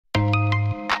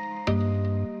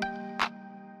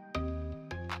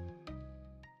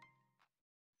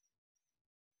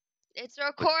It's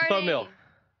recording. Thumbnail.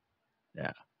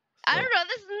 Yeah. I don't know.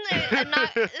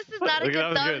 This is not a Okay, good that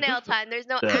was good. thumbnail time. There's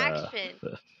no action.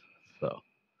 So.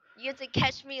 You have to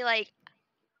catch me like.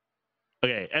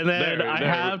 Okay, and then There, I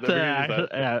there, have there, to. we can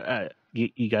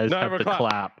use You guys No, have we're to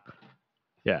clap.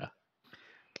 Yeah.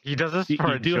 He does this You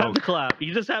for a do have joke. to clap.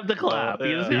 You just have to clap. yeah.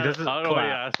 You just He have doesn't to I don't know why you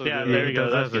clap. asked him to Yeah, do there that. you go.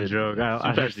 He does That's as a good. joke. I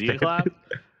Sopuaz, do you understand. clap?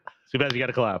 Sopuaz, you got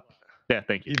to clap. Yeah,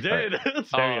 thank you. You did. All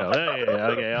right. There you go. Yeah,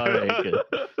 okay, all right, good.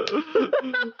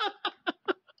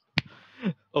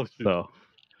 Oh, shoot. So,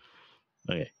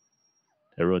 okay.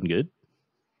 Everyone good?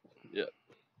 Yeah.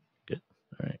 Good.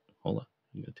 All right. Hold on.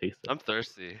 I'm going to taste it. I'm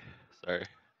thirsty. Sorry.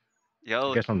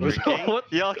 Y'all guess I'm keep just- drinking?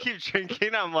 What? Y'all keep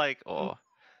drinking? I'm like, oh.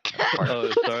 Oh,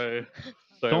 sorry.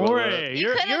 Sorry Don't about worry. You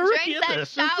You're could have rookie drank at that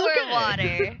this. shower It's okay.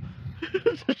 water.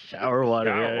 Shower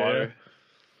water. Shower yeah, water. yeah.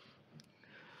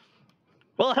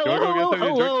 Well, You wanna go get something to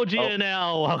hello, drink?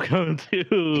 GNL. Welcome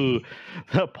to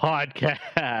the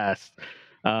podcast.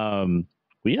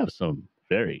 We have some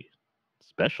very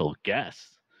special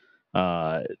guests.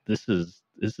 This is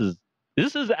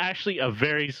actually a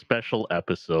very special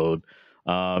episode.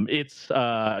 It's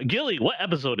Gilly. What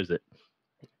episode is it?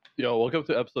 Yo, welcome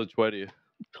to episode 20.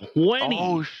 20.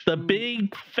 Oh, The shoot.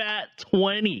 big fat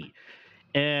 20.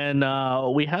 And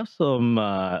we have some,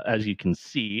 as you can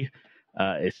see,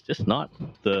 it's just not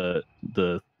the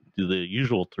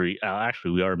usual three.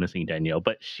 Actually, we are missing Danielle,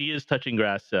 but she is touching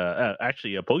grass.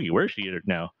 Actually, Pogi, where is she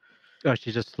now? Oh,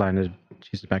 she just landed.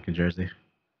 She's back in Jersey.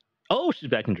 Oh, she's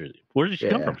back in Jersey. Where did she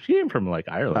come Yeah. from? She came from like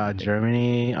Ireland. I think.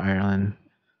 Germany, Ireland.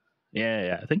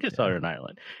 Yeah, I think I saw her in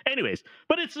Ireland. Anyways,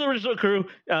 but it's the original crew.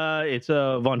 It's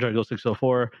Von Drago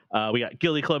 604. We got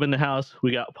Gilly Club in the house.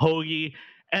 We got Pogi.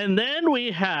 And then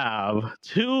we have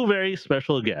two very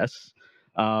special guests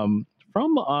from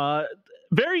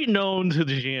very known to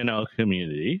the GNL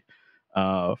community.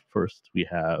 First, we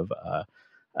have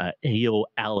Ayo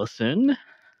Allison.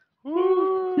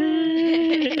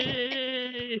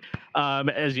 Yay!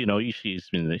 As you know, she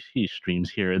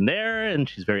streams here and there, and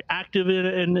she's very active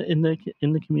in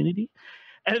the community.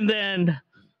 And then,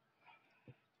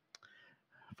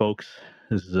 folks,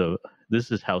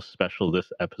 this is how special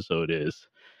this episode is.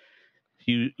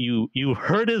 You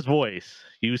heard his voice,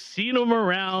 you've seen him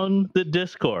around the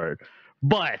Discord,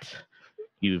 but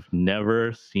you've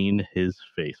never seen his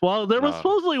face. Well, there was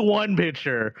supposedly one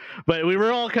picture, but we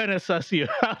were all kind of sussy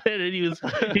about it, and he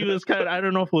was kind of, I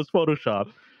don't know if it was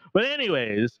Photoshop, but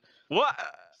anyways, What?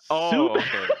 Oh,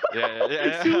 okay.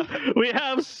 Yeah. we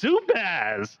have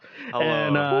Sopuaz.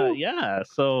 Hello. And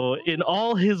so in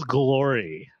all his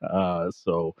glory.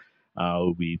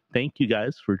 We thank you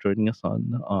guys for joining us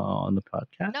on the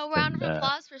podcast. No round of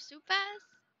applause for Sopuaz?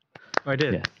 Oh, I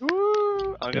did. Yeah.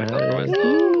 Woo! I'm gonna clap for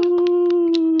myself.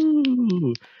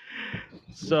 Ooh.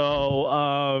 So,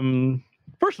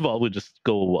 first of all, we'll just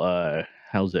go.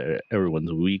 How's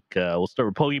everyone's week? We'll start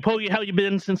with Pogi. Pogi, how you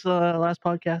been since the last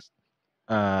podcast?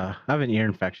 I have an ear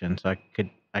infection, so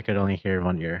I could only hear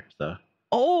one ear. So.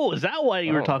 Oh, is that why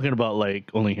you were Oh. talking about like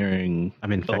only hearing?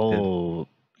 I'm infected. Oh.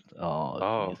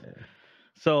 Oh. geez.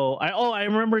 So I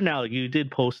remember now. You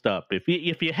did post up. If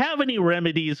you have any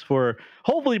remedies for,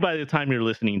 hopefully by the time you're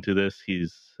listening to this,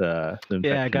 the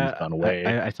infection's gone away.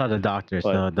 I saw the doctor,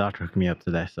 so the doctor hooked me up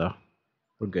today, so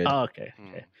we're good. Oh, okay.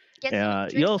 Get some-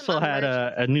 drink You some also had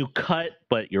a new cut,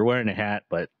 but you're wearing a hat,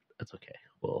 but that's okay.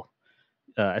 Well,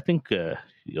 I think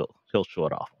he'll show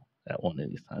it off at one of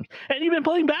these times. And you've been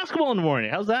playing basketball in the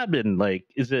morning. How's that been? Like,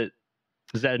 is that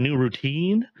a new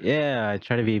routine? Yeah, I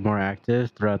try to be more active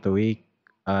throughout the week.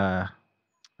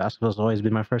 Basketball's always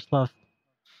been my first love.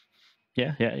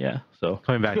 Yeah. So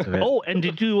Coming back to it. oh, and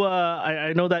did you?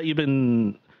 I know that you've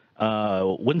been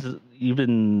you've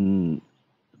been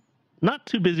not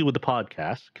too busy with the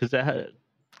podcast because the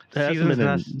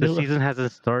season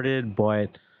hasn't started,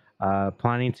 but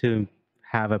planning to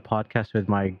have a podcast with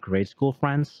my grade school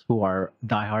friends who are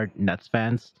diehard Nets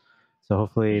fans. So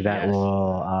hopefully that Yes.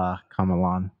 will come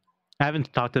along. I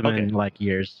haven't talked to them in like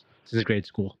years since grade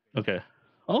school. Okay.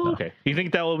 Oh, No. okay. You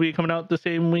think that will be coming out the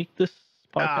same week this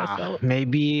podcast out?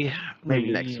 Maybe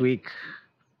Maybe. next week.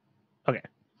 Okay.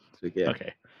 Next week, yeah.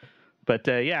 Okay. But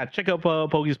check out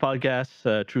Pogi's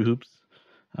podcast, True Hoops.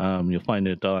 You'll find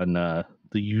it on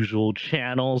the usual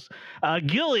channels.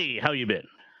 Gilly, how you been?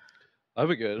 I've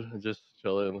been good. Just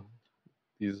chilling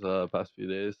these past few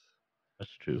days.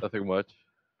 That's true. Nothing much.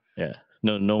 Yeah.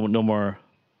 No more.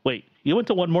 Wait, you went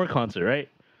to one more concert, right?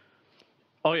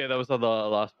 Oh, yeah, that was on the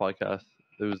last podcast.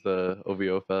 It was the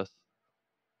OVO Fest.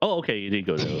 Oh, okay. You did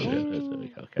go to.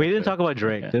 Okay. We didn't talk about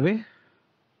Drake, Okay. did we?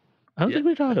 I don't Yeah, think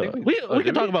we talked I think about. we- We oh, we did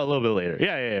can talk we? about it a little bit later.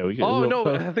 Yeah. We can, Oh we'll, no,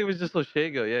 we'll- I think it was just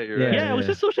Oshiga. Yeah, you're Yeah. right. yeah, it was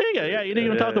just Soshega. Yeah, you didn't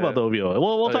even talk about the OVO.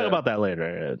 We'll Oh, talk yeah. about that later.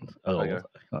 And, we'll Okay. talk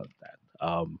about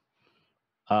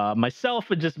that. Myself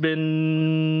had just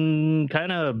been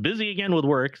kind of busy again with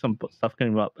work. Some stuff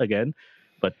came up again,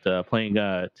 but playing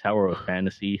Tower of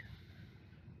Fantasy,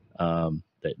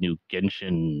 that new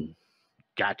Genshin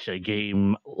gacha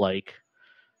game, like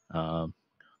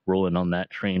rolling on that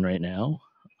train right now.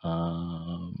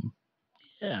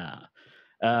 Yeah.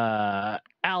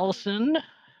 Allison,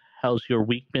 how's your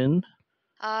week been?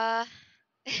 Uh,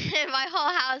 my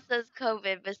whole house has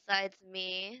COVID besides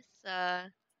me, so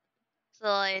it's a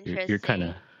little You're kind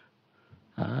interesting.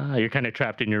 of you're kind of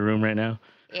trapped in your room right now,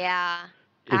 Yeah,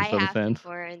 in I some have to sense.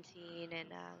 quarantine, and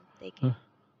they Huh. can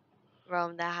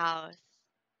roam the house.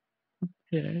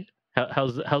 Yeah.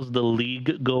 How's the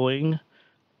league going?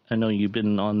 I know you've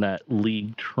been on that league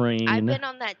I've train. been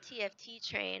on that TFT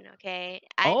train, okay?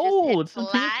 I just Oh, hit it's the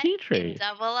plat TFT in train.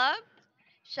 double up.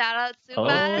 Shout out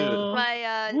Sopuaz, Oh,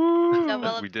 my double woo.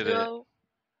 up We did it. duo.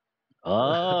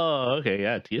 Oh, okay,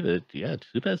 yeah,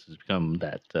 Tubas has become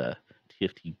that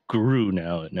TFT guru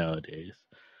nowadays.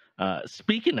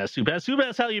 Speaking of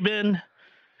Subas, how you been?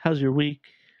 How's your week?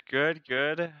 Good.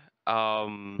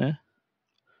 Eh?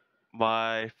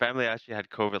 My family actually had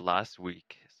COVID last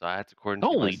week, so I had to quarantine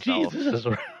Holy myself. Jesus!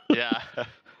 Yeah.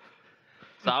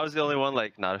 So I was the only one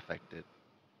like not affected.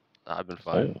 I've been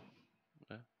Oh, fine.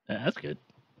 Yeah. that's good.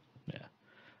 Yeah.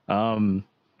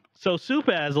 So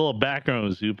Supaz, a little background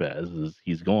on Supaz is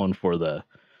he's going for the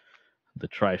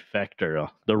trifecta,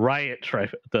 the riot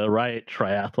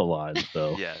triathlon.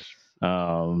 So, Yes.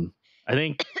 I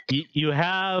think you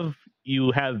have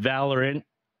Valorant,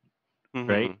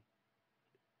 right? Mm-hmm.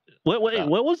 What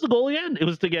was the goal again? It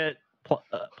was to get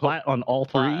plat on all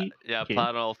three. Okay. Plat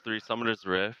on all three: Summoner's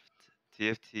Rift,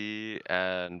 TFT,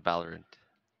 and Valorant.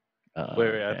 Wait, I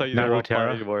Okay. thought you Not didn't want to play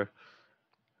Runeterra? anymore.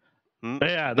 Hmm?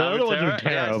 Yeah, the Not other one's Runeterra?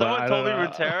 Yeah, Runeterra, but someone I told don't me know.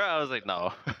 Runeterra. I was like,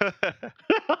 no.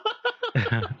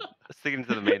 Sticking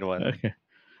to the main one. Okay.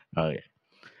 Okay.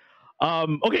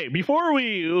 Okay. Before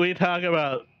we talk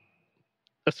about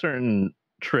a certain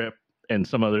trip and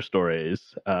some other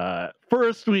stories,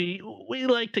 first we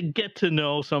like to get to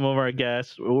know some of our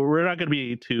guests. We're not going to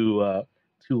be too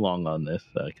long on this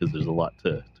because there's a lot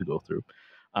to go through.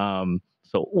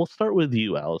 So we'll start with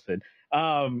you, Allison.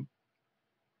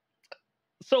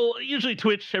 So usually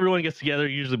Twitch, everyone gets together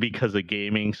usually because of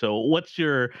gaming. So what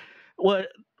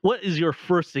is your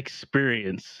first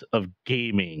experience of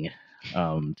gaming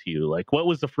to you? Like what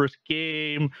was the first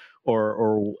game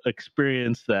or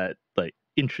experience that like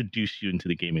introduced you into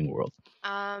the gaming world?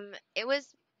 It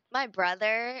was my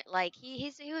brother. Like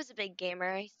he was a big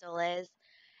gamer. He still is.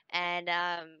 And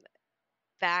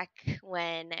back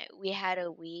when we had a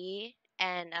Wii,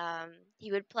 and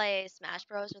he would play Smash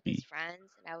Bros with his The-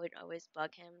 friends, and I would always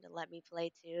bug him to let me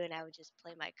play too, and I would just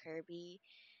play my Kirby.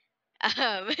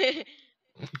 Um, Wait,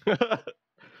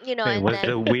 and then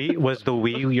was the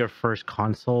Wii your first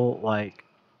console like thing?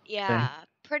 yeah,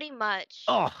 pretty much.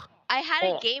 Oh, I had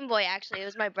a oh, Game Boy actually. It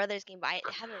was my brother's Game Boy. I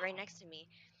have it right next to me.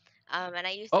 And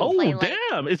I used to Oh. play oh, like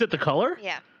damn! Is it the color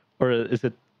yeah. or is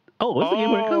it? Oh, what's the Game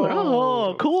Boy color?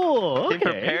 Oh, Oh, cool. came Okay.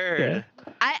 prepared.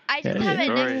 I just Yeah, have yeah.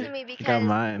 it next Story. to me I got because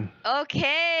mine.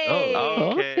 okay.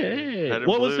 Oh. Okay. Red and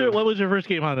What was blue. your first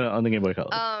game on the Game Boy Color?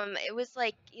 It was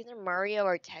like either Mario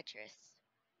or Tetris.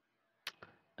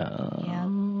 Yeah.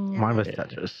 Mine was okay.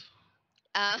 Tetris.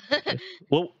 Um,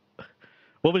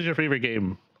 What was your favorite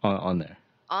game on there?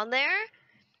 on there,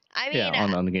 I Yeah,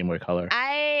 mean, on the Game Boy Color.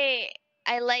 I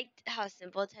liked how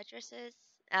simple Tetris is.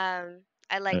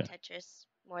 I like Yeah. Tetris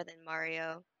more than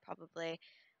Mario probably,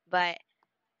 but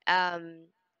um,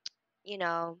 you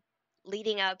know,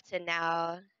 leading up to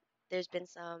now, there's been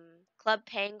some Club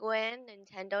Penguin,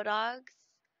 Nintendo Dogs,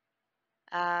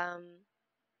 um,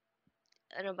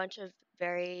 and a bunch of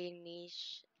very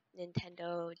niche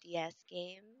Nintendo DS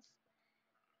games.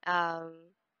 Um,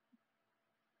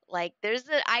 like there's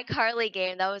an iCarly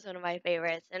game that was one of my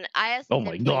favorites, and I Oh honestly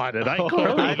my didn't play. god, an Oh,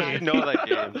 iCarly I game. know that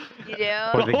game. You do?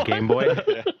 For the Game Boy?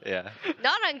 Yeah.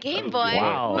 Not on Game On Boy. Game Boy.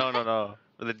 Wow. No.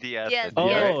 For the DS. Yes, and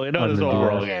yes. Oh, no, On this the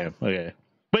overall DS. game. Okay.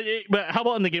 But how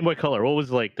about on the Game Boy Color? What was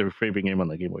like the favorite game on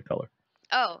the Game Boy Color?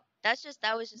 Oh, that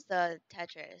was just the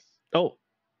Tetris. Oh,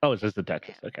 it's just the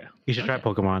Tetris. Okay. You should try Okay.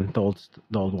 Pokemon, the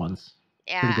old ones.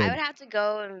 Yeah, Pretty I good. would have to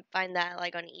go and find that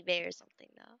like on eBay or something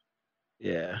though.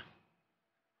 Yeah.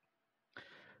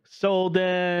 So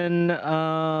then, so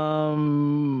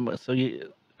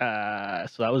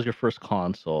that was your first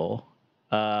console.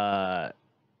 Now,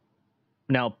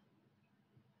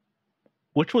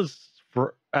 which was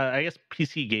for I guess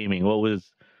PC gaming. What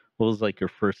was What was like your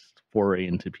first foray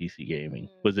into PC gaming?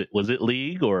 Was it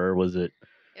League or was it?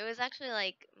 It was actually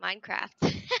like Minecraft.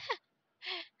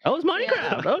 Oh, it was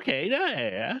Yeah, Minecraft. Okay,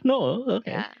 yeah. No,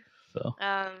 okay. yeah. So,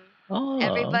 Um, oh,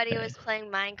 Everybody okay. was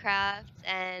playing Minecraft,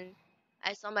 and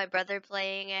I saw my brother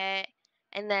playing it,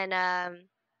 and then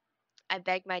I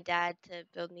begged my dad to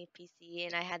build me a PC,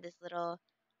 and I had this little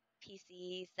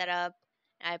PC set up,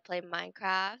 and I played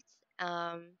Minecraft.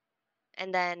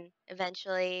 And then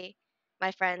eventually,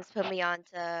 my friends put me on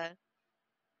to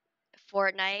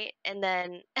Fortnite, and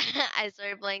then I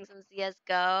started playing some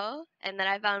CS:GO, and then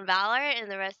I found Valorant, and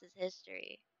the rest is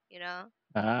history. You know.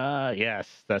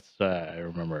 Yes, that's I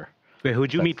remember. Wait,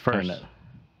 who'd you That's meet kind first of.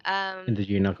 in Um. the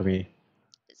GNL community?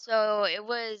 So it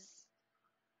was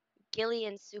Gilly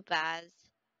and Sopuaz.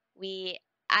 We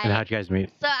And I how'd you guys meet?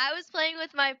 So I was playing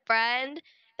with my friend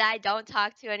that I don't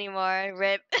talk to anymore.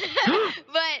 Rip.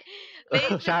 But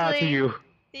Shout out to basically, you.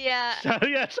 yeah.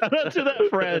 Shout out to that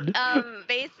friend.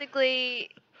 Basically,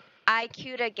 I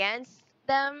queued against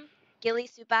them, Gilly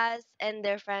Supaz and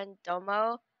their friend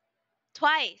Domo,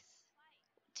 twice,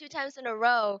 2 times in a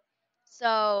row.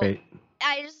 So Fate.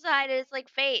 I just decided it's like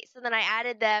fate. So then I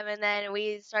added them, and then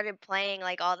we started playing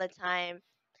like all the time.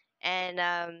 And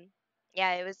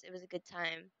yeah, it was a good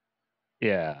time.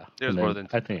 Yeah, It was and more then than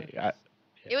I 2 times. think I,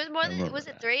 It yeah, was more I than remember was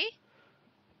it that. 3?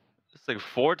 It's like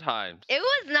 4 times. It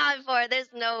was not 4.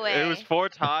 There's no It was way. 4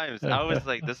 times. I was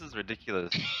like, this is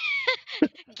ridiculous.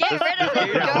 Get This rid of this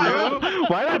this game's girl. new.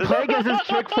 Why did I This, play against this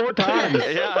chick 4 times?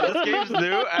 yeah, this game's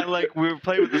new, and like we were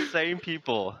playing with the same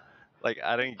people. Like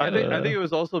I didn't I get think it. I think it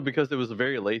was also because it was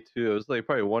very late too. It was like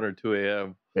probably 1 or 2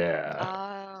 a.m. Yeah.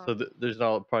 Oh. So there's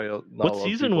not probably not What a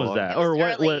lot of season people was on. that, It was or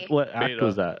early. what act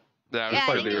was Beta. that? Yeah, it It was was Yeah, I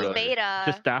probably think it was super beta. early. beta.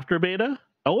 Just after beta?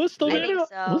 Oh, it's still Yeah. I think beta.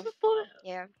 Was so. it still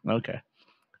Yeah. beta? Okay.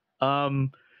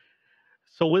 Um.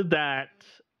 So with that,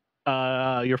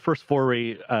 your first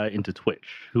foray into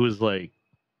Twitch, who was like,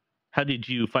 how did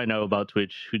you find out about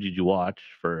Twitch? Who did you watch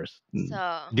first?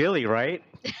 So Gilly, right?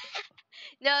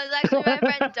 no, it's actually my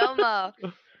friend Domo.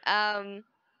 Um,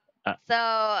 Uh,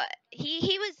 so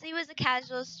he was a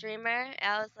casual streamer.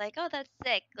 I was like, oh, that's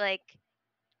sick. Like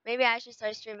maybe I should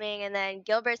start streaming. And then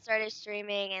Gilbert started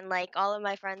streaming, and like all of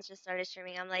my friends just started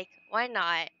streaming. I'm like, why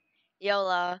not?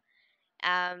 YOLO.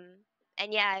 Um,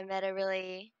 and yeah, I met a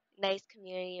really nice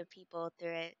community of people through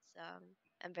it. So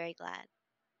I'm very glad.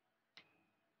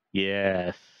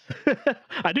 yes,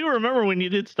 I do remember when you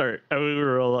did start. We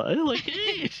were all like,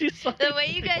 "Hey, she's starting." The way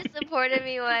you guys supported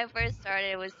me when I first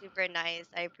started was super nice.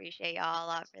 I appreciate y'all a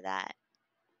lot for that.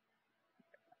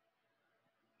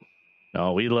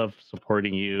 No, we love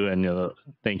supporting you, and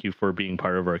thank you for being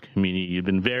part of our community. You've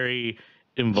been very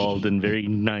involved and very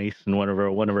nice, and one of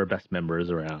our best members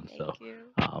around. Thank you.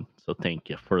 So thank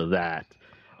you for that.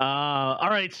 All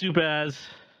right, Supaz,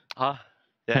 Huh?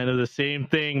 Yeah. kind of the same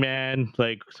thing, man.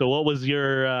 Like, so what was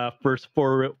your first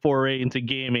foray into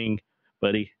gaming,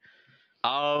 buddy?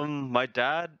 My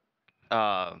dad.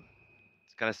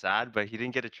 It's kind of sad, but he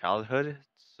didn't get a childhood,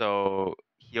 so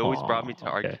he always brought me Oh, to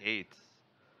okay. arcades.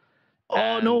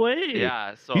 Oh, no And way!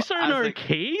 yeah, You so started in as like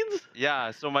arcades?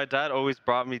 yeah, so my dad always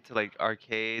brought me to like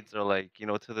arcades or like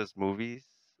to those movies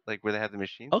like where they have the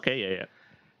machines. Okay, yeah.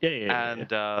 And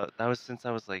that was since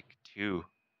I was like 2,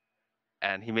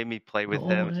 and he made me play with No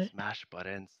him, way. smash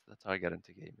buttons. That's how I got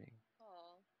into gaming.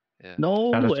 Oh. Yeah.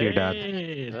 No Shout out to your dad.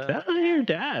 way. Yeah. Tell your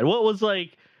dad. What was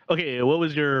like? Okay, what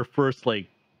was your first like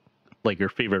your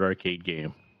favorite arcade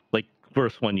game? Like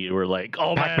first one you were like,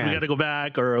 oh man, we Pac-Man. got to go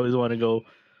back, or always want to go.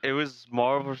 It was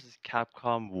Marvel vs.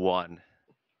 Capcom 1.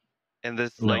 And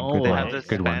this like No Good they one. have Oh, this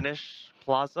way. Good one. Spanish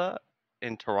plaza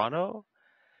in Toronto,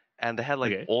 and they had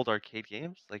like Okay. old arcade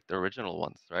games, like the original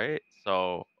ones, right?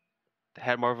 So they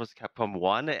had Marvel vs. Capcom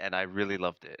 1, and I really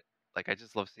loved it. Like I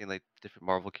just love seeing like different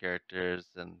Marvel characters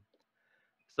and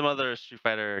some other Street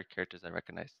Fighter characters I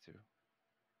recognize too.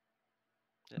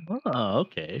 Oh,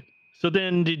 okay. So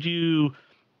then, did you?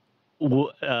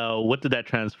 What did that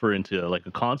transfer into? Like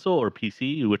a console or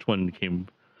PC? Which one came?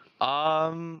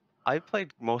 I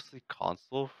played mostly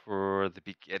console for the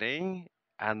beginning,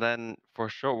 and then for a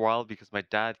short while because my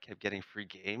dad kept getting free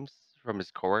games from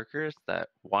his coworkers that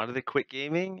wanted to quit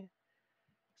gaming.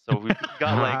 So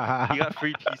he got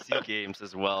free PC games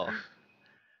as well.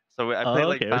 So I played Oh,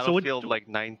 like okay. So what? Battlefield like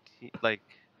 19 like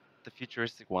the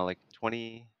futuristic one like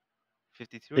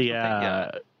 2052 or something.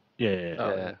 Yeah. Yeah, yeah.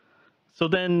 Oh Yeah. yeah. So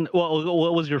then,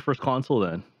 what was your first console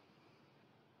then?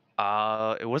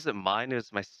 It wasn't mine. It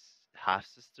was my half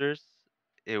sister's.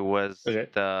 It was Okay.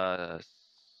 the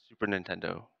Super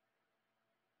Nintendo.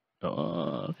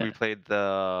 Oh, okay. We played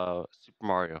the Super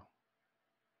Mario.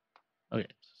 Okay.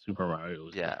 Super Mario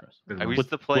was the Yeah. first. Good I one. used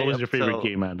to play What was up your favorite till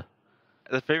game, man?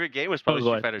 the favorite game was Oh, probably go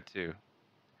Street ahead. Fighter 2.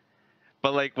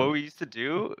 But like what Oh. we used to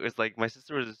do is like my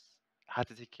sister had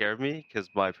to take care of me because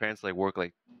my parents like work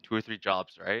like 2 or 3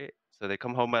 jobs, right? So they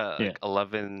come home at Yeah. like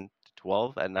 11 to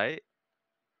 12 at night,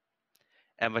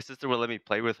 and my sister would let me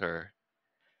play with her.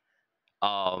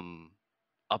 Um,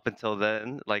 up until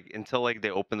then, like until like they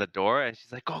open the door, and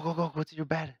she's like, "Go, go, go, go to your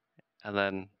bed," and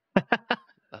then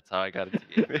that's how I got into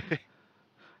gaming.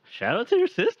 Shout out to your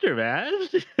sister, man.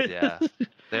 Yeah,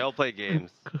 they all play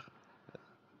games.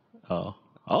 Oh.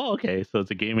 Oh, okay. So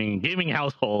it's a gaming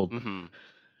household. Hmm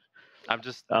I'm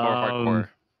just more hardcore.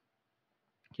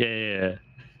 Yeah.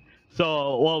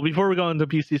 So, well, before we go into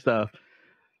PC stuff,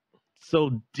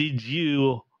 so did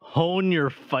you hone your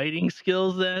fighting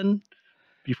skills then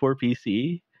before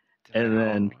PC? Did I And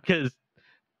then hone? because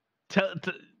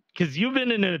you've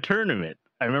been in a tournament.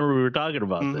 I remember we were talking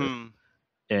about this. Hmm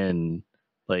And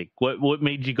like what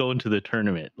made you go into the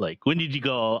tournament? Like when did you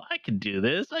go, I can do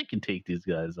this, I can take these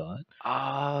guys on?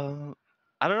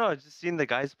 I don't know. I just seen the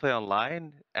guys play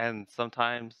online, and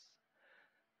sometimes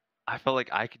I felt like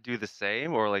I could do the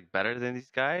same or like better than these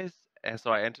guys, and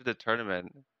so I entered the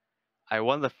tournament. I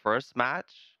won the first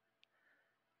match,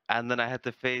 and then I had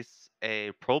to face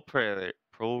a pro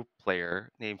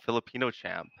player named Filipino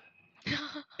Champ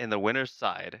in the winner's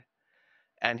side,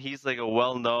 and he's like a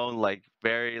well-known, like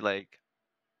very like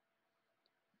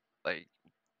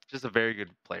just a very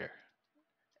good player.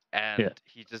 Yeah. And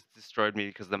he just destroyed me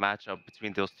because the matchup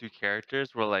between those two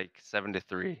characters were like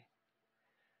 7-3.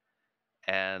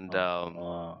 And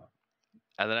Oh.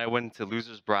 and then I went into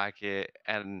losers bracket,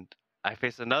 and I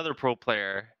faced another pro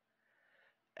player,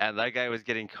 and that guy was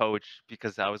getting coached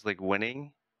because I was like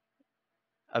winning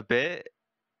a bit.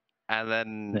 And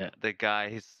then Yeah. the guy,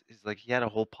 he's like he had a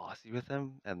whole posse with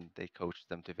him, and they coached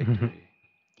them to victory.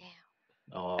 Damn.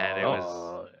 And it was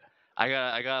Oh. I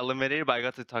got eliminated, but I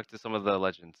got to talk to some of the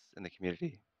legends in the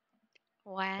community.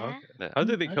 Wow. Okay. Yeah. How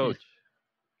did they Okay. coach?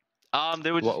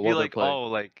 They would just be While they're like, playing. oh,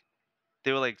 like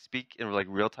they would like speak in like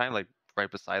real time, like right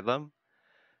beside them.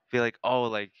 Be like, oh,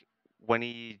 like when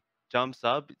he jumps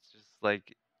up, it's just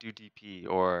like do DP,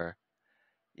 or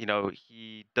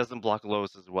he doesn't block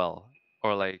lows as well,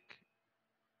 or like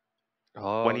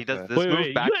Oh, when he does okay. this move,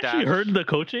 Wait, you actually backdash. heard the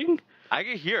coaching? I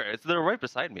can hear it. They're right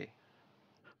beside me.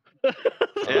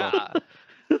 Oh. Yeah,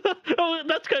 Oh,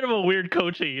 that's kind of a weird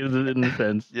coaching in a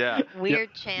sense. yeah. Weird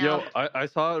Yo, champ. I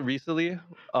saw it recently.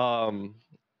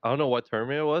 I don't know what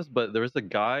tournament it was, but there was a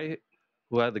guy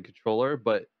who had the controller,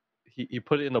 but he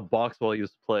put it in a box while he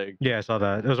was playing. Yeah, I saw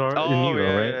that. It was in Oh Euro,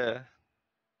 yeah, right? yeah,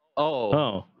 Oh,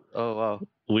 Oh, oh wow.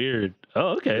 weird.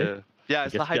 Oh, okay. Yeah, yeah. I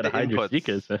It's to guess you hide the gotta hide your inputs.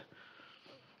 secrets.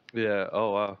 yeah.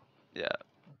 Oh wow. Yeah,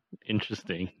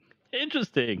 Interesting.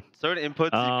 certain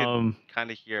inputs you could Um,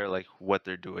 kind of hear like what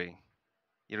they're doing.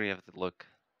 You don't even have to look.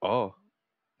 Oh,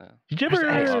 did you Press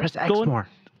X, ever press X go? more.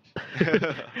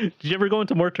 Did you ever go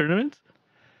into more tournaments?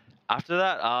 After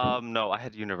that, no, I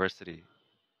had university.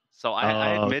 So I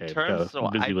had Oh, okay. midterms, so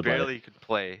I Busy with life. barely could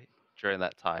play during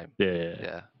that time. Yeah.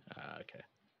 Yeah. Okay.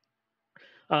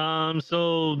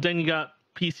 So then you got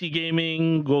PC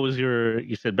gaming. What was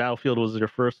you said Battlefield was your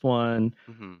first one.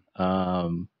 hmm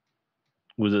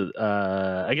Was it?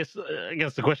 I guess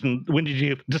the question: when did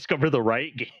you discover the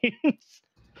right games,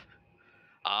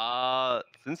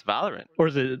 Since Valorant. or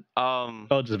is it? Um,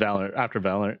 Oh, just Valorant after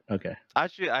Valorant. Okay.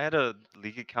 actually, I had a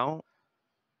League account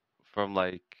from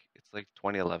it's like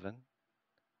 2011.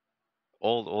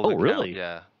 Old Oh, account, really?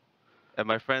 yeah. And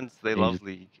my friends, they And you love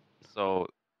League, so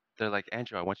they're like,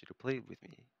 Andrew, I want you to play with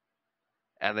me.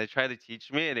 And they tried to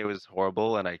teach me, and it was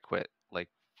horrible, and I quit like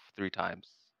 3 times.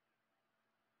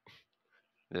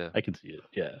 Yeah. I can see it.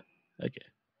 Yeah. Okay.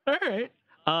 All right.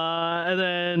 And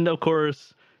then of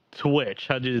course Twitch.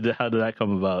 How did that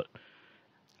come about?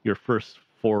 Your first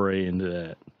foray into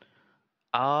that.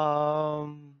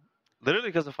 Literally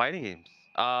because of fighting games.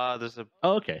 There's a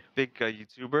Oh, okay. big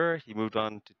YouTuber. He moved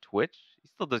on to Twitch. He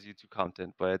still does YouTube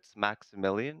content, but it's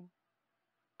Maximilian,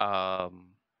 um,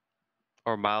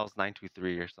 or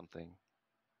Miles923 or something.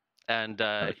 And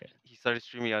Okay. he started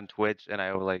streaming on Twitch, and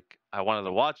I wanted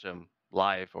to watch him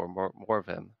live or more of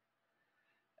him.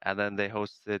 And then they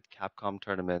hosted Capcom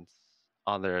tournaments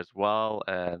on there as well,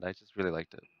 and I just really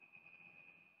liked it.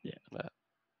 Yeah.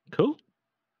 Cool.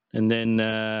 And then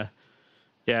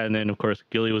and then of course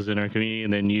Gilly was in our community,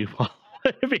 and then you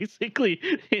basically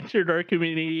entered our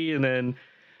community, and then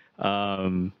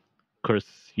of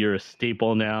course you're a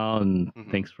staple now, and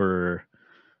Mhm. thanks for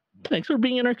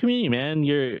being in our community, man.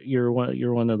 You're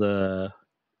one of the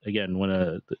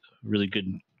really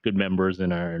good members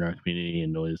in our community,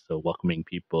 and always welcoming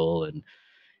people, and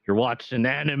you're watching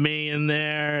anime in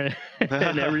there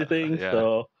and everything. Yeah.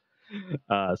 So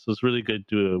it's really good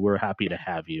to. We're happy to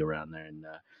have you around there, and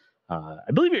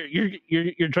I believe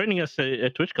you're joining us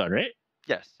at TwitchCon, right?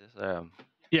 Yes.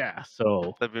 Yeah.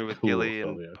 So Living with cool. Gilly So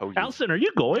and yeah. Pogi. Allison, are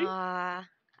you going? Aw,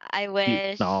 I wish.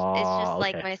 It's just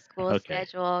like Okay. my school Okay.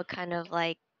 schedule kind of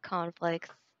like conflicts.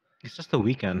 It's just a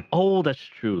weekend. Oh, that's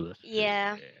true. That's true.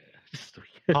 Yeah. Just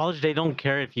College, they don't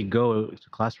care if you go to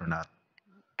class or not.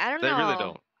 I don't They really know.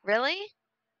 don't. Really?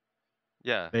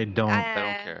 Yeah. They don't. They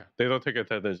don't care. They don't take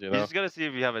attendance, you You know. just gotta see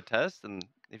if you have a test, and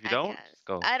if you I don't, guess. just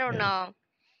go. I don't Yeah. know.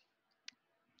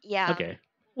 Yeah. okay.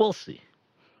 We'll see.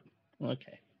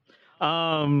 Okay.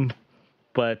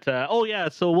 But oh yeah,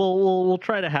 so we'll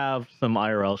try to have some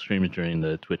IRL streams during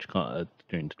the TwitchCon,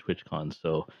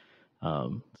 so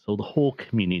the whole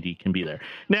community can be there.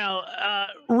 Now,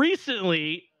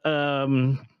 recently,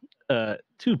 two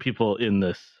people in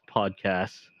this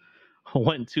podcast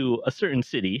went to a certain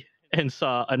city and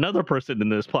saw another person in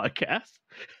this podcast.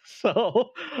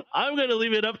 So I'm gonna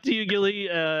leave it up to you, Gilly.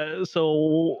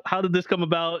 So how did this come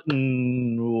about,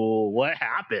 and what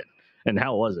happened, and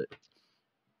how was it?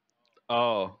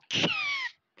 Oh,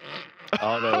 I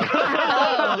don't know.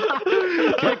 Oh.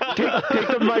 Take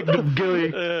the mic, Gilly.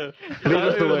 Yeah. Lead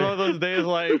us It was away. one of those days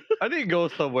like I didn't go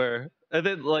somewhere, and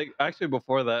then like actually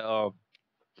before that,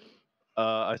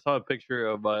 I saw a picture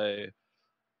of my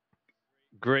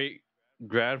great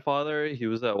grandfather. He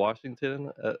was at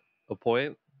Washington at a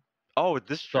point, Oh,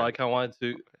 this so I trip. kind of wanted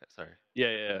to. Sorry.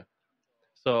 Yeah.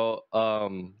 So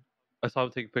I saw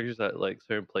him take pictures at like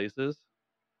certain places.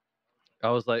 I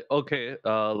was like, okay,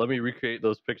 let me recreate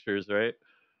those pictures, right?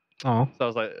 Oh, So I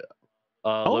was like, let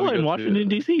Oh, me go in Washington to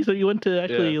D.C. So you went to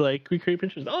actually yeah, like recreate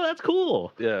pictures. Oh, that's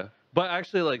cool. yeah. But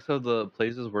actually, like some of the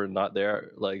places were not there.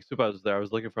 Like Sopuaz was there. I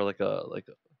was looking for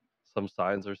some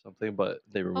signs or something, but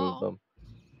they removed Oh. them.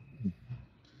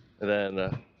 And then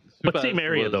But same Sopuaz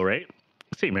area was though, right?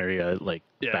 Same area, like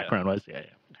yeah, background wise. Yeah.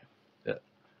 yeah.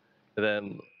 And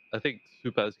then I think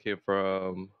Sopuaz came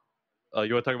from.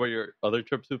 You want to talk about your other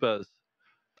trip, Sopuaz,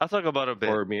 I'll talk about a bit.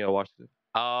 or me at Washington?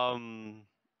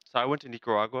 So I went to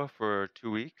Nicaragua for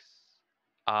 2 weeks.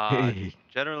 hey.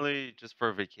 Generally just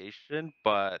for vacation,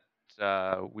 but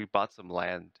we bought some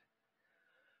land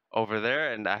over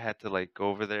there, and I had to like go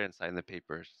over there and sign the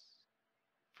papers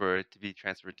for it to be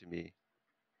transferred to me.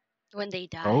 When they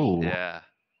die. Oh. Yeah.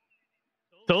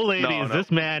 So, ladies, no. this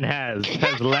man has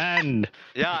land.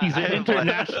 Yeah. He's I an have land.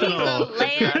 international. He's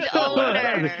a International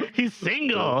land. landowner. He's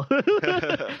single.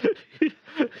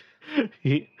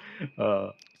 he,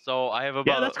 So I have yeah,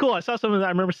 about that's cool. I saw some of that. I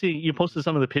remember seeing you posted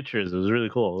some of the pictures. It was really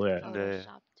cool. Yeah.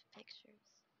 Photoshopped pictures.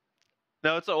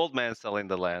 No, it's an old man selling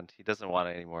the land. He doesn't want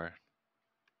it anymore.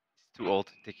 He's too old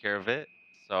to take care of it,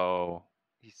 so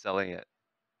he's selling it.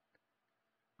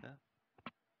 Yeah.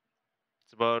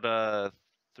 It's about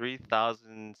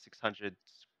 3,600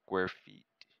 square feet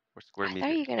or square I meters.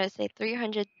 thought you were gonna say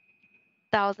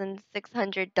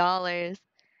 $300,600.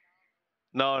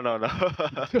 No.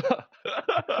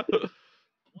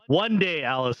 One day,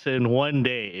 Allison. One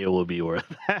day it will be worth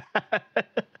that.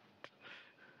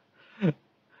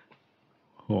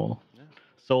 Cool. Yeah.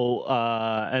 So,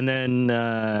 and then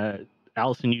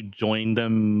Allison, you joined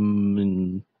them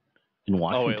in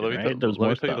Washington, let me right? There's let me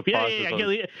more tell you stuff. the Yeah, process of-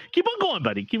 Gilly. Keep on going,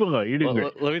 buddy. Keep on going. You're doing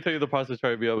great. Let me tell you the process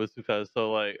trying to be up with Sopuaz.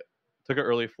 So like, took an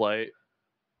early flight,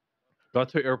 got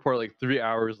to the airport like 3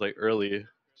 hours like early,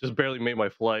 just barely made my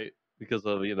flight because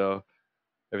of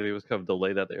everything was kind of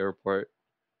delayed at the airport.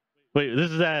 Wait,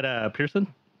 this is at Pearson?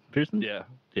 Pearson? Yeah,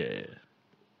 Yeah.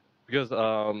 because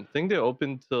I think they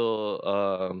opened till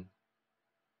I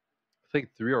think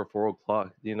 3 or 4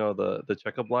 o'clock. You know the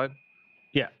checkup line.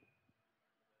 Yeah.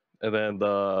 And then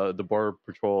the border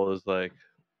patrol is like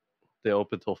they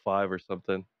open till 5 or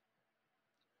something.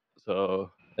 So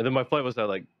and then my flight was at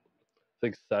like I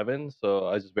think 7, so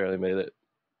I just barely made it.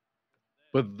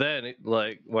 But then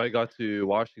like when I got to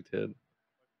Washington,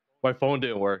 my phone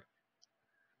didn't work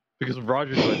because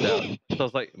Rogers went down. So I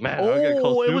was like, man, I'm gonna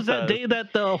call Oh, it was that Sopuaz. day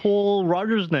that the whole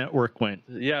Rogers network went.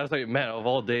 Yeah, I was like, man, of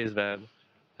all days, man,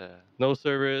 Yeah. no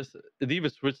service. It even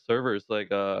switched servers, like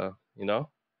you know.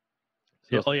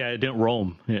 So Yeah, oh yeah, it didn't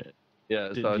roam. Yeah.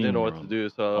 yeah, so I didn't know what to do.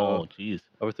 So Oh, jeez.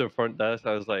 I went to the front desk.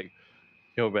 I was like,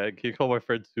 yo, man, can you call my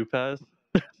friend Sopuaz?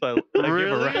 So I gave a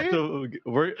Really? random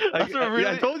work. That's a Yeah, I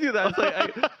really- told you that. It's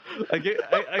like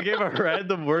I gave a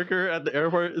random worker at the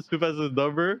airport Supaz's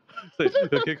number. So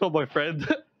can you call my friend?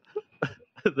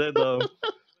 And then Supaz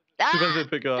Ah! didn't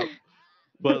pick up.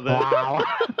 But then Wow.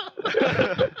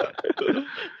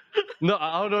 no,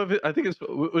 I don't know if I think it's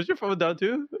was your phone down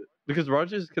too? because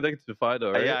Rogers is connected to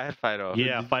Fido, right? Yeah, I had Fido.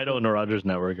 Yeah, Fido and the Rogers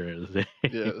network are the same.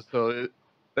 Yeah, so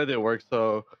that didn't work.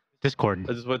 So Discord.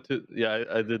 I just went to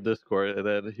I did Discord, and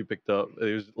then he picked up, and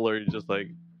he was literally just like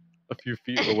a few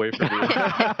feet away from me.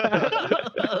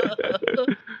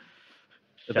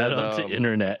 And Shout then, out to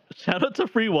internet. Shout out to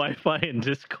free Wi-Fi and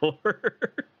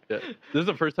Discord. yeah, this is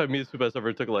the first time me and Sopuaz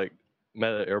ever took like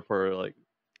met at an airport or like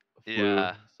flew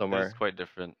Yeah, somewhere. it's quite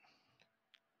different.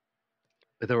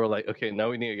 And then we're like, okay, now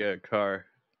we need to get a car,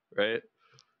 right?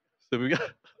 So we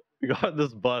got on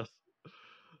this bus,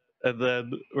 and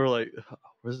then we're like,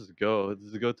 where does it go?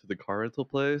 Does it go to the car rental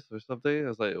place or something? I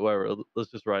was like, whatever,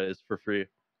 let's just ride it. It's for free.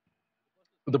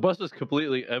 The bus was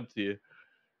completely empty,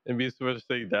 and me and Sopuaz were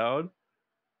sitting down,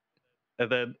 and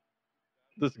then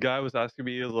this guy was asking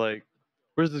me, he was like,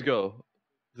 where does this go?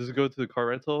 Does it go to the car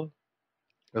rental?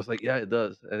 I was like, yeah, it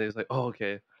does. And he was like, oh,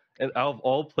 okay. And out of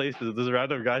all places, this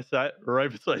random guy sat right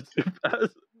beside Sopuaz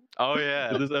Oh in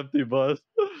yeah. this empty bus.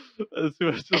 And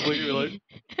Sopuaz just looked at me like,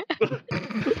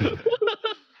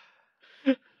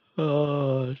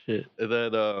 Oh shit. and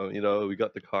then, we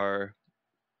got the car.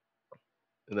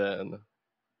 And then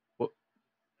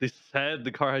they said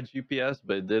the car had GPS,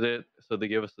 but it didn't. So they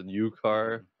gave us a new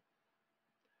car.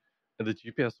 And the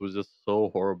GPS was just so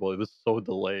horrible. It was so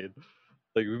delayed.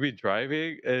 Like, we'd be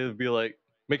driving, and it'd be like,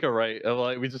 make a right. And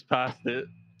like, we just passed it.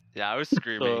 Yeah, I was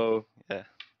screaming. So, Yeah.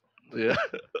 yeah.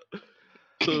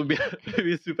 So me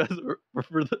and Sopuaz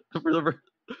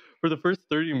for the first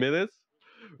 30 minutes,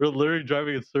 we're literally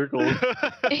driving in circles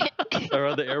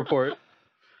around the airport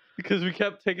because we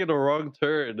kept taking a wrong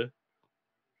turn.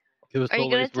 It was Are so you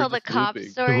gonna late, we're tell the just cop looping. Who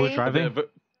was story? And driving? then,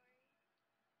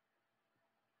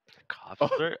 Cop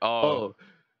story? Oh.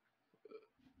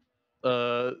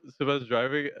 Sopuaz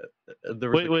driving, and there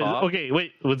was Wait, a wait, cop. okay,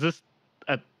 wait. Was this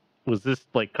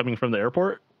like coming from the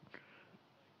airport?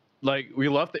 Like, we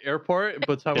left the airport,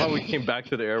 but somehow we came back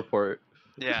to the airport.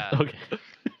 Yeah. Okay.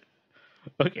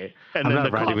 Okay. And I'm then not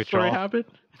the ready cop with story y'all. happened?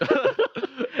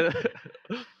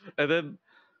 And then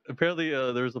apparently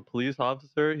there was a police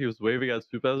officer. He was waving at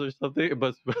Sopuaz or something,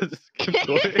 but Sopuaz just kept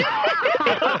going.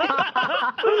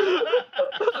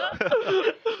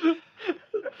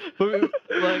 But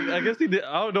like, I guess he did.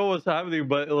 I don't know what's happening,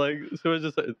 but like, Sopuaz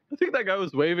just said, I think that guy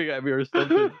was waving at me or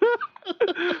something.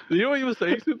 You know what he was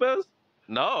saying, Sopuaz?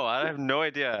 No, I have no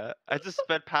idea. I just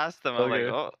sped past them. I'm like,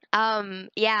 Okay. oh,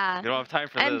 Yeah. you don't have time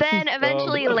for And this. then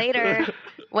eventually later,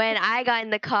 when I got in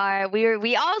the car,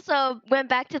 we also went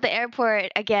back to the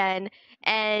airport again,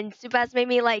 and Subas made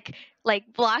me like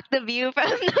block the view from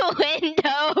the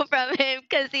window from him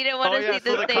because he didn't want Oh to yeah, see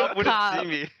so the the same cop wouldn't see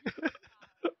me.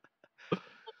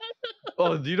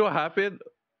 Oh, do you know what happened?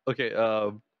 Okay,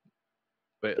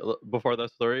 wait, before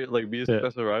that story, like me and Yeah.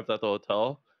 Sopuaz arrived at the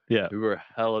hotel. Yeah. We were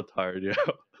hella tired, yeah.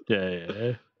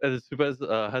 Yeah. And then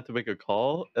Sopuaz had to make a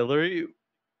call, and literally,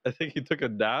 I think he took a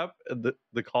nap, and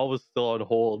the call was still on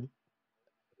hold.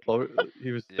 While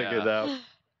he was taking a Yeah.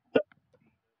 nap,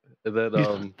 and then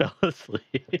He fell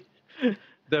asleep.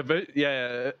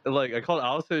 yeah, like I called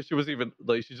Allison, she wasn't even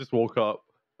like, she just woke up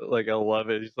like at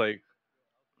 11. She's like,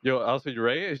 "Yo, Allison, you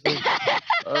ready?" And she's like,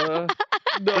 no.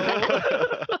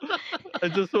 I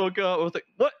just woke up. I was like,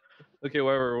 "What?" Okay,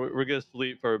 whatever. We're gonna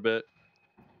sleep for a bit.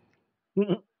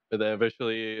 And then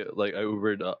eventually, like, I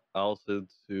Ubered Allison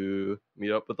to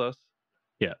meet up with us.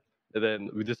 Yeah. And then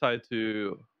we decided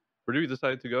to. Where did we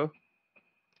decide to go?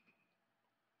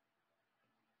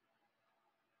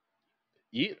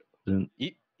 Eat and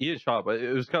shop.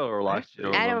 It was kind of a relaxed day.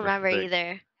 actually I don't remember. remember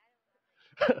Like,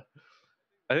 either.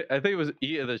 I think it was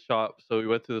eat in the shop. So we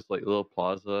went to this like little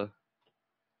plaza,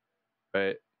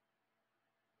 right?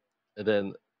 And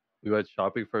then we went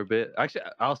shopping for a bit. Actually,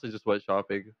 Allison just went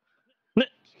shopping.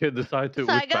 She couldn't decide to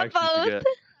So I which got bag she should both. get.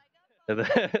 And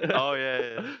then, Oh,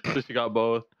 yeah. So she got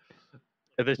both.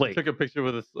 And then she Wait. took a picture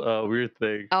with this weird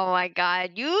thing. Oh my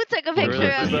god, you took a Remember picture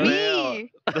the of snail?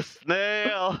 me. The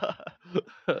snail.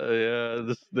 Yeah,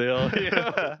 the snail.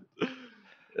 Yeah.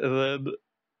 And then,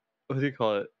 what do you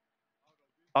call it?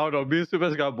 I don't know. Me and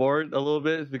Subas got bored a little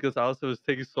bit because Allison was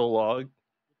taking so long.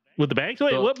 With the bags?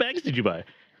 Wait, So- what bags did you buy?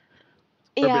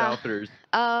 Urban Yeah. Outfitters.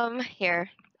 Here.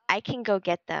 I can go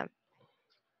get them.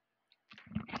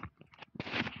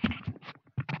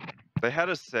 They had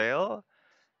a sale,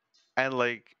 and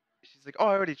like she's like, "Oh,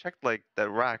 I already checked like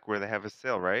that rack where they have a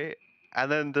sale, right?"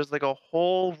 And then there's like a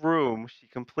whole room she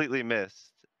completely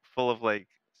missed, full of like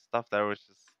stuff that was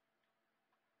just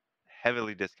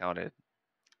heavily discounted.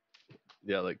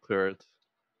 Yeah, like clearance.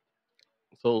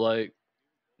 So like,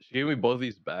 she gave me both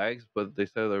these bags, but they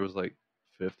said there was like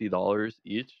 $50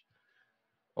 each.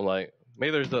 I'm like,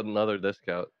 maybe there's another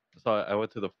discount. So I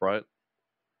went to the front,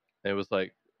 and it was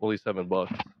like only $7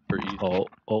 for each.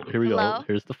 Oh, here we go. Hello?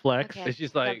 Here's the flex. Okay. And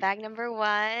she's Got like, bag number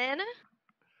 1.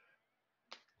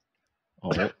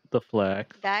 Oh, the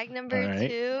flex. Bag All number right.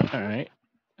 2. All right.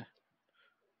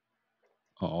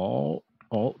 Oh,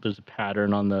 there's a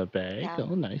pattern on the bag. Yeah.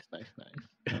 Oh, nice.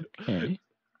 Okay.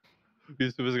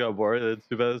 Suba's got bored, and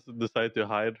Suba decided to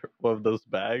hide one of those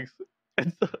bags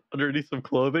and underneath some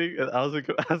clothing, and I was like,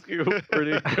 asking him where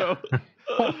did it go.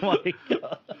 Oh my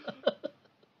god.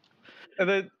 And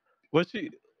then what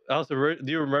she also,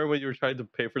 do you remember when you were trying to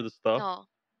pay for the stuff? No.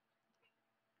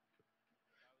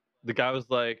 The guy was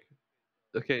like,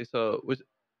 "Okay, so which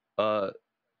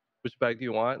bag do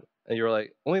you want?" And you were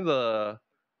like, "Only the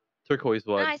turquoise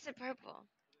No, one." I said purple.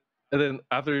 And then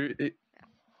after,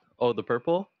 oh, the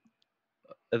purple.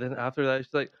 And then after that,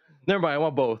 she's like, "Never mind, I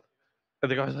want both."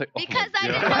 And the guy was like, "Oh my Because I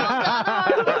didn't know god!" the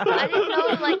other one was. I didn't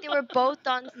know like they were both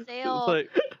on It's sale. like,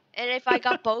 And if I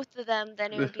got both of them,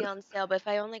 then it would be on sale. But if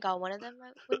I only got one of them,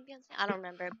 it wouldn't be on sale. I don't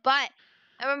remember. But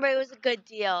I remember it was a good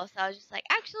deal. So I was just like,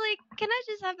 actually, can I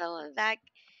just have that one back?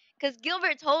 Because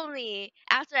Gilbert told me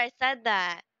after I said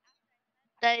that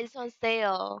it's on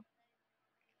sale.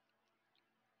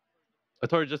 I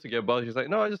told her just to get both. She's like,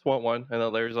 "No, I just want one." And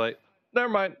then Larry's like, "Never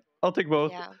mind, I'll take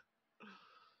both." Yeah.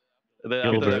 And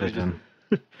then Good after that, we just, decision.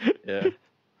 yeah.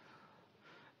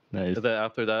 Nice. And then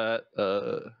after that,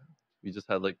 we just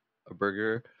had like a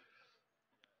burger.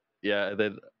 Yeah, and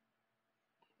then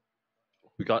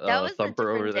we got That was a Thumper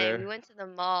over different day. We there. went to the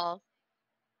mall.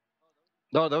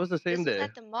 No, that was the This same was day.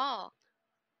 at the mall.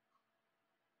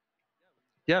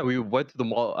 Yeah, we went to the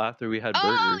mall after we had Oh,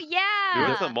 burgers. We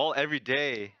went to the yeah. mall every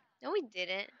day. No, we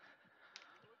didn't.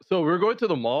 So we were going to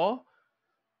the mall,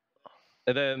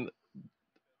 and then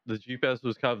the GPS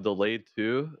was kind of delayed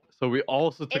too. So we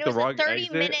also And took it the was a wrong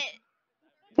 30-minute exit,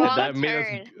 and wrong that made us.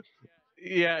 turn.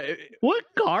 Yeah. What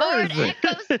car Ford is it?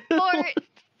 EcoSport.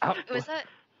 I, Was that?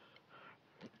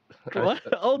 What?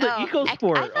 Oh, the Oh, I EcoSport.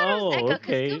 thought it was Oh, Echo because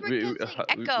okay. Gilbert kept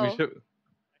saying we Echo. should.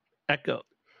 Echo. Is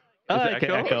it Okay,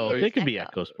 Echo? Echo. Maybe it It is can be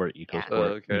Echo. EcoSport, Yeah. EcoSport.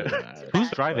 Okay. Too Who's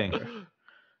bad. driving?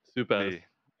 Sopuaz. Me.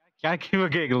 Yeah, I keep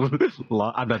getting.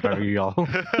 I'm not driving y'all. No,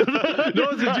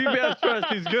 it's a GPS trust.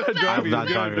 He's good at Sopuaz driving. I'm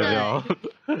He's not good at driving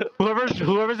driving. y'all.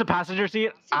 Whoever's the passenger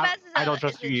seat, Sopuaz I don't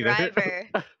trust is you a either. driver.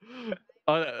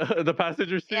 On the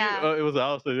passenger seat, Yeah. it was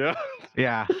Allison. Yeah,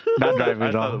 Yeah, not driving I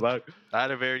at sat all. in the back. I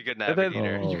had a very good And then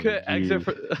navigator. you Oh, could exit jeez.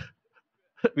 for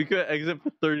we could exit for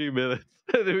 30 minutes,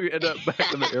 and then we end up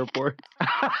back in the airport.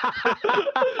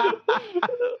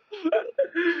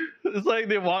 It's like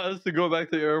they want us to go back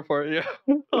to the airport. Yeah.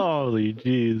 Holy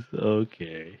jeez.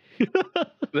 Okay.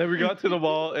 Then we got to the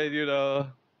mall, and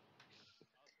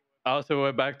Allison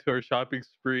went back to her shopping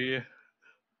spree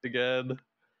again.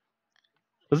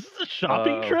 Was this a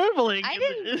shopping trip? Like, I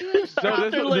didn't do a No,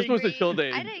 shopping this was a spree. chill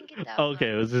day. I didn't get that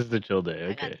Okay, much. was this the chill day? I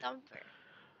Okay. got Thumper.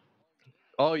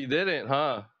 Oh, you didn't,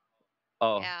 huh?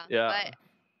 Oh, Yeah. yeah. But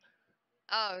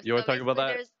You want so to talk about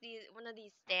basically that? there's one of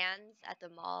these stands at the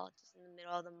mall, just in the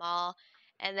middle of the mall,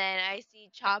 and then I see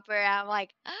Chopper and I'm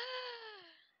like,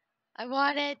 I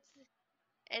want it.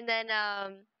 And then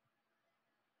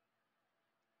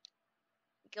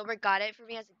Gilbert got it for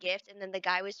me as a gift, and then the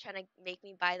guy was trying to make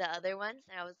me buy the other ones,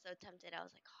 and I was so tempted. I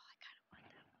was like, oh, I kind of want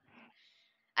that one.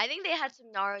 I think they had some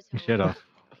Naruto You or should have.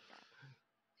 something like that.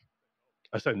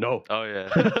 I said no. Oh yeah.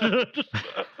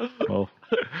 Well,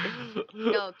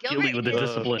 No, Gilbert Gilly in with the his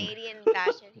discipline. Canadian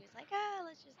fashion, he was like,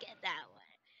 let's just get that one.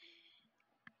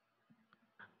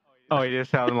 Oh, you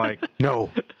just sound like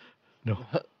no. no.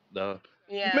 No.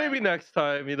 Yeah. Maybe next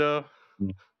time, Mm.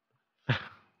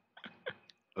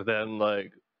 But then,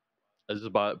 like, I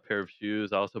just bought a pair of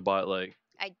shoes. I also bought, like,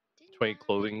 I did 20 not.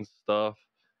 clothing stuff.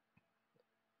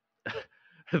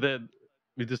 And then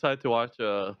we decided to watch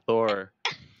Thor.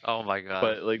 Oh my god.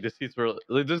 But, like, the seats were.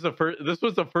 Like, this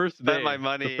was the first day. Spent my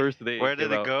money. The first day. Where did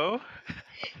came it out. go?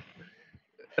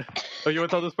 Oh, you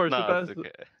want to tell this part, No, Supaz? it's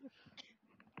okay.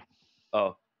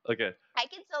 Oh, okay. I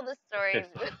can tell the story. Okay,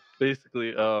 so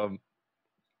basically, So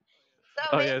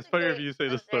oh yeah, it's funnier if basically, you say I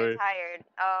the was very story. tired.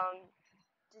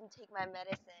 Didn't take my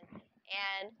medicine,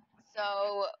 and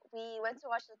so we went to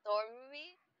watch the Thor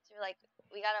movie. So we're like,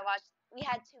 we gotta watch. We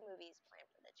had two movies planned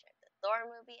for the trip: the Thor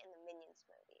movie and the Minions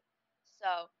movie.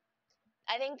 So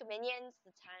I think Minions,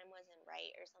 the time wasn't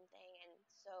right or something, and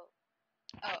so.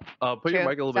 Oh, Put your true.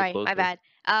 mic a little bit Sorry, closer. my bad.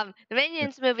 The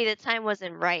Minions movie, the time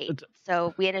wasn't right,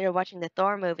 so we ended up watching the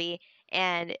Thor movie,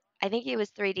 and I think it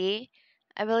was 3D,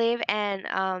 I believe, and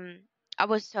I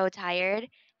was so tired,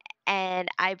 and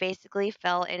I basically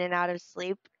fell in and out of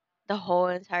sleep the whole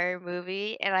entire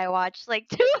movie, and I watched like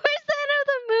 2% of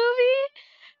the movie,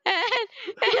 and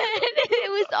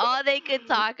it was all they could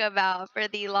talk about for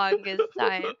the longest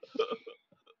time.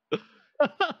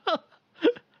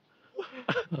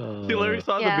 He literally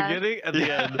saw the Yeah. beginning and the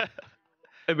Yeah. end,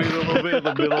 and maybe a little bit in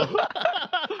the middle.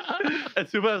 And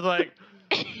Supa's like,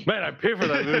 man, I paid for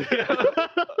that movie.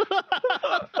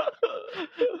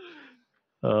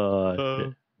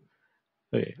 Shit.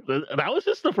 Okay. That was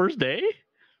just the first day?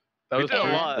 That We was did the a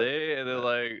Yeah. first lot. day, and then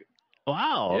like,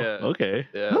 Wow. Yeah. Okay.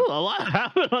 Yeah. Oh, a lot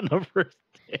happened on the first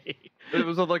day. it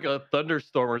was like a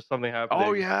thunderstorm or something happening.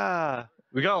 Oh yeah.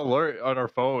 We got an alert on our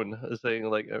phone saying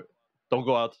like, don't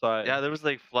go outside. Yeah, there was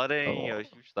like flooding, Oh. a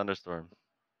huge thunderstorm.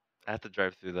 I had to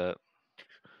drive through that.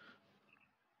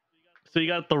 So you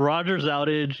got the Rogers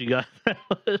outage. You got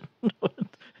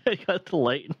you got the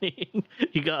lightning.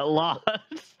 You got lost.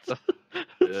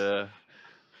 Yeah.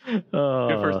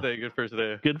 Good first day. Good first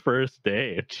day. Good first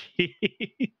day.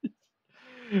 Jeez.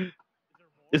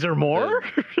 Is there more?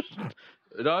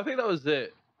 No, I think that was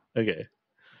it. Okay.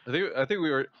 I think we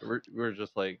were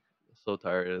just like so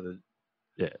tired, and then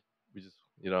Yeah. we just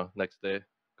next day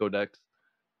go next.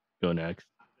 Go next.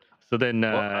 So then,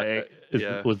 Well,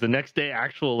 yeah. was the next day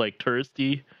actual like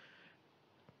touristy?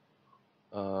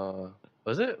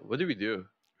 Was it? What did we do?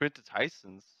 We went to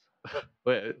Tyson's,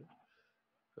 Wait,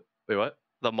 what?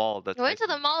 the mall. That's You went to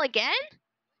the mall again?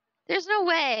 There's no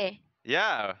way.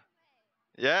 Yeah.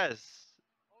 Yes.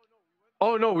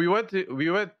 Oh no, we went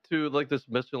to like this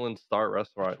Michelin star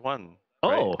restaurant. Which one?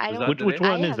 Oh, I Was don't. that the which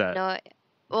name? one I is have that? no.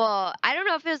 Well, I don't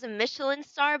know if it was a Michelin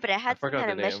star, but it had some forgot kind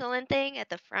the of name. Michelin thing at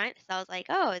the front. So I was like,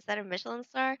 "Oh, is that a Michelin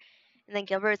star?" And then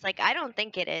Gilbert was like, "I don't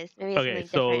think it is. Maybe it's Okay, something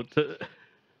so different."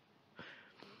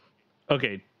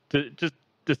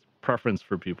 just preference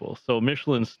for people. So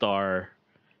Michelin star,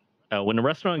 when a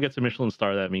restaurant gets a Michelin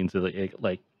star, that means that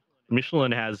like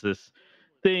Michelin has this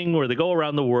thing where they go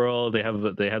around the world. They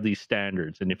have these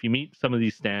standards, and if you meet some of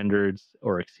these standards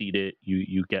or exceed it,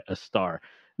 you get a star.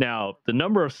 Now, the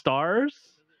number of stars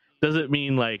doesn't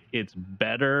mean like it's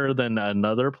better than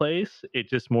another place. It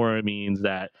just more means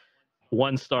that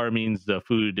 1 star means the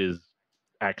food is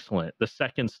excellent. The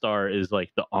second star is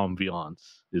like the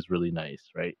ambiance is really nice,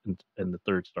 right? And the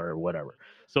third star or whatever.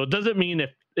 So it doesn't mean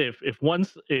if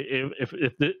once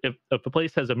if a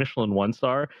place has a Michelin 1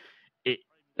 star, it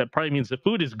that probably means the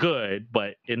food is good,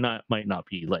 but it might not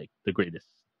be like the greatest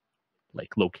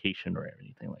like location or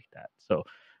anything like that. So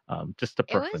just to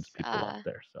It preference was. people out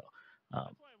there. So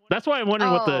that's why I'm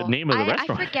wondering what the Oh, name of the I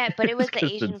restaurant forget, but it is. was the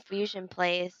 'Cause Asian it's- fusion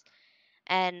place,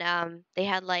 and they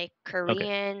had like okay.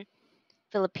 Korean,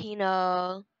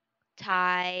 Filipino,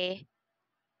 Thai.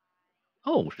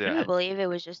 Oh Yeah. I shit. believe it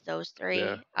was just those three.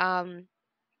 Yeah.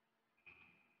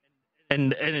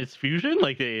 And it's fusion,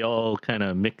 like they all kind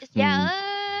of mix and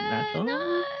match Yeah, on.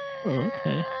 no, Oh,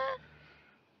 okay.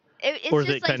 it's Or is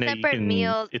just it like kind of you separate can?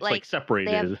 meals. It's like Like they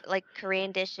have separated. like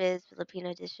Korean dishes,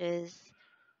 Filipino dishes,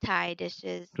 Thai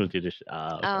dishes. With the dish.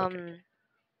 Okay.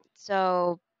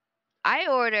 So I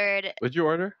ordered What'd you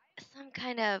order? some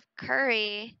kind of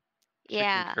curry. Chicken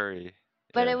Yeah, curry.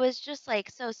 but Yeah. it was just like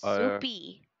so Oh, yeah.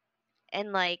 soupy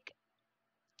and like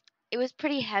it was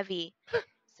pretty heavy.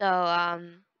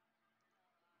 So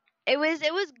it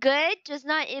was good, just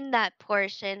not in that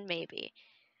portion maybe.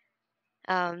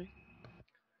 Um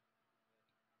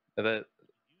And then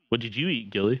What did you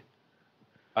eat, Gilly?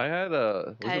 I had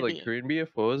was it like kalbi. Korean beef?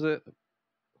 What was it?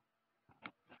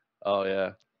 Oh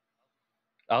yeah.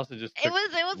 I also just It took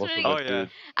was most really of Oh the yeah. food.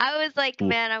 I was like, Oof.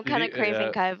 man, I'm kind of craving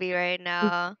Yeah. kalbi right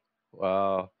now.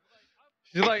 Wow.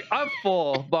 She's like, I'm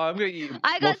full, but I'm gonna eat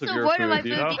I got most of so your bored of food. my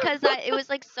You food know? because it was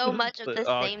like so much of the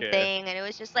same Okay. thing, and it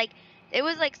was just like it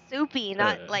was like soupy,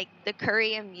 not like the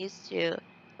curry I'm used to,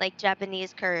 like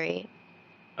Japanese curry.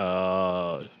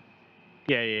 Yeah.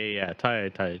 Thai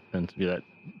tends to be that.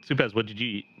 Supaz, what did you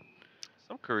eat?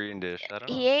 Some Korean dish. I don't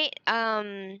He know.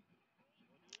 ate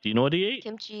Do you know what he ate?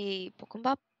 kimchi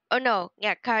bokkeumbap. Oh no,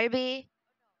 yeah, kalbi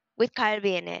with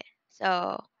kalbi in it.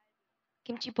 So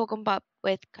kimchi bokkeumbap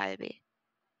with kalbi.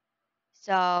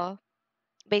 So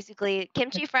basically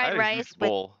kimchi I fried had a huge rice with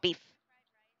bowl. beef.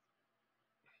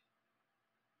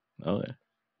 Okay.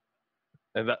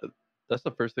 And that's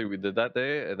the first thing we did that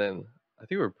day. And then I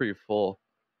think we were pretty full.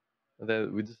 And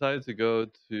then we decided to go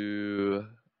to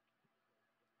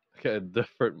a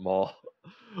different mall.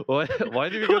 Why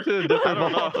did we go to a different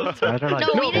don't mall? know. I don't know.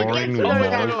 No, we didn't get boring to go to no,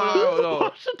 that no, mall. no, no,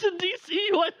 Washington D.C.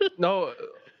 What? no,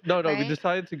 no. We Right?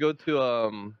 decided to go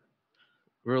to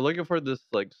We were looking for this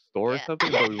like store or Yeah.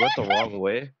 something, but we went the wrong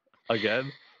way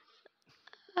again.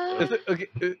 Is it, okay,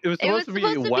 it was It was supposed to be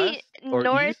supposed to be west or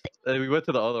north. east, and we went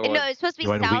to the other one. No, it's supposed to You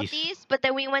be went west. southeast, but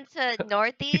then we went to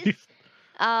northeast.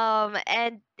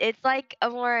 And it's like a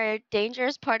more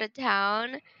dangerous part of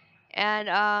town.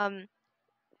 and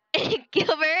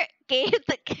Gilbert gave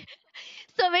the.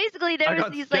 So basically, there I was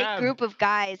got these like scammed. group of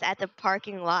guys at the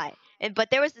parking lot, and but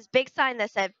there was this big sign that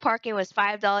said parking was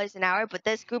 $5 an hour, but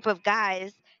this group of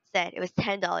guys said it was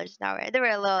 $10 an hour. And they were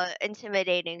a little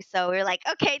intimidating, so we were like,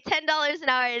 okay, $10 an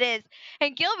hour it is.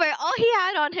 And Gilbert, all he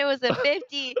had on him was a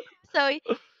 50. So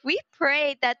we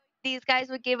prayed that these guys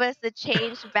would give us the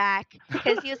change back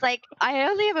because he was like, I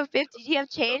only have a 50. Do you have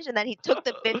change? And then he took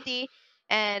the 50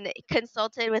 and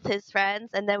consulted with his friends,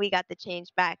 and then we got the change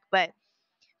back. But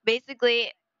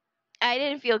basically, I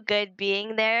didn't feel good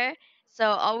being there. So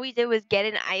all we did was get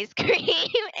an ice cream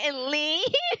and leave.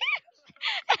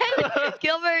 And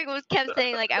Gilbert was kept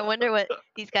saying like, I wonder what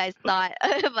these guys thought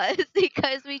of us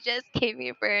because we just came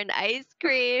here for an ice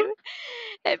cream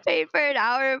and paid for an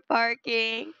hour of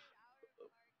parking.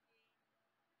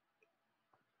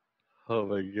 Oh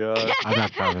my god. I'm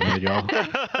not traveling with y'all.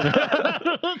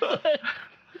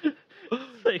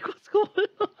 It's like, what's going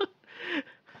on?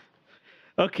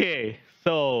 Okay,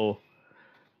 so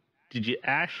did you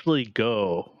actually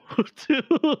go to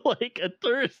like a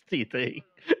touristy thing,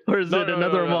 or is No, it no,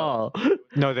 another no, no. mall?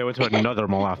 No, they went to another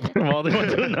mall after. Well, they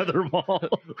went to another mall.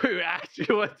 We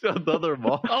actually went to another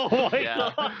mall. Oh my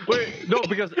Yeah. god! Wait, no,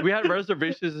 because we had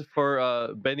reservations for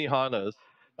Benihana's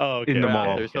Oh, okay, In the right mall.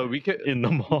 after, so we could in the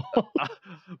mall.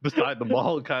 beside the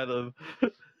mall, kind of.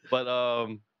 But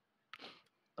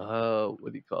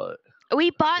what do you call it?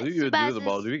 We bought What did you do in the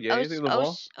mall? Subas's Did we get anything in the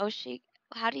mall?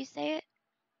 How do you say it?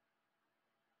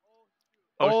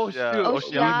 Oh shoot, we need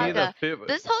a Oshiaga. favor.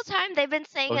 This whole time they've been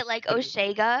saying it like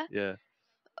Oshega. Yeah.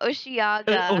 Oshiaga.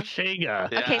 Oshega.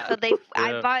 Okay, Yeah. so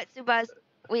I Yeah. bought Subas.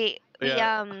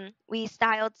 Yeah. We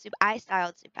styled I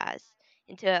styled Subas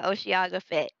into an Oshiaga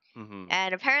fit, Hmm.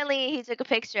 and apparently he took a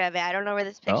picture of it. I don't know where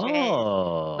this picture is,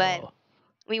 but Oh.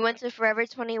 we went to Forever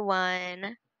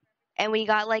 21, and we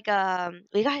got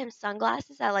him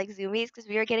sunglasses at like Zoomies because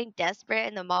we were getting desperate,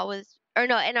 and the mall was or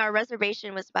no, and our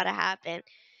reservation was about to happen,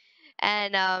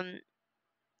 and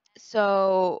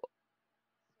so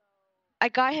I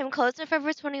got him clothes at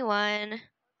Forever 21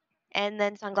 and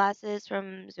then sunglasses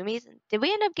from Zoomies. Did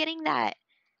we end up getting that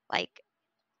like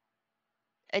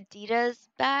Adidas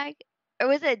bag? Or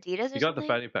was it Adidas or You got the something?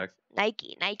 fanny pack.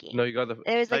 Nike. No, you got the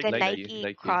There was like a Nike.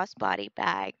 Nike crossbody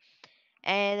bag.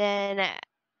 And then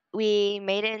we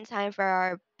made it in time for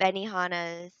our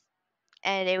Benihanas,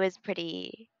 and it was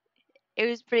pretty We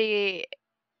were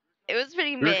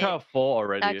mid, kind of full not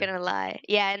already. gonna lie.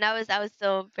 Yeah, and I was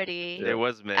still pretty It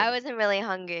was mid. I wasn't really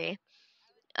hungry.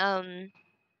 Um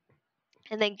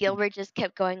and then Gilbert just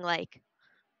kept going like,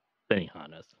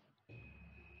 Benihanas.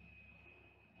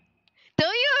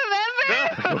 don't you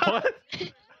remember? What?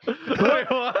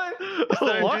 Wait, what? We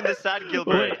started What? doing the sad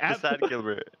Gilbert. Wait, the sad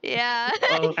Gilbert. Yeah.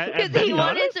 Oh, At Because he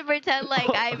wanted Benihana's? to pretend like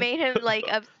I made him like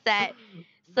upset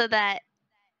so that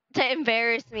to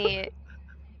embarrass me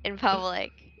in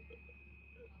public.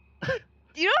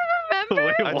 You don't remember?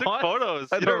 Wait, I took what? photos.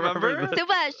 I You don't don't remember? remember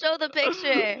Subas, show the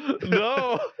picture.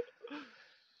 No.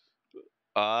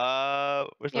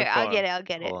 Where's my Here, phone? I'll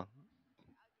get it. Hold on.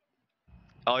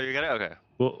 Oh, you got it? Okay.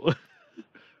 Well,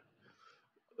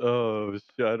 Oh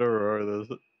shit, I don't remember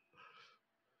this.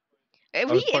 It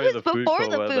was was probably the food before coma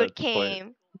the at food that point.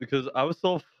 came. Because I was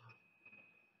so.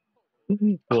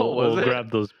 we'll was it? grab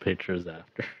those pictures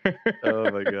after. Oh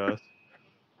my gosh.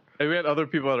 And we had other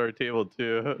people at our table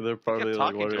too. They're probably like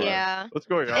talking to wondering us. Yeah. what's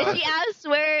going And on. she asked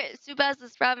where Subas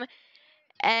is from,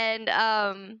 and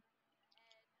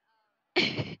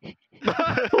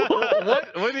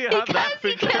What? When do you have because that he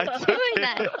picture? kept doing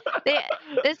that.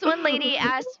 This one lady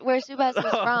asked where Subas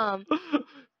was from,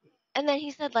 and then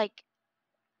he said like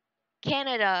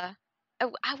Canada.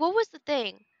 What was the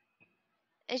thing?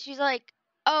 And she's like,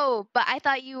 "Oh, but I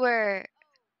thought you were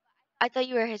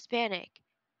Hispanic.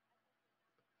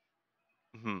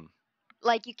 Hmm.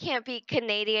 Like you can't be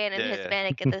Canadian and Yeah, yeah.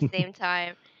 Hispanic at the same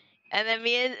time." And then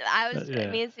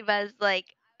Yeah. me and Subas like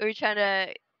we were trying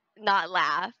to not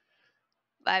laugh,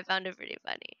 but I found it pretty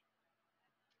funny.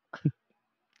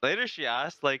 Later, she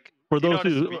asked, like, For do you know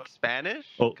those how to who- speak Spanish?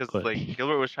 Oh, Because, go ahead. like,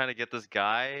 Gilbert was trying to get this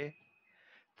guy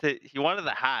to. He wanted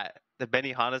the hat, the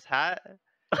Benihana's hat,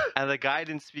 and the guy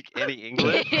didn't speak any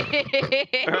English.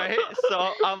 Right?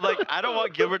 So I'm like, I don't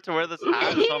want Gilbert to wear this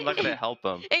hat, so I'm not gonna help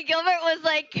him. And Gilbert was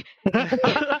like,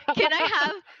 "Can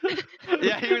I have?"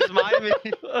 Yeah, he was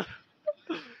miming.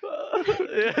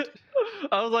 Yeah.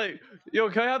 I was like, yo,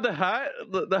 can I have the hat?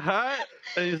 The hat?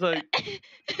 And he's like,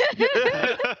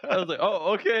 I was like,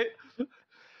 oh, okay.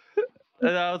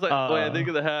 And I was like, wait, I think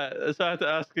of the hat. So I had to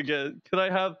ask again, can I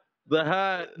have the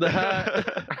hat? The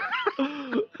hat?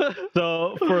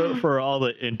 So for all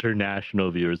the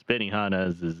international viewers,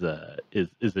 Benihana's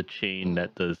is a chain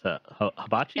that does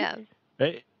hibachi, Yeah.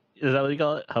 right? Is that what you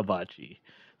call it? Hibachi.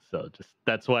 So just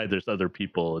that's why there's other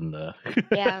people in the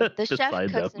Yeah. The chef beside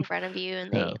them. cooks in front of you,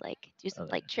 and Yeah. they like do some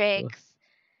Okay. like So tricks.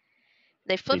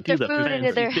 They they flip do their the food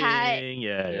into fancy their hat, thing.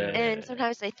 Yeah, yeah, Yeah. yeah, and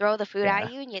sometimes they throw the food yeah.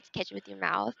 at you, and you have to catch it with your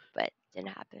mouth, but it didn't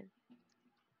happen.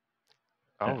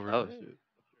 Yeah. Oh, Oh really? shoot.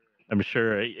 I'm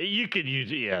sure you could use.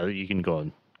 Yeah, you can go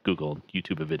on Google,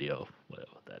 YouTube a video, what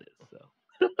that is.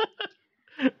 So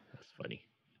that's funny.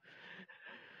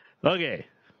 Okay,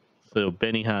 so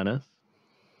Benihana's.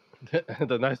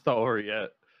 The night's not over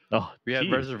yet. Oh, We had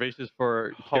jeez. reservations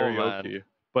for Oh man, karaoke,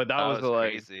 but that that was was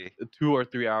like crazy. 2 or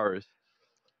 3 hours.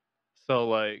 So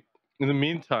like in the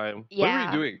meantime, what were we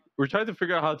Yeah. doing? We're trying to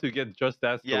figure out how to get Just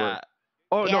Dance to work. Yeah.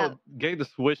 Oh Yeah. no, getting the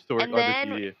Switch to work And on the then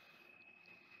TV.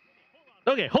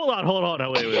 Okay, hold on.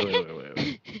 No,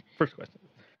 wait. First question.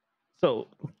 So,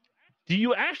 do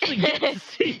you actually get to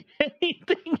see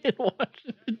anything in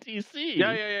Washington D.C.?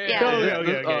 Yeah, yeah, yeah, Yeah. yeah.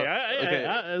 Okay, This,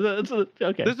 okay, this, okay.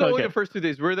 okay. This is only the first 2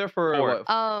 days. We were there for Four. what,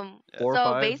 Yeah. 4 or So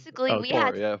 5? basically, we Okay.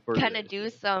 had 4, yeah, 4 kind of days. do Yeah.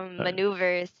 some Alright.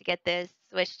 maneuvers to get this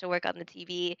switch to work on the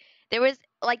TV. There was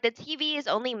like the TV is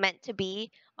only meant to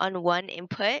be on one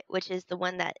input, which is the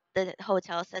one that the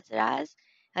hotel sets it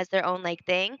as their own like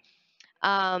thing.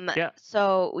 Yeah.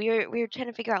 So we were trying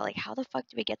to figure out like how the fuck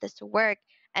do we get this to work?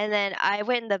 And then I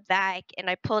went in the back and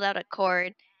I pulled out a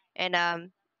cord,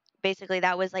 and basically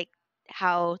that was like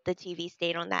how the TV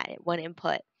stayed on that one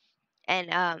input.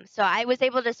 And so I was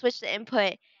able to switch the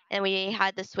input, and we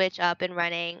had the switch up and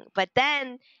running. But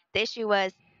then the issue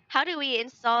was, how do we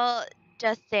install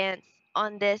Just Dance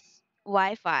on this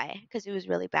Wi-Fi? Because it was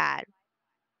really bad.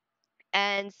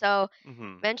 And so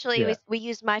Mhm. eventually Yeah. we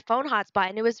used my phone hotspot,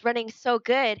 and it was running so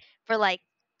good for like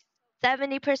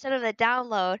 70% of the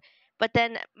download. But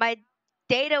then my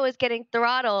data was getting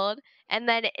throttled, and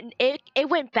then it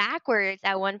went backwards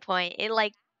at one point.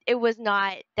 It was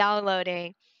not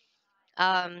downloading.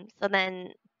 So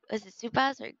then was it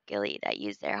Sopuaz or Gilly that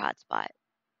used their hotspot?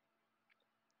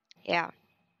 Yeah.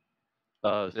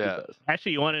 Yeah. Stupid.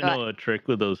 Actually, you want to But know a trick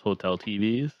with those hotel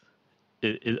TVs?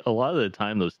 A lot of the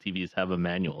time, those TVs have a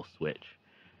manual switch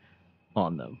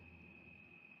on them.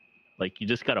 Like you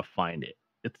just gotta find it.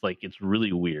 It's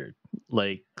really weird.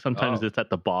 Like sometimes Oh. it's at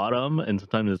the bottom, and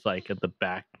sometimes it's like at the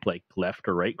back, like left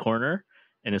or right corner,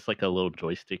 and it's like a little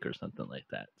joystick or something like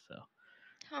that. So,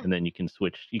 huh, and then you can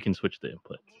switch the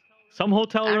inputs. Some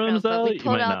hotel I don't know. rooms But though, we you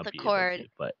pulled might out not the be able cord to.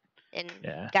 But and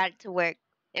yeah, got it to work,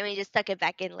 and we just stuck it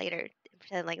back in later and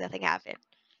pretend like nothing happened.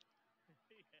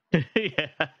 yeah,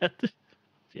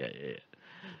 yeah, yeah.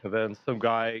 And then some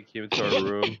guy came into our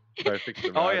room, tried to fix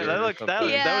the Oh yeah, router or something. that was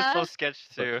so Yeah. sketch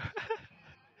But- too.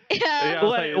 Yeah. Yeah, I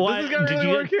was like, does this guy really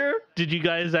work here? Did you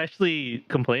guys actually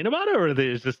complain about it, or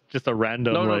is just a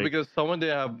random No, like? because someone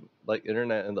didn't have like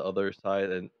internet on the other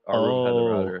side, and our room had the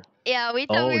router. Yeah, we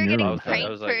thought Oh, we were and your getting room had it. I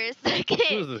was pranked for like, a who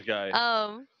second. is this guy?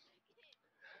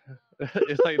 But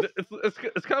It's like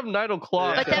it's kind of 9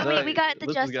 o'clock. Yeah. then at we night. got the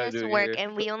What's this Just guy Dance to doing work, here?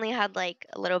 and we only had like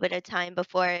a little bit of time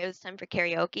before it was time for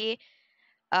karaoke.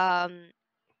 Um,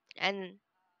 and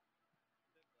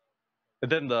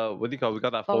And then what do you call it? We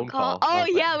got that phone phone call. call. I Oh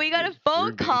was like, yeah, we got wait, a we phone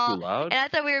were being too call, loud. and I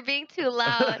thought we were being too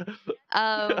loud.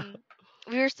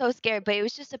 We were so scared, but it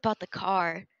was just about the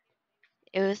car.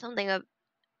 It was something of,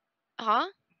 huh? I'll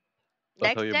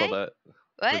tell Next you day? about that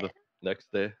for What? the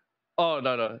next day. Oh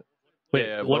no. Wait,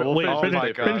 Yeah. what? We'll Wait, finish Oh this my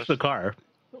day finish first. the gosh. car.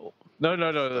 No.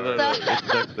 So,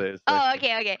 It's next day. It's oh, next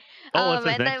day. okay. Oh, it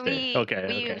says And next then day. Okay,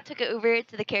 we okay. took an Uber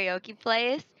to the karaoke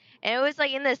place, and it was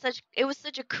like it was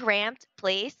such a cramped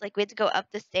place. Like we had to go up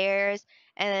the stairs,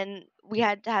 and then we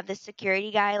had to have the security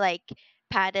guy like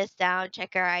pat us down,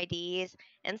 check our IDs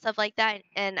and stuff like that.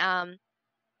 And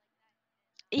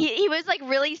he was like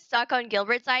really stuck on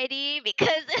Gilbert's ID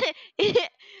because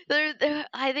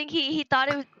I think he thought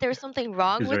there was something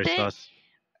wrong He's with very it sus.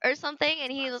 or something,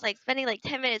 and he was like spending like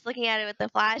 10 minutes looking at it with the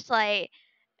flashlight.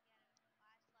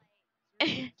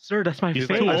 Sir, that's my He's He's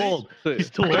like, too I face. think. old. He's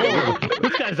too old.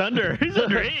 This guy's he's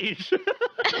underage.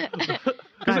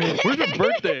 He's like, where's your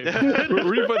birthday? Where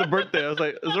do you find the birthday? I was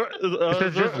like, It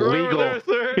says just right over legal. there,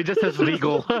 sir. It just says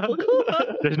legal.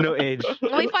 There's no age.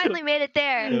 We finally made it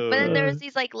there, but then there was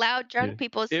these like loud drunk Yeah.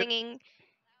 people It- singing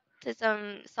to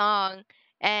some song,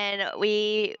 and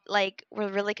we like were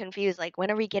really confused. Like, when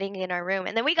are we getting in our room?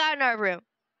 And then we got in our room,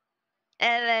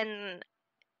 and then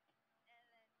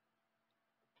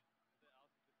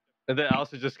And then Alice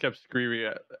just kept screaming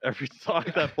at every song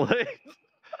that played.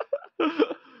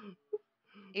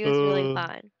 it was really Uh,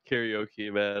 fun.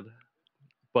 Karaoke, man.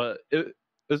 But it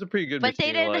was a pretty good But they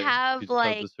machine. didn't Like have you just have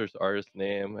like to search the artist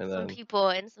name and some then people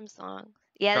in some songs.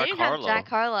 Yeah, they Jack didn't have Jack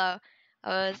Harlow.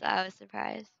 Harlow. I was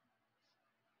surprised.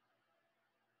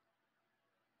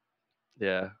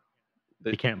 yeah,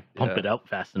 You they, can't pump yeah, it out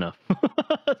fast enough.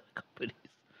 Companies.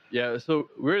 yeah. So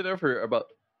we were there for about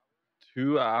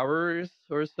 2 hours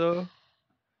or so.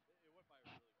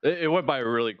 It went by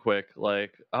really quick.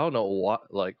 Like I don't know why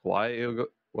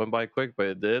went by quick, but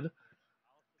it did.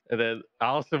 And then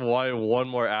Allison wanted 1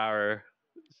 more hour.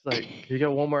 It's like, can you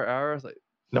get 1 more hour? I was like,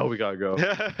 no, we gotta go.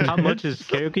 How much is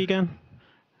karaoke again?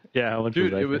 Yeah, how much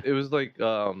Dude, was that? it was like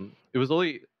it was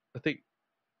only I think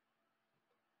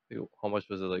how much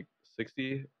was it, like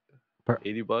 60, Per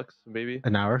 80 bucks maybe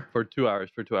an hour? for 2 hours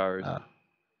Not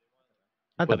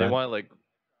but that they bad. wanted like,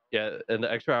 yeah, and the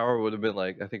extra hour would have been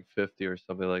like I think 50 or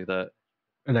something like that.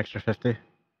 An extra 50.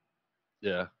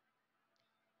 Yeah.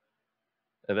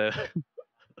 And then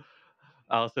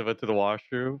Allison went to the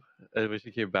washroom, and when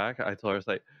she came back I told her, it's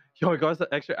like, yo, I got us an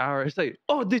extra hour. It's like,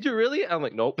 oh, did you really? I'm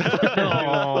like, nope. Like, that's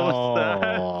so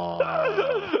sad.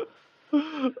 Oh,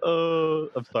 Oh,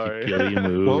 I'm such a sorry. Gilly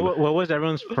move. What was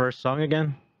everyone's first song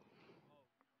again?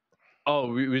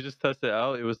 Oh, we just tested it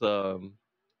out. It was oh,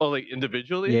 like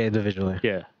individually? Yeah, individually.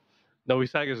 Yeah. No, we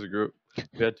sang as a group.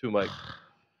 We had 2 mics.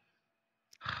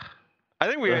 I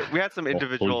think we had some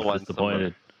individual Holy's ones somewhere.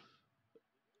 disappointed.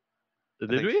 I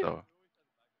Did think we? so.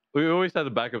 We always had a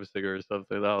backup singer or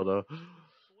something. I don't know.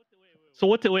 So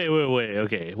what? Wait.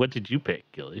 Okay, what did you pick,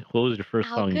 Gilly? What was your first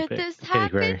How song you could picked? this Katy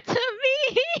happen Perry. to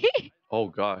me? Oh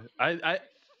god, I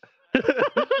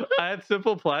I had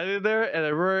Simple Plan in there, and I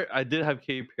remember I did have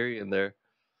Katy Perry in there.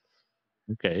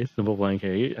 Okay, Simple Plan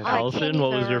Carry. And I then, can't Allison, what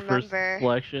was even your first remember.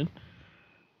 selection?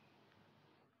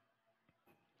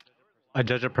 I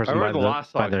judge a I person remember the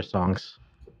last by song. their songs.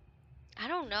 I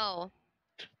don't know.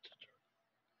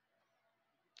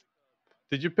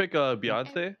 Did you pick Beyonce?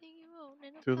 Everything you own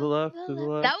and To the above left, the to the left.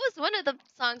 left. That was one of the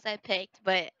songs I picked,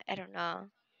 but I don't know.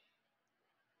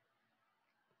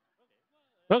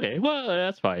 Okay, well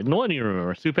that's fine. No one even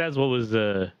remember. Supaz, what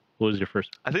was your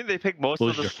first? I think they picked most What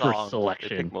of was the your first songs. They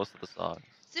selection? picked most of the songs.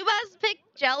 Subas picked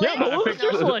Jealous. Yeah, but I what was picked-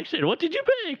 your No? selection? What did you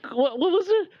pick? What was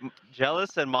it?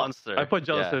 Jealous and Monster. I put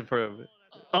Jealous Yeah. in for him.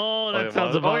 Oh, that yeah,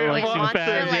 sounds oh, about yeah, like Like Supaz.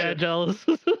 Monster, Yeah, like- jealous.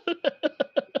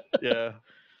 Yeah,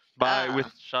 By with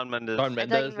Shawn Mendes. Shawn I thought you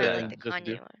Mendes meant and like the Justin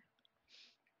Kanye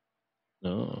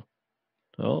Bieber.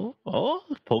 Oh,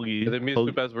 Poggy. And then me and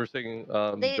Supaz were singing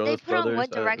one. They Jonas put on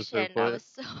Brothers One at a certain Direction. I point. was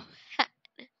so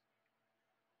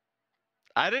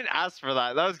I didn't ask for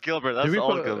that. That was Gilbert. Did That's we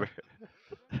all put- Gilbert.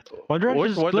 One Direction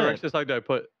Which One split. Direction song did I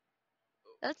put?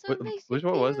 that's what Wh- makes which you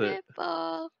one was it?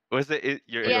 beautiful. Was it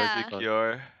You're Yeah.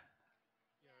 Insecure?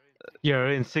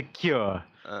 You're insecure.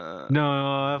 Uh,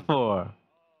 No, 4.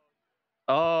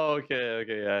 Oh, okay,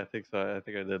 yeah, I think so. I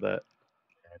think I did that.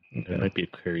 There might be a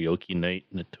karaoke night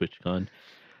in the TwitchCon.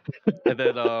 And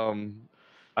then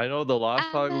I know the last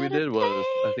I'm song we gonna did was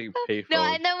I think pay Payphone. No,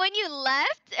 and then when you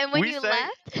left, We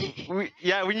sang-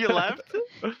 yeah, when you left,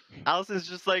 Allison's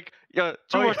just like, yo, two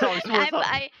Oh, more yeah. songs, 2 more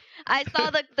songs. I saw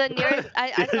the nearest.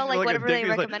 I saw like Like a whatever dick they is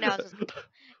like- recommended. I was just,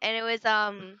 and it was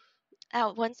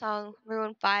that one song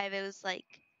Maroon 5. It was like.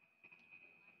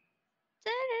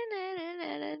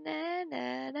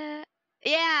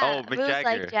 Yeah, Oh, Mick it was like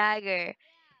Jagger. Jagger.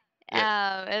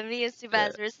 And me and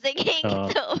Subaz were singing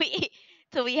Oh.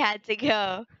 till we had to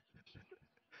go.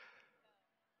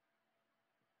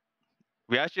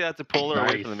 We actually had to pull her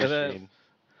away Nice. from the And then- machine.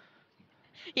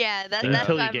 Yeah, that's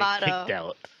Until you my get motto. kicked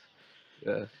out.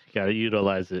 Yeah. You gotta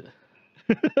utilize it.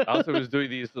 I also was doing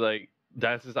these like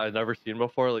dances I'd never seen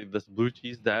before, like this blue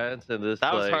cheese dance and this.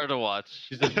 That was like, hard to watch.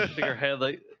 She's just shaking her head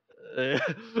like, and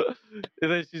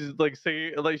then she's like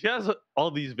singing. Like she has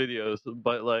all these videos,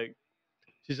 but like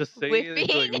she's just singing, and she's,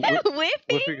 Whipping, like, whipping.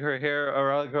 whipping her hair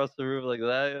around across the room like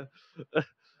that.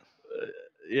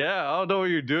 Yeah, I don't know what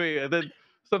you're doing, and then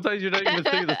sometimes you're not even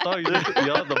singing the song. You just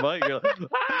yell at the mic. You're like,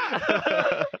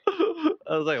 "Ah!"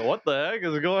 I was like, what the heck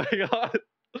is going on?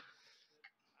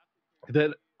 And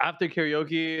then after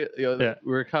karaoke, Yeah.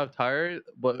 we were kind of tired,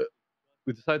 but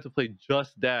we decided to play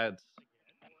Just Dance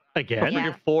for Again?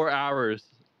 Yeah. freaking 4 hours.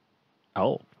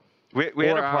 Oh. We had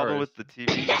a 4 problem hours. with the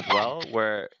TV as well,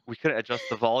 where we couldn't adjust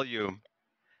the volume.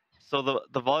 So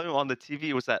the volume on the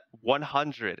TV was at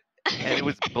 100, and it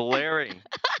was blaring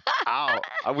out.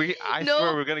 I No.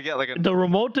 swear we're gonna get like a The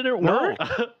remote didn't no. work?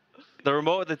 The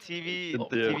remote, the TV,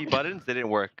 the Yeah. TV buttons didn't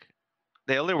work.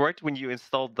 They only worked when you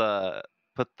installed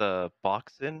put the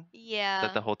box in Yeah.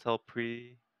 that the hotel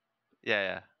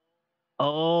Yeah.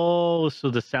 Oh, so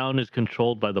the sound is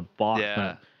controlled by the box.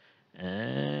 Yeah.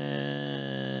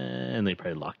 And and they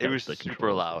probably locked It out was the super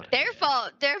controls. loud.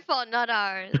 Their fault, not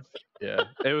ours. Yeah,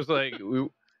 it was like and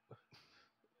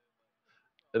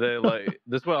then like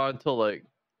this went on until like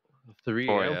 3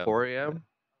 4 a.m., a.m. 4 a.m.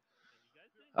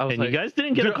 I was And like, you guys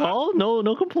didn't get a dude, call?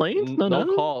 No complaints? No no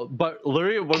nothing? call. But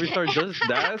literally, when we started just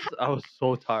dance, I was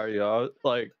so tired, yo.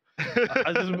 Like,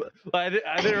 I just, I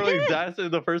didn't really dance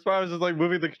in the first part. I was just like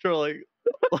moving the control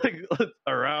like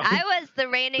around I was the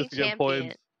reigning just to get champion.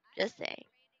 points. Just saying.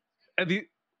 And yeah,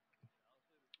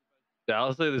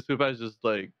 I'll say the Sopuaz just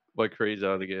like went crazy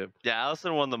on the game. Yeah,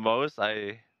 Allison won the most.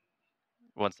 I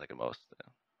won second most.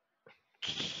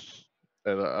 Yeah.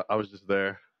 And I was just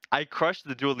there. I crushed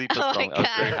the Dua Lipa Oh my song. I was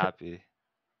very God. happy.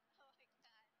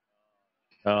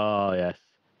 Oh yes.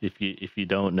 If you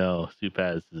don't know,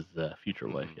 Sopuaz is future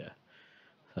wife. Yeah.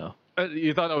 So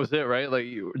You thought that was it, right? Like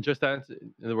you just dance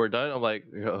and we're done. I'm like,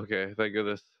 yeah, okay, thank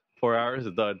goodness, 4 hours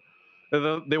is done. And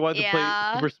then they wanted to play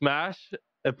Yeah. Super Smash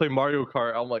and play Mario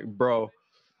Kart. I'm like, bro.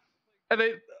 And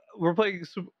we're playing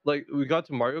like we got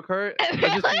to Mario Kart.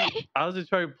 Really? I was just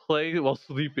trying to play while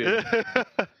sleeping. And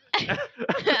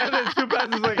then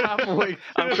Sopuaz is like half awake.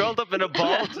 I'm curled up in a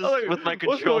ball just I'm like, with my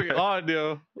what's going controller. on,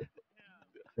 yo?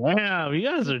 damn, you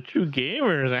guys are true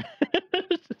gamers.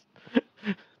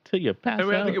 Till you pass And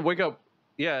we had out. to wake up.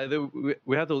 Yeah,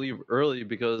 we had to leave early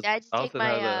because I had to take Allison my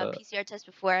had a PCR test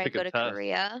before I take a go to test.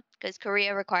 Korea because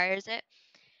Korea requires it.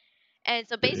 And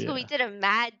so basically, we Yeah. did a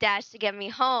mad dash to get me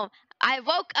home. I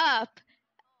woke up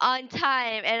on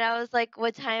time and I was like,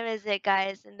 "What time is it,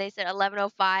 guys?" And they said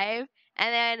 11:05.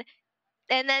 And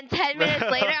then 10 minutes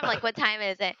later, I'm like, "What time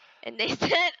is it?" And they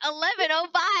said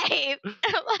 11:05.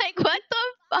 I'm like, "What the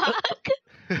fuck?"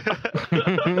 We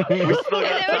still And got they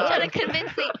were trying to time.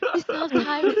 convince me, "You still have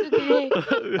time. It's okay."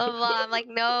 Blah, blah. I'm like,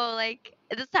 "No, like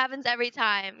this happens every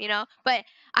time, you know." But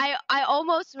I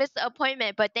almost missed the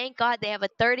appointment, but thank God they have a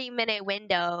 30-minute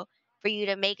window for you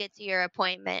to make it to your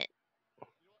appointment.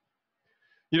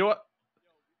 You know what?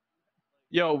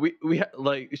 Yo,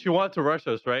 like she wanted to rush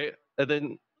us, right? And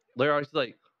then later on she's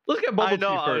like, "Let's get I bubble know.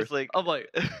 tea I was first." like, I'm like,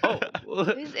 "Oh,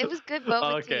 It was good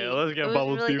boba okay, tea. let's It get was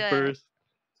bubble really tea good. first."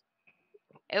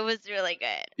 It was really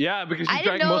good. Yeah, because she I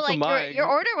didn't drank know most of like your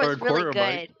mine order or a was really quarter of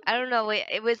mine. good. I don't know.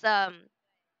 It was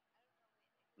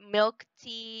milk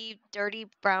tea, dirty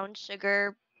brown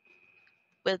sugar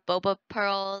with boba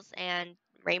pearls and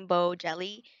rainbow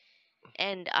jelly,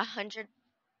 and 110%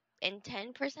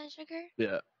 sugar.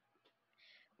 Yeah,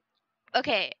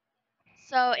 Okay,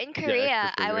 so in yeah, extra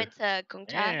Korea, I sugar. went to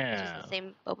Gongcha, which is the Damn.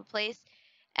 same boba place,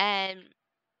 and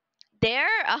their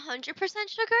 100%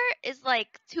 sugar is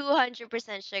like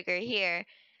 200% sugar here.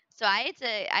 So I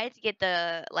had to get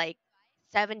the like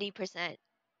 70%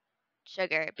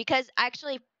 sugar because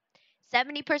actually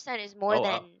 70% is more Oh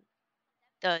than wow.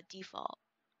 the default.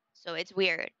 So it's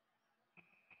weird.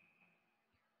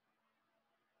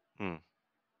 hmm.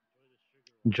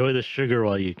 Enjoy the sugar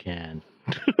while you can.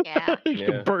 Yeah. You Yeah.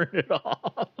 can burn it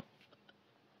off.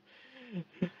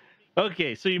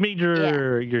 Okay, so you made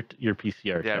Yeah. your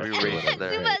PCR Yeah, test. we or raced whatever,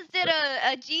 there. right? Subas did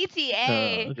a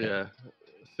GTA. Okay. Yeah.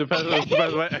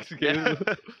 Sopuaz might execute. Yeah.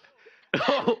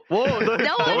 Oh, whoa!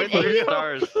 No I one. win 3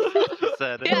 stars. She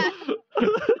said. Yeah.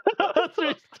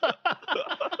 Three stars.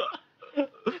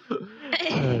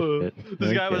 Oh, shit.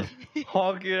 This guy Okay. was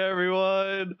honking at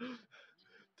everyone,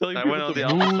 telling I people went on to the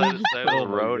move. opposite side of Oh the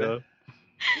my road. god.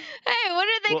 Hey, what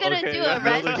are they Well, gonna okay, do? you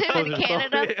Arrest don't him expose in yourself.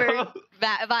 Canada for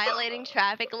Yeah. violating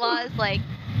traffic laws like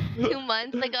 2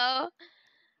 months ago?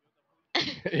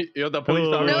 You know, the police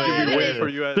Oh, No officer will be waiting for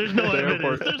evidence. you at There's no the evidence.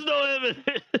 airport. There's no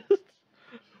evidence.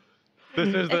 This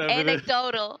is the It's evidence.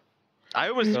 anecdotal. I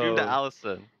almost screamed at Oh.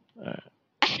 Allison.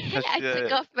 Cause I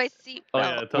took off my Oh seatbelt.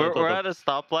 yeah, we're tell. at a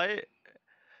stoplight,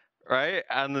 right?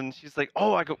 And then she's like,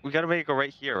 "Oh, we gotta make it right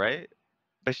here, right?"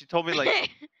 But she told me like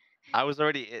I was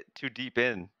already too deep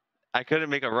in. I couldn't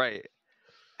make a right,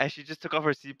 and she just took off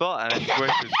her seatbelt, and I swear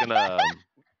she was gonna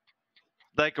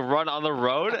like run on the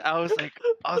road. I was like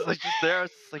just there, I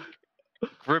was just like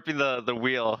gripping the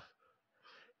wheel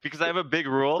because I have a big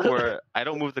rule where I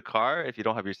don't move the car if you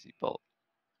don't have your seatbelt.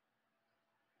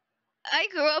 I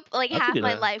grew up like That's a half good-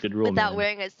 my life good rule, without man.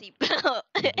 wearing a seatbelt.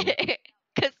 Mhm.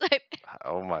 Cause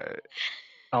Oh my!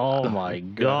 Oh my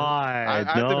god! I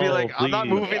have to be No, like, I'm not please.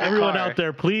 moving the Everyone car. out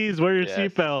there, please wear your Yes.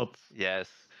 seatbelts. Yes.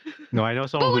 No, I know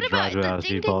someone But who what about drives the without a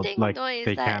ding ding seatbelt. ding Like noise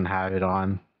they that? can't have it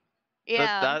on.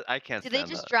 Yeah. That I can't Do they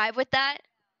stand just that. drive with that?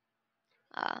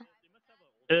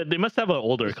 They must have an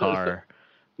older car.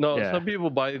 No, Yeah. some people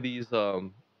buy these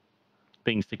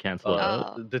Things to cancel it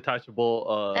out. Oh.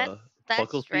 detachable That's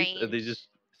buckle seats, and they strange. just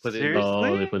put it in. Seriously?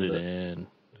 Oh, they put it the- in.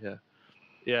 Yeah.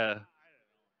 Yeah.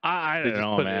 I They don't just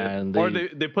know, put it in, man. or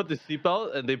they put the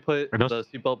seatbelt and they put I know, the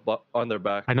seatbelt on their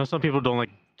back. I know some people don't like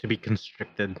to be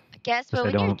constricted I guess, because but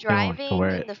when you're they don't like to driving wear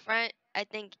in it. the front, I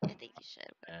think you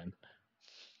should. man.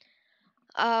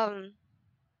 Um,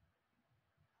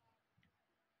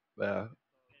 Yeah.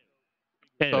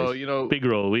 Anyways, So, you know, big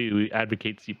roll. We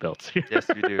advocate seatbelts here. Yes,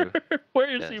 we do. Wear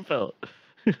your Yes. seatbelt.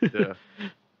 yeah.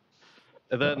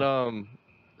 And then Uh,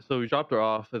 so we dropped her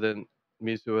off, and then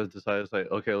me and Suez decided like,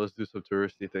 okay, let's do some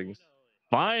touristy things.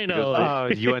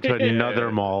 Finally. You went to another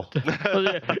Yeah. mall.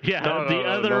 Yeah, No, the no,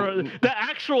 no, other, no. the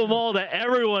actual mall that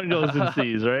everyone goes and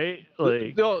sees, right?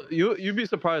 Like, No, you'd be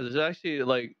surprised. There's actually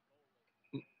like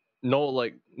no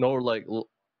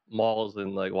malls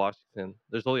in like Washington.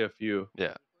 There's only a few.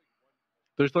 Yeah.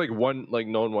 There's like one like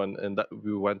known one, and that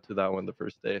we went to that one the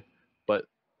first day, but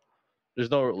there's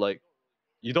no like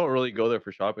you don't really go there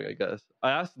for shopping. I guess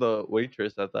I asked the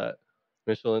waitress at that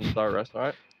Michelin star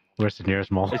restaurant. Where's the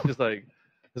nearest mall? It's just like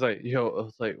yo,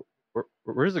 it's like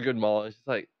where's a good mall? And she's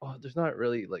like, oh, there's not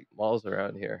really like malls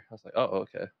around here. I was like, oh,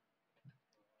 okay.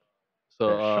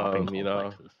 So the shopping you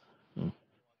know, complexes. Mm.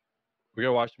 we're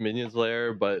gonna watch Minions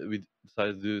Lair, but we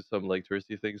decided to do some like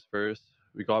touristy things first.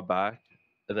 We got back,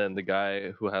 and then the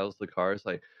guy who handles the car is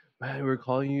like, "Man, we were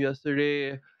calling you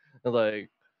yesterday, and like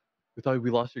we thought we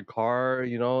lost your car,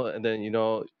 you know, and then you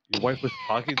know your wife was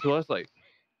talking to us like."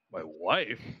 My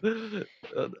wife.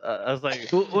 I was like,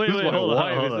 Wait, "Who's wait, my hold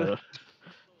on, wife?" hold on.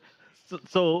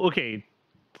 So okay,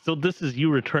 so this is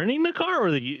you returning the car,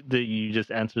 or that you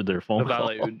just answered their phone The call?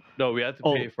 valet. No, we had to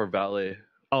Oh, pay for valet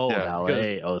oh, Yeah,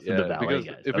 valet. Oh, so the valet because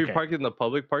guys. if we Okay. park in the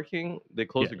public parking, they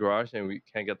close Yeah. the garage and we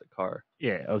can't get the car.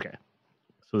 Yeah. Okay.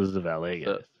 So this is the valet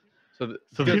So, guys. So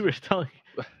because they were telling.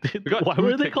 we got Why two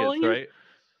were they tickets, calling you? right?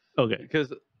 Okay.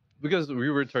 Because we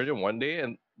returned it one day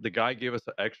and the guy gave us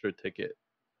an extra ticket,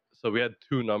 so we had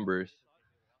two numbers.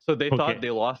 So they thought Okay.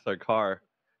 they lost our car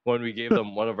when we gave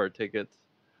them one of our tickets.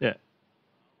 Yeah.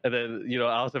 And then you know,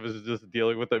 Alice was just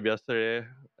dealing with them yesterday,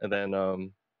 and then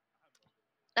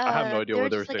I have no idea they were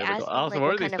what they were just like saying. Like, asking Alice, like what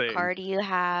what are they kind of saying? car do you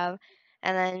have,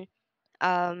 and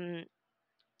then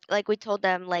like we told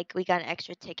them like we got an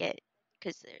extra ticket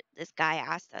because this guy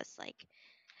asked us like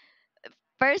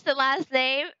first and last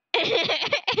name,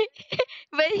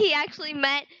 but he actually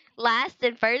meant last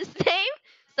and first name.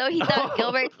 So he thought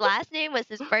Gilbert's last name was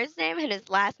his first name and his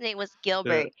last name was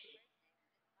Yeah. Gilbert.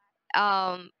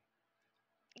 Um,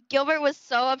 Gilbert was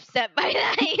so upset by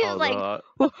that. He was Oh like,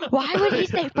 no. Why would he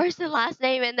say first and last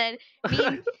name and then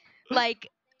mean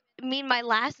like mean my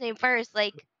last name first?"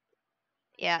 Like,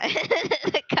 yeah,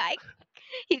 the guy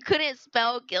he couldn't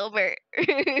spell Gilbert.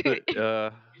 Uh,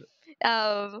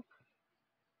 um,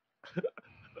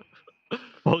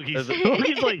 Hoagie's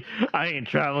like, I ain't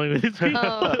traveling with these people.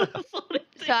 Um,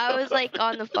 so I was like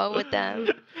on the phone with them,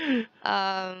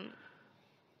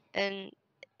 and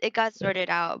it got sorted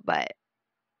out. But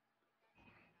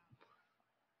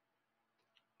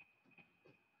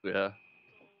yeah.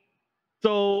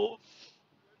 So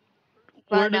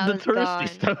well, where did now the it's touristy gone.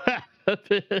 stuff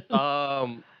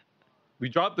happen? We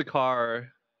dropped the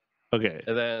car Okay.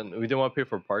 and then we didn't want to pay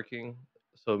for parking,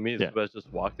 so me and Yeah. Sebastian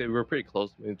just walked it. We were pretty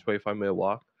close, maybe 25-minute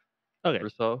walk Okay. or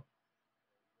so.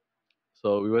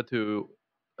 So we went to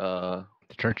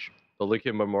The church. the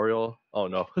Lincoln Memorial. Oh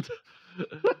no,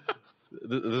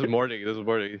 this morning. This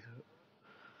morning.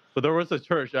 But there was a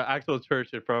church, an actual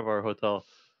church in front of our hotel.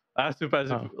 I asked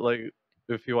Sebastian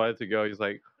if he wanted to go. He's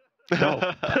like, no.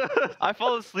 I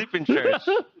fall asleep in church.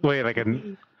 Wait, like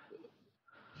an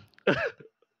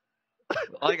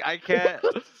Like I can't.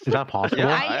 is that possible? Yeah,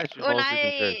 I actually When fall asleep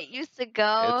in church. I used to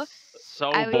go, It's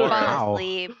so I would boring. fall Wow.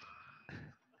 asleep.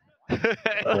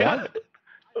 What?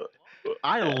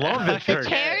 I love the The church.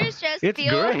 chairs just It's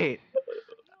feel great.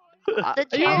 the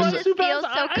You know chairs what, just Subaz? feel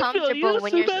so I feel comfortable you,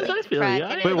 when you're Subaz, I sleep feel you. deprived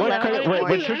and I- it's Wait, what 11 kind in of, the wait, what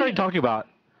morning. church are you talking about?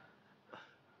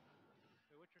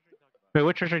 Wait,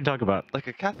 what church are you talking about? Like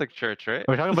a Catholic church, right?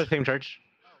 Are we talking about the same church?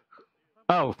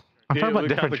 Oh, I'm Yeah, talking about the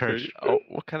different Catholic church. Oh,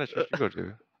 what kind of church you go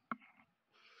to?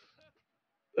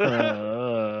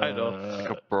 I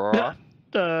know. Bruh.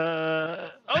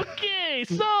 Okay,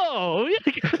 so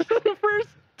the first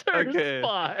turn Okay.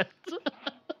 spot.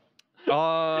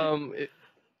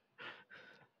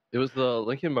 It was the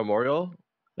Lincoln Memorial,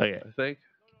 Okay. I think.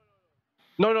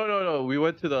 No. We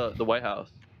went to the White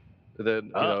House, and then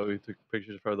you know we took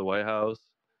pictures from the White House.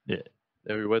 Yeah.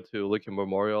 Then we went to Lincoln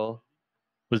Memorial.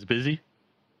 Was busy?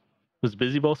 Was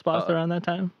busy both spots Uh, around that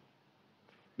time?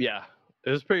 Yeah,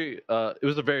 it was pretty. It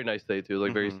was a very nice day too.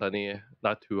 Like very Mhm. sunny,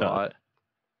 not too Oh, hot.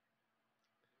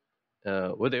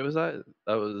 What day was that?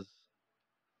 That was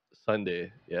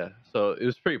Sunday. Yeah, so it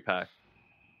was pretty packed.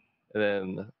 And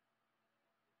then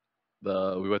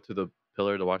we went to the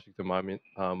pillar, the Washington Monument.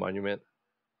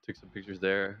 Took some pictures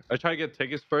there. I tried to get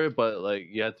tickets for it, but like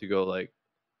you had to go like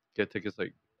get tickets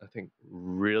like I think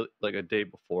really like a day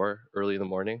before, early in the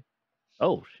morning.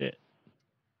 Oh shit.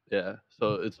 Yeah,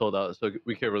 so it's sold out, so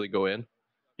we can't really go in.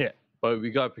 Yeah. But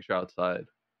we got a picture outside.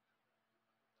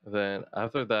 And then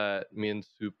after that, me and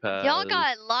Y'all Sopuaz.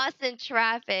 got lost in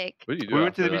traffic. What did you We do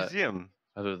went to after the that? museum.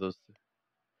 After those.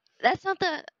 That's not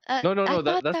the. No, no, I no.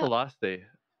 thought That's the that. last day.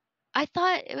 I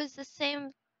thought it was the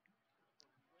same.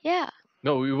 Yeah,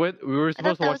 No, we went. We were I thought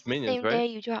supposed to that was watch the Minions, same right? day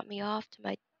you dropped me off to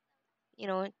my,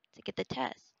 to get the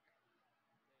test.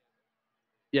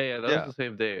 Yeah, yeah. That was Yeah. the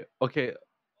same day. Okay.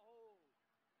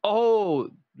 Oh,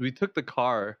 we took the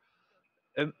car,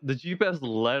 and the GPS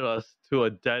led us to a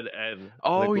dead end,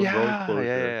 Oh like with road yeah,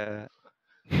 yeah, closure. yeah.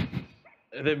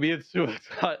 And then me and Sue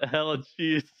got hella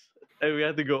cheese, and we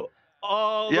had to go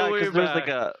all the Yeah, way because there's like back.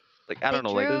 a I They don't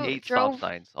know, like Then 8 stop drove.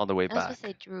 signs on the way I was gonna back.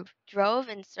 say drove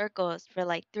in circles for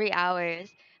like 3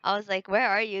 hours. I was like, where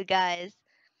are you guys?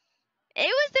 It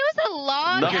was a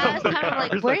long None okay, of ass them time. I'm are.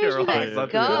 like, it's where like did you around. guys It's not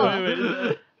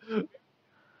go?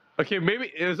 okay,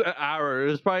 maybe it was an hour.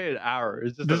 It was probably an hour.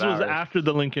 It's just This an was hour. after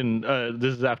the Lincoln.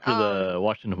 This is after the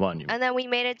Washington Monument. And then we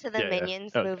made it to the Yeah, yeah.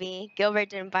 Minions Okay. movie. Gilbert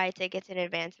didn't buy tickets in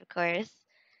advance, of course.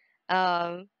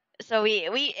 Um, so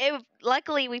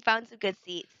luckily we found some good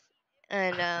seats,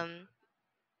 and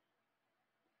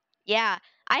yeah,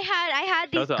 I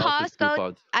had Shout out these to Allison's Costco.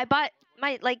 coupons. I bought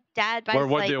my dad Or buys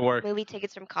what like didn't work? movie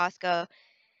tickets from Costco,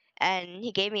 and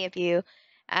he gave me a few,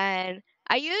 and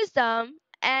I used them,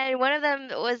 and one of them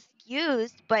was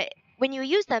used, but when you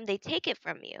use them, they take it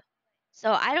from you.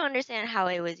 So I don't understand how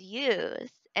it was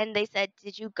used. And they said,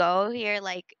 "Did you go here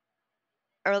like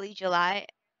early July?"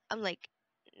 I'm like,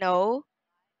 "No."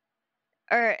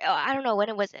 Or I don't know when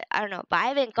it was. I don't know, but I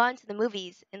haven't gone to the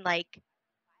movies in like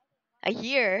a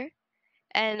year,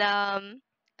 and I'm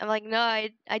like, "No,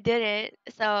 I didn't."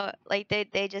 So like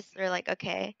they just were like,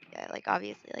 "Okay, yeah, like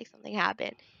obviously like something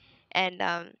happened," and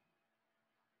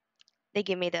they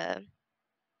give me the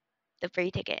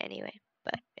free ticket anyway.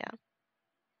 But yeah.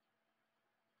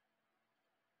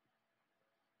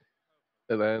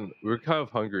 And then we were kind of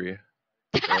hungry,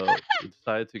 so we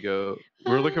decided to go.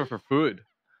 We were looking for food,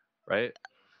 right?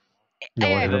 You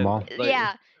went Alright, to And the then mall. like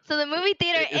yeah. So the movie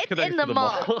theater, it's it's in connected the to the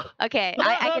mall. mall. Okay,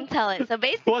 I can tell it. So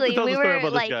Who wants to basically, tell we the story were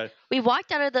about this like, guy? we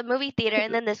walked out of the movie theater,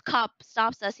 and then this cop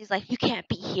stops us. He's like, "You can't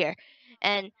be here,"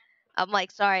 and I'm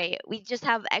like, "Sorry, we just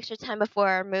have extra time before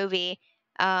our movie."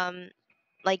 Um,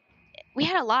 like we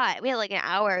had a lot. We had like an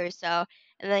hour or so,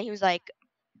 and then he was like,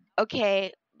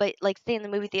 "Okay, but like stay in the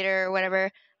movie theater or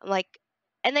whatever." I'm like,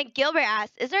 and then Gilbert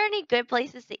asked, "Is there any good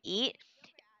places to eat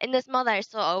in this mall that are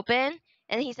still open?"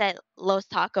 And he said, "Los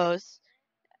Tacos."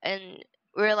 And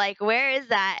we were like, "Where is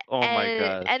that?" Oh my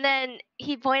gosh. And then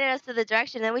he pointed us to the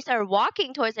direction. Then we started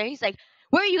walking towards there. He's like,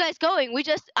 "Where are you guys going?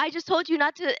 I just told you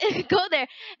not to go there."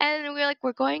 And we were like,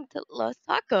 "We're going to Los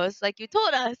Tacos, like you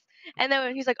told us." And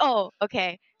then he's like, "Oh,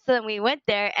 okay." So then we went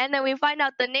there, and then we find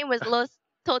out the name was Los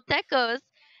Totecos,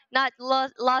 not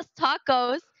Los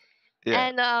Tacos. Yeah.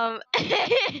 And I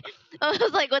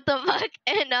was like, "What the fuck?"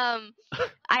 And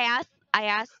I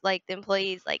asked like the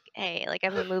employees like, "Hey, like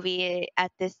I'm in the movie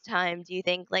at this time. Do you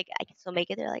think like I can still make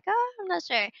it?" They're like, "Oh, I'm not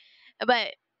sure."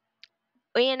 But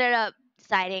we ended up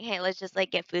deciding, "Hey, let's just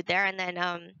like get food there, and then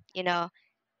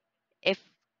if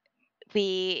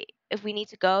if we need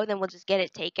to go, then we'll just get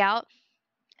it takeout."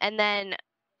 And then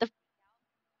the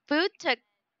food took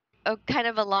a kind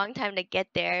of a long time to get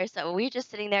there, so we were just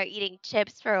sitting there eating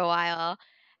chips for a while.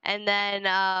 And then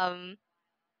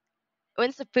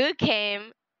once the food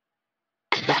came,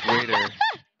 This waiter.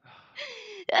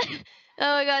 oh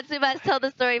my god, Subas, tell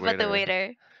the story This about the waiter.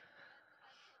 waiter.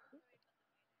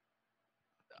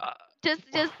 Uh, Just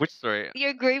which story?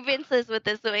 your grievances with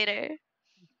this waiter.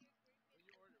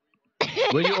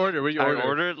 When you I order.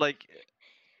 ordered like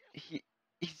he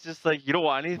he's just like, "You don't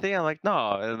want anything?" I'm like,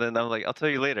 "No." And then I'm like, "I'll tell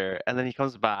you later." And then he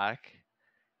comes back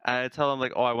and I tell him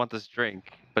like, "Oh, I want this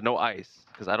drink, but no ice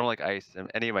because I don't like ice in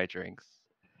any of my drinks."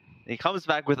 And he comes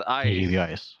back with He gave ice. you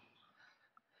ice.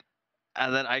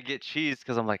 And then I get cheese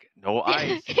because I'm like, "No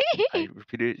ice." I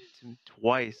repeated it to him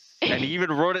twice, and he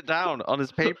even wrote it down on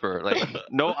his paper, like,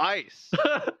 "No ice."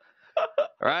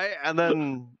 Right? And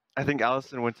then I think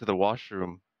Allison went to the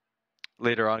washroom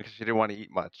later on because she didn't want to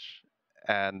eat much,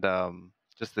 and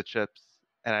just the chips.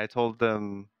 And I told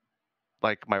them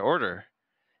like my order,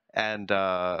 and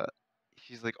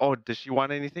he's like, "Oh, does she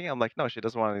want anything?" I'm like, "No, she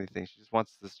doesn't want anything. She just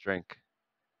wants this drink."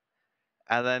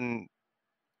 And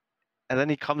then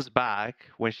he comes back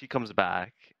when she comes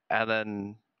back, and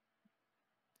then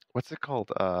what's it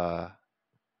called?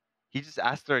 He just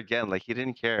asked her again, like he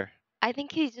didn't care I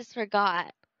think he just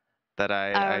forgot. that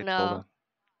I I don't told know.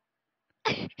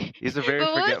 him. He's a But very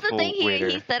what was the thing forgetful he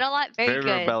waiter. said a lot? Very Very good.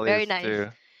 Very rebellious nice. too.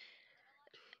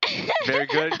 Very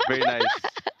good, very nice.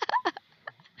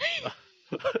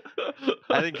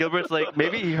 I think Gilbert's like,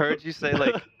 maybe he heard you say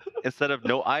like, instead of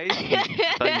no ice, he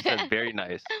thought you said very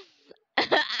nice.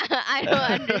 I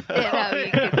don't understand how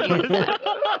you could use that.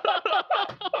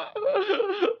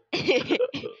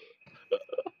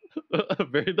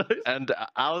 Very nice. And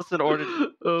Allison ordered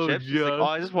Oh, chips. She's like, oh, John.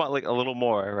 I just want like a little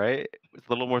more, right? With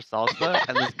a little more salsa.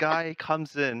 And this guy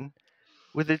comes in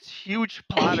with this huge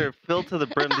platter filled to the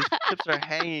brim. These chips are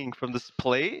hanging from this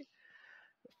plate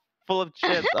full of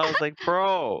chips. I was like,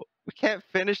 bro, we can't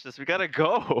finish this. We gotta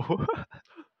go.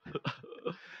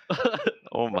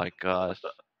 Oh my gosh.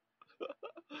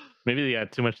 Maybe they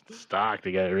had too much stock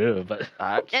to get rid of, but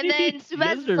And then Jeez, you Sopuaz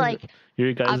guys is are- like,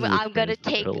 your guys' I'm gonna experiences are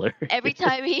take hilarious. every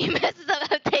time he messes up,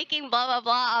 I'm taking blah blah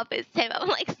blah off his tip. I'm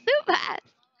like, Sopuaz.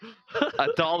 A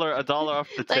dollar off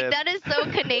the Like tip. that is so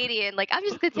Canadian. Like I'm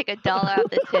just gonna take $1 off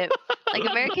the tip. Like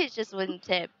Americans just wouldn't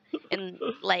tip. And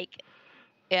like,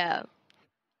 yeah.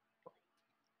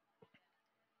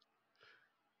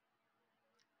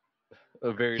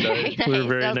 Very Very nice. nice. We're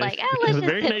very I was nice. like, oh, let's just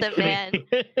very tip nice the man.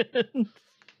 Canadians.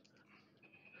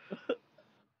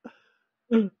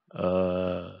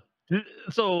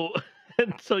 So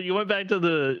so you went back to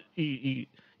the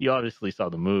you obviously saw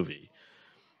the movie.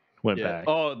 Went Yeah. back.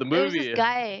 Oh, the There's movie. this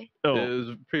guy. It Oh, was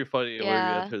pretty funny when we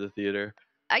Yeah. entered the theater.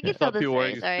 I can Yeah. tell Saw the people story.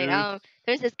 wearing Sorry. suits.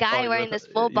 There's this guy you wearing wanna this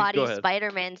full you go body ahead.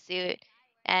 Spider-Man suit,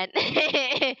 and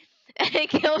and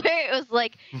Gilbert was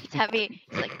like, he tapped me.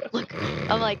 He's like, look.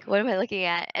 I'm like, what am I looking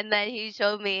at? And then he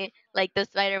showed me like the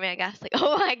Spider-Man guy. I was like,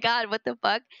 oh my god, what the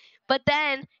fuck? But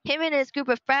then him and his group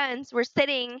of friends were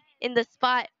sitting in the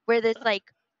spot where this like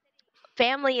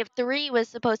family of 3 was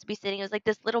supposed to be sitting. It was like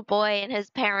this little boy and his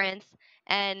parents,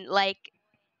 and like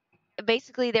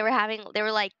basically they were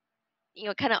like,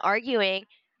 kind of arguing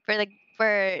for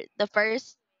the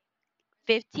first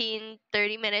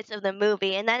 15-30 minutes of the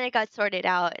movie, and then it got sorted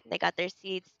out and they got their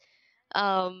seats.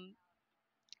 um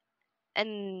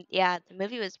and yeah, the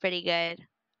movie was pretty good.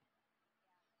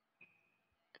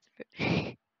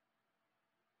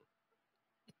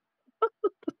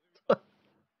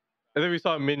 And then we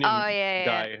saw a minion Oh yeah,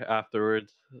 guy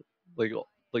afterwards, like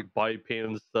body paint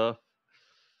and stuff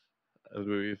at the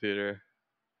movie theater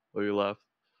when we left.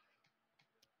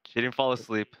 She didn't fall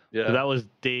asleep. Yeah, that was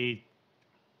day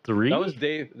 3. that was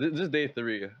this is day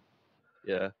 3.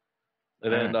 Yeah,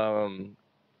 and then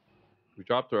we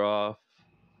dropped her off.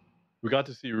 We got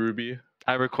to see Ruby.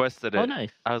 I requested it. Oh,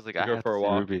 nice. I was like, Took I her have for to a see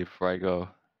walk. Ruby before I go.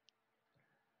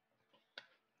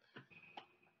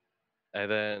 And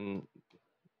then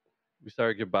we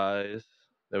started goodbyes.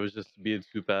 That was just me and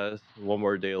Sopuaz. One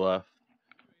more day left.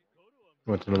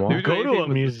 Went to the Did mall. we do Go to anything a with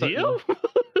the museum?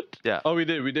 Yeah. Oh, we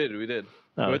did. We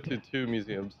Oh, went okay. to 2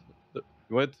 museums.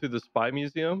 We went to the Spy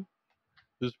Museum.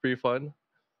 It was pretty fun.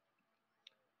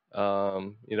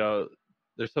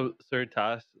 There's some certain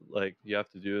tasks like you have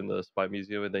to do in the Spy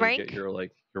Museum, and then you get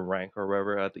rank your rank or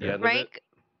whatever at the end of it. rank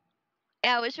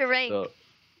Yeah, what's your rank? So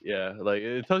yeah, like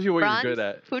it tells you what Bronze? you're good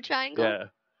at. Food triangle? Yeah.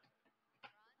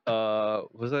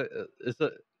 Was that? Is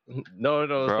it? No, it's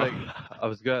Bro. like I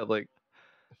was good at like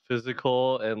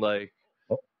physical and like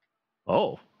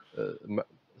Oh.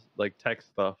 like tech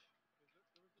stuff.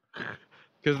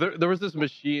 Because there was this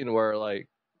machine where like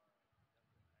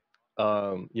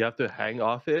you have to hang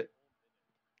off it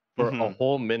for a Mhm.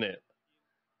 whole minute,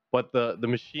 but the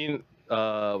machine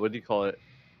what do you call it?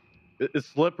 It's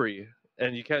slippery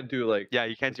and you can't do like Yeah,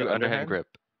 you can't is it do underhand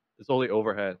grip. It's only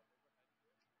overhand.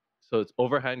 So it's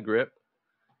overhand grip,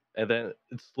 and then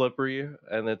it's slippery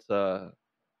and it's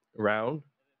round,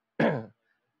 and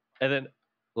then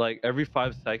like every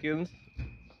 5 seconds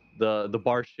the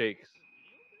bar shakes.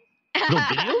 No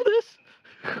video of this?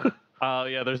 Oh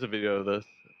yeah, there's a video of this.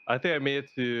 I think I made it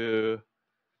to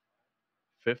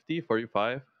 50,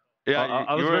 45. Yeah,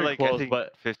 I you was were very like, I close, think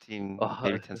but 15,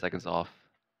 maybe 10 seconds off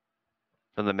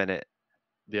from the minute.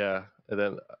 yeah, and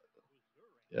then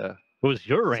yeah, What was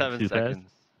your rank, 7 Sopuaz?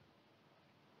 seconds.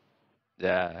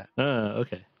 Yeah.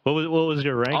 Okay. What was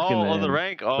your rank? Oh, the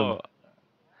rank. Oh,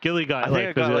 Gilly got I think like,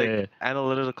 I got 'cause, like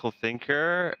analytical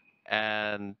thinker,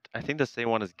 and I think the same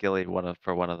one as Gilly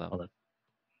for one of them. Hold on.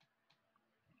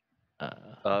 Yeah,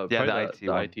 probably the IT the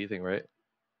one. IT thing, right?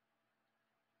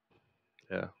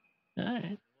 Yeah. All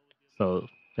right. So,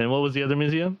 and what was the other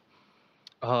museum?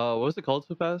 What was it called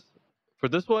so fast? For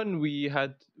this one, we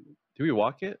had. Did we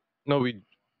walk it? No, we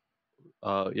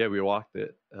Yeah, we walked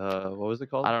it. What was it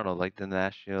called? I don't know, like the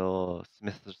National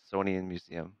Smithsonian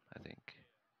Museum, I think.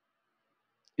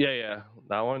 Yeah,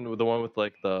 that one, the one with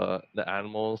like the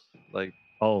animals, like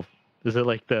Oh, is it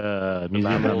like the the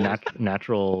Museum of mammals.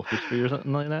 Natural History or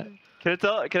something like that? Can I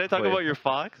talk Wait. about your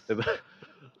fox?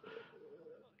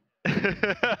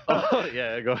 Oh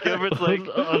yeah, go ahead. Gilbert's like,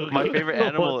 my favorite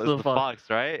animal What's is the the fox? fox,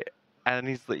 right? And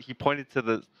he's like, he pointed to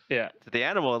the Yeah.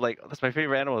 animal, like, that's my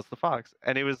favorite animal, it's the fox.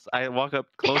 And it was, I walk up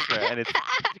closer and it's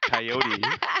the coyote.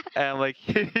 And I'm like,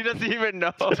 he doesn't even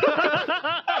know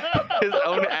his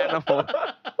own animal.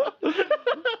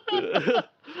 It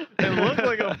looked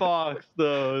like a fox,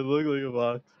 though. It looked like a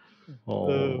fox.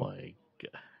 Oh my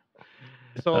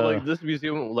god. So like this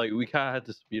museum, like we kind of had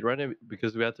to speed run it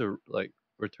because we had to like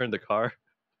return the car,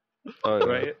 Oh, yeah.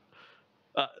 right?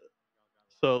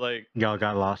 So like Y'all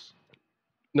got lost.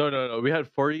 no, we had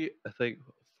 40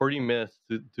 minutes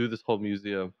to do this whole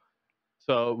museum.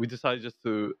 So we decided just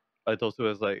to. I told Sue, I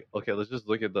was like, okay, let's just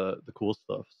look at the cool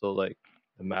stuff. So like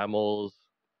the mammals,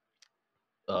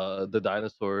 the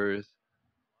dinosaurs,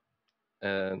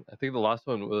 and I think the last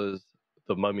one was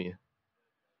the mummy.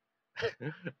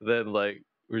 Then like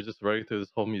we were just running through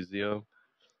this whole museum.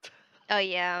 Oh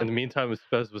yeah. In the meantime,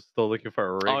 Spez was still looking for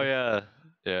a ring. Oh yeah,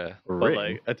 yeah. But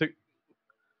like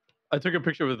I took a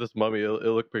picture with this mummy. It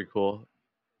looked pretty cool.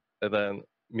 And then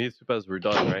me and Supaz were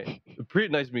done, right? A pretty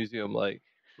nice museum, like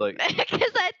Because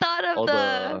I thought all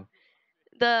of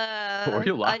Were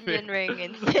you the laughing? onion ring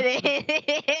incident.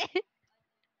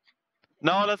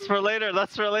 No, that's for later.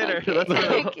 That's for later. Okay, That's, for,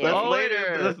 okay. that's Oh,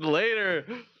 later. That's later.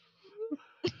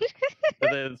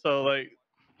 And then so like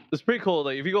it's pretty cool.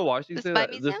 Like if you go Washington, Spy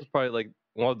this Museum? is probably like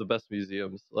one of the best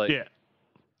museums. Like Yeah.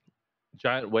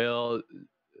 giant whale.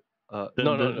 The,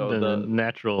 No, the the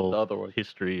natural other one.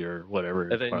 history or whatever.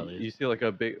 And then you see like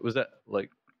a big, was that like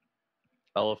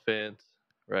elephant,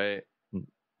 right? Mm.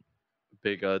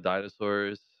 Big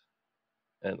dinosaurs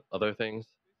and other things.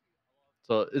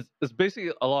 So it's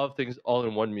basically a lot of things all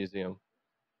in one museum,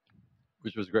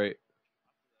 which was great.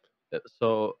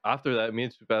 So after that, me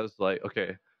and Supaz was like,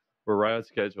 okay, we're right on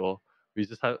schedule. We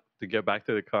just have to get back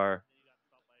to the car.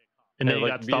 And then and, you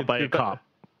like, got me stopped and by a Supaz- cop.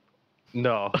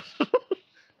 No.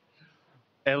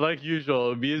 And like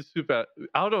usual, me and Supaz,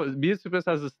 I don't know, me and Supaz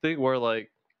has this thing where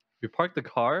like we park the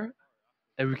car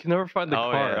and we can never find the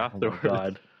Oh, car yeah. Oh my afterwards.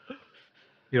 God.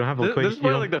 You don't have This location. is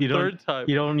probably like the third time.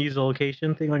 You don't use the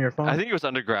location thing on your phone. I think it was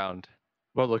underground.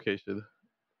 What location?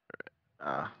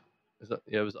 Ah.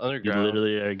 Yeah, it was You underground.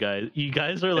 literally are guys. You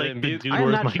guys are like then the me- dude. I'm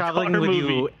Where's not my traveling car with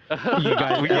movie. you. You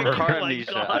guys We get ever. car Oh my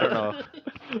amnesia. God. I don't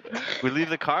know. We leave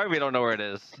the car, we don't know where it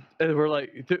is. And we're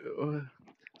like, it's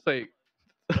like,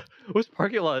 which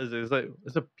parking lot is it? It's like,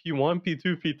 it's a P1,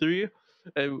 P2, P3.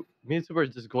 And me and Super are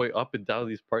just going up and down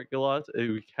these parking lots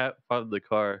and we can't find the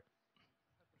car.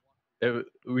 And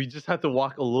we just had to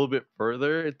walk a little bit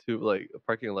further to like a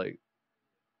parking like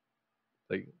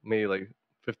maybe like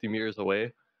 50 meters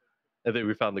away. And then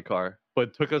we found the car. But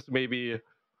it took us maybe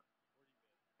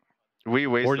We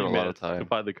wasted 40 a lot of minutes to time.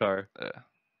 find the car. Yeah.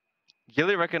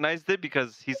 Gilly recognized it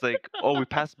because he's like, oh, we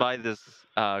passed by this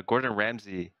Gordon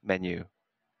Ramsay menu.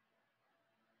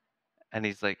 And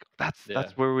he's like, that's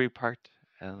where we parked.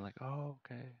 And I'm like, oh,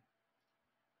 okay.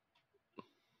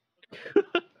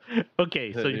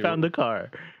 Okay, so you found the car.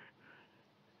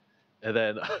 And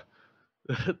then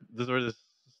this is where this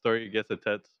story gets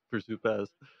intense for Supaz.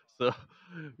 So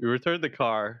we returned the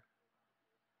car,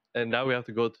 and now we have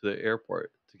to go to the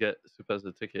airport to get Supaz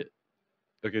a ticket.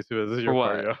 Okay, Supaz, this is your For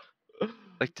part. Yeah.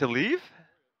 Like to leave?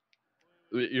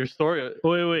 Your story.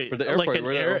 Wait. For the airport,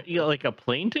 like like a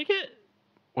plane ticket?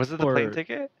 Was it the plane Or-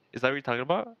 ticket? Is that what you're talking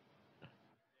about?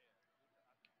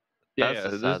 Yeah, That's a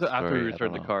this is sad after we story, I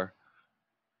returned the don't know. car.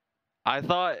 I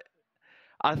thought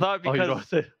Oh, you know because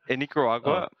what's it? in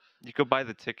Nicaragua you could buy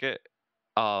the ticket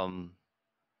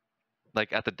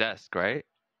like at the desk, right?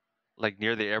 Like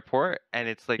near the airport, and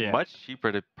it's like Yeah. much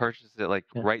cheaper to purchase it like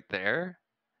Yeah. right there.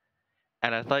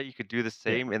 And I thought you could do the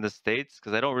same in the States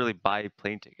because I don't really buy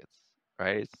plane tickets,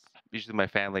 right? It's usually my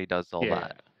family does all Yeah.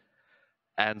 that.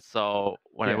 And so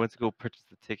when I Yeah. went to go purchase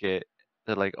the ticket,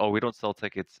 they're like, "Oh, we don't sell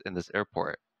tickets in this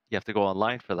airport. You have to go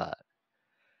online for that."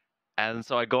 And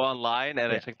so I go online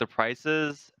and I Yeah. check the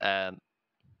prices, and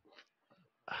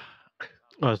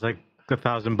Oh, it's like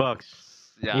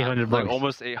 $1,000. yeah, $800 like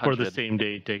almost 800 For the same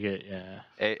day ticket, yeah.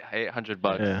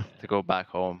 $800 Yeah. to go back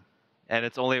home, and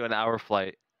it's only an hour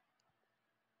flight.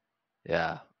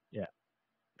 Yeah,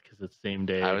 Because it's same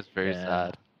day. I was very yeah.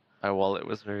 sad. My wallet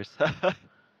was very sad.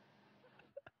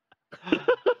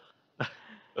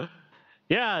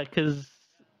 Yeah, because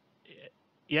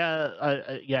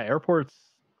airports.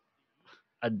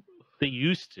 They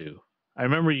used to. I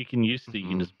remember you can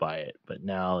Mhm. just buy it, but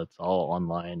now it's all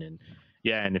online and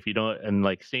yeah, and if you don't and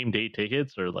like same day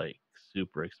tickets are like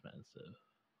super expensive.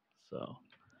 So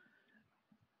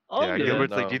all Yeah, And good. then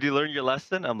Gilbert's like, "Did you learn your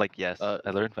lesson?" I'm like, "Yes, uh,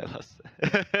 I learned my lesson."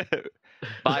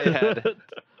 Buy ahead.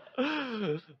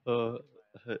 uh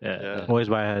Yeah, yeah. Always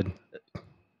buy ahead.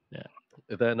 yeah,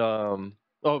 And then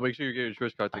oh, make sure you get your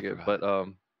choice card I ticket. forgot. But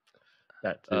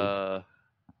that too. uh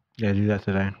Yeah, do that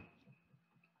today.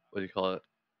 what do you call it?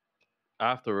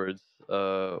 Afterwards,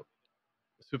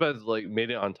 Supaz like made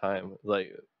it on time.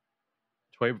 Like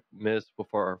 20 minutes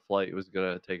before our flight was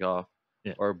gonna take off,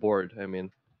 Yeah. or board. I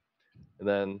mean, and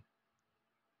then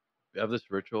we have this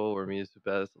ritual where me and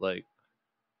Supaz like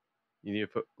you need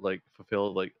to like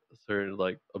fulfill like certain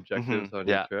like objectives on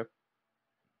your Yeah. trip.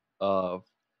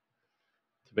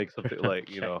 To make something like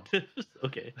Objectives.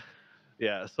 Okay.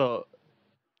 yeah. So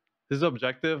his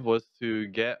objective was to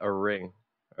get a ring,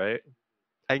 right?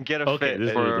 And get a Okay, fit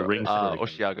this is the for rings for like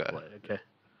Oshiaga. okay.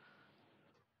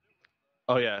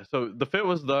 Oh yeah. So the fit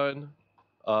was done.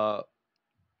 Uh,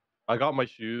 I got my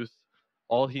shoes.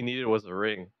 All he needed was a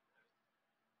ring,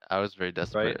 I was very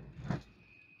right? desperate.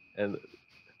 And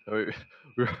we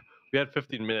we, we had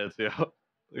 15 minutes. Yeah.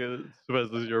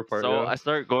 Supaz, this is your part. So Yeah. I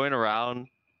started going around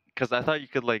because I thought you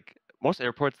could like most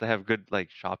airports that have good like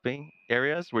shopping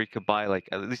areas where you could buy like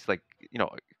at least like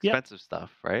Yeah. expensive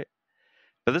stuff, right?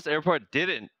 But this airport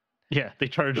didn't. Yeah, they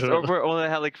charge This it. airport only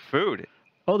had like food.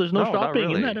 Oh, there's no No, not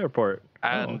shopping in really. that airport.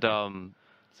 And Oh, okay.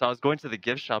 so I was going to the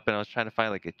gift shop and I was trying to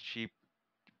find like a cheap,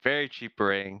 very cheap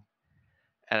ring.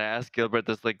 And I asked Gilbert,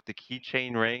 "Does like the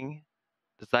keychain ring?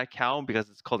 Does that count because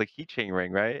it's called a keychain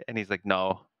ring, right?" And he's like,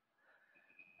 "No."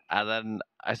 And then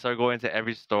I started going to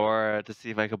every store to see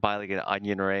if I could buy like an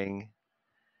onion ring.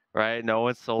 Right? No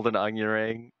one sold an onion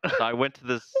ring. So I went to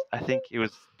this, I think it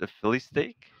was the Philly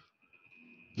steak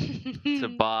to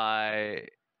buy,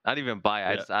 not even buy,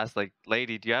 I Yeah. just asked like,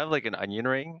 "Lady, do you have like an onion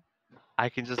ring I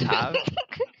can just have?"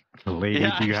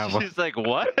 Lady, Yeah, do you have a she's like,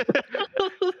 "What?"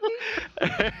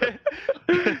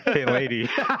 hey lady?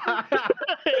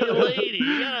 Hey, lady,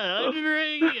 you got an onion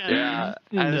ring? Yeah,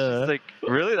 and she's like,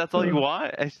 "Really? That's all you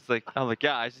want?" And she's like, "I'm like,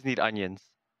 yeah, I just need onions."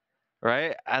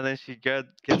 Right? And then she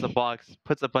gets a box,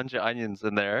 puts a bunch of onions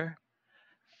in there,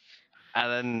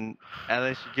 and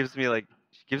then she gives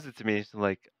it to me.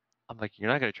 I'm like, "You're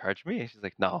not gonna charge me?" And she's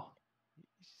like, "No."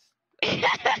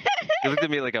 And she looked at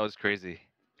me like I was crazy.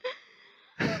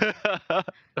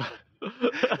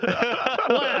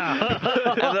 Wow.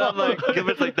 And then I'm like,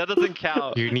 Gilbert's like, "That doesn't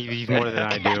count." You need these more than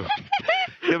I do.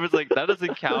 Gilbert's like, "That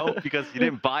doesn't count because you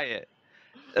didn't buy it."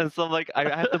 And so I'm like, I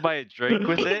have to buy a drink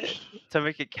with it to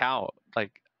make it count.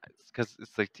 Like, because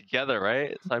it's like together,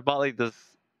 right? So I bought like this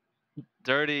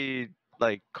dirty,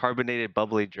 like carbonated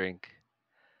bubbly drink.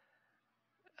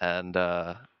 And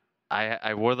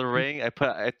I wore the ring.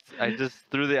 I just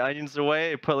threw the onions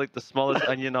away. I put like the smallest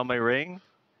onion on my ring,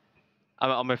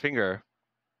 on my finger,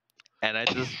 and I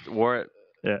just wore it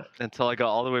Yeah. until I got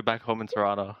all the way back home in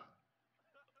Toronto.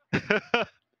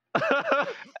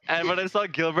 And when I saw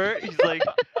Gilbert, he's like,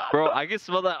 "Bro, I can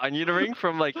smell that onion ring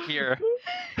from like here."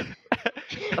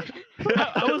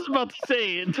 I was about to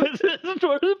say,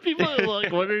 people are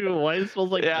like wondering why it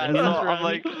smells like Yeah, so onions I'm around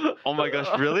like, you. "Oh my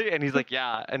gosh, really?" And he's like,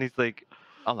 "Yeah." And he's like,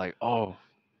 I'm like, "Oh,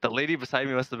 the lady beside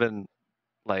me must have been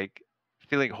like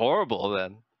feeling horrible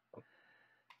then,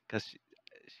 because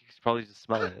she's probably just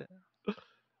smelling it."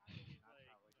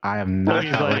 I am not He's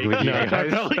traveling like, with you no,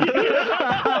 guys.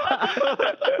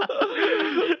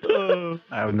 Oh.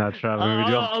 I'm not traveling with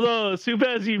you. Although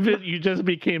Supaz, you just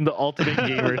became the ultimate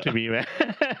gamer to me, man.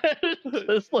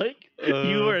 Just like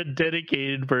you are a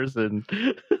dedicated person.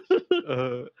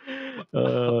 Uh,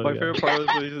 Oh, my yeah. favorite part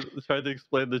was when he tried to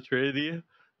explain the Trinity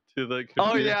to the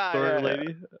Oh convenience yeah, store yeah, yeah.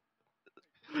 lady.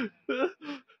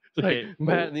 It's Okay, like,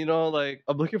 man, like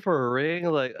I'm looking for a ring,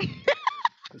 like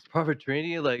it's part of a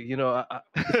Trinity, like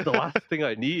it's the last thing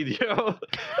I need,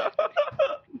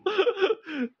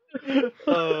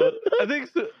 I think,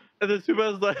 and then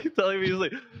Suba's like telling me, he's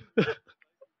like,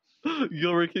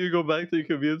 Gilbert, can you go back to the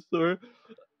convenience store?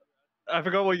 I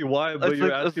forgot what you wanted, but It's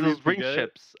you're like asking me those to ring get it.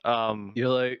 chips. You're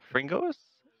like, Fringos?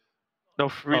 No,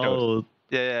 Fritos. oh,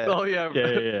 Yeah, yeah. oh yeah,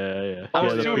 yeah. I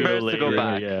was Yeah, the too Frito embarrassed to Lay go ring,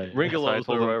 back. yeah. So I Ringolos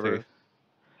told or him whatever. to.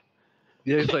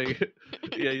 Yeah, he's like,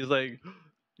 yeah, he's like,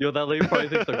 yo, that lady probably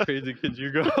thinks I'm crazy. Could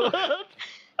you go?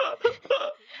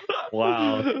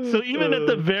 Wow. So even at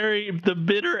the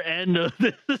bitter end of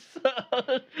this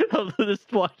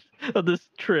of this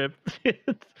trip,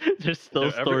 there's still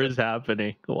Yeah, stories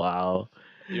happening. Wow.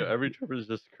 Every trip is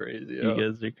just crazy. You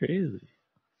guys are crazy.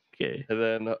 Okay. And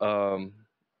then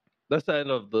that's the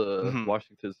end of the Mhm.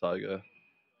 Washington saga.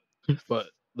 But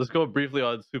let's go briefly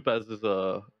on Sopuaz's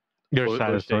Your side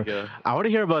of the story. Oshega. I want to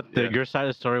hear about Yeah. your side of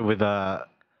the story with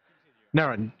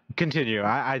No, continue.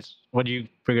 When you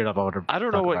figured out, I want to I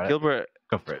don't know talk what about it. Gilbert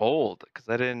Go for it. told because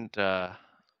I didn't. Oh,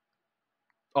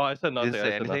 I said nothing. Didn't I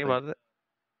say said anything nothing. about it.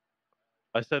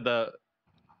 I said that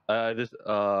I just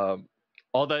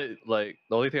all that, like,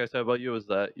 the only thing I said about you was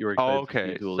that you were Oh, excited to see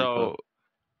okay. Dua Lipa, So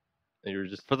and you were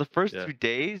just for the first yeah. 2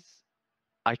 days,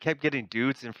 I kept getting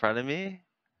dudes in front of me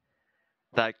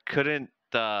that couldn't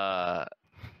stop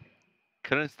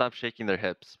shaking their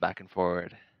hips back and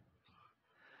forward.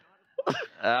 They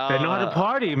know how to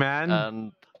party, man.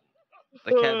 And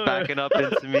they kept backing up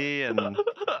into me and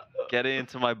getting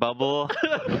into my bubble.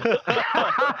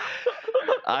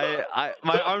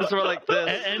 My arms were like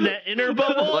this. And that inner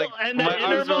bubble, Like and my that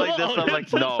inner arms were bubble. like this. Oh, I'm like,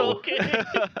 that's no. okay.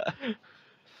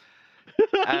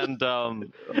 And the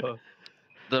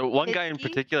one guy in Mitski?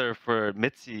 particular for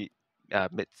Mitski,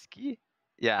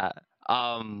 yeah.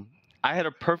 I had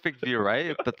a perfect view,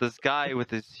 right? But this guy with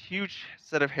his huge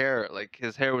set of hair, like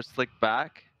his hair was slicked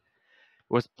back,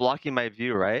 was blocking my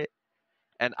view, right?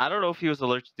 And I don't know if he was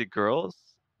allergic to girls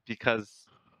because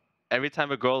every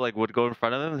time a girl like would go in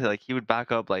front of him, like he would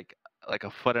back up like a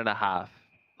foot and a half.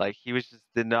 Like he was just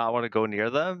did not want to go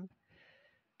near them,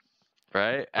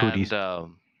 right? Cooties.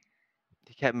 And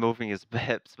he kept moving his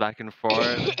hips back and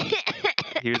forth.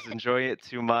 He was enjoying it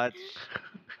too much.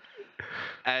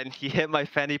 And he hit my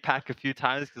fanny pack a few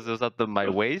times because it was at my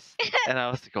waist, and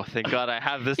I was like, "Oh, thank God, I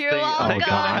have this You're thing! Thank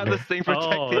God, I have welcome. this thing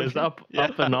protecting Oh, it's me." up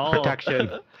Yeah. and all. Protection.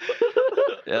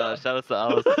 Yeah, shout out to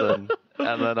Allison.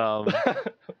 And then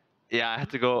yeah, I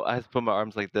had to put my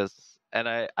arms like this, and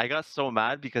I got so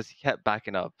mad because he kept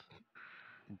backing up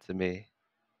into me,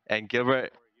 and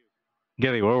Gilbert.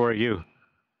 Gilly, where were you?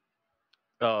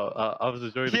 I was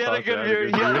enjoying the He had a concert. I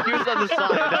good had view. He was on the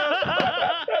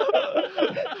side.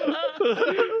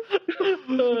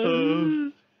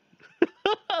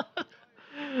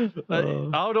 I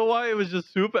don't know why it was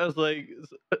just Soup as like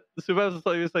Soup as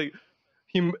like it's like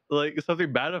like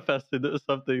something manifested or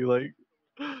something like,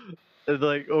 and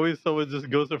like always someone just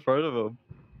goes in front of him.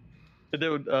 And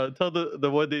then tell the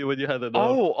one day when you had it.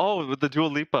 Oh, with the Dua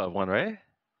Lipa one, right?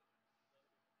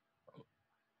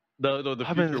 No, the What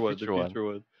happened in future the one. future The future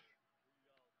one.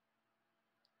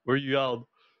 Where you yelled.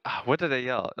 What did I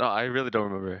yell? No, I really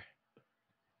don't remember.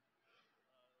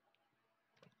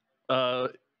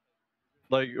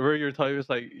 Like where you're talking is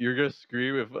like you're gonna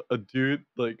scream if a dude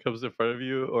like comes in front of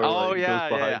you or Oh like yeah,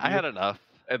 goes behind yeah. I you. had enough.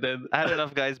 And then I had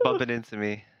enough guys bumping into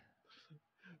me.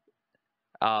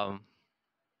 and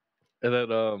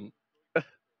then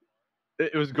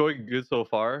it was going good so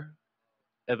far,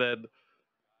 and then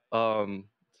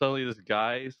suddenly this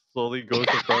guy slowly goes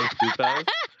in front of Supaz,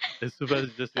 and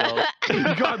Supaz just yells, "You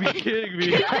gotta be kidding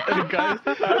me!" And the guy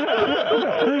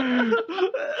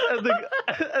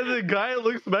and the guy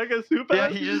looks back at Supaz. Yeah,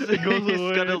 he just goes he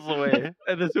away. scuttles away.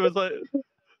 And then Supaz like,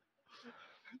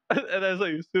 and I was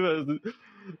like, Supaz,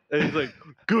 and he's like,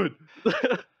 "Good."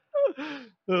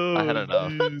 Oh, I had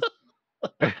enough.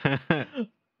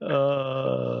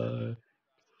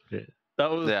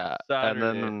 that was Yeah, Saturday. and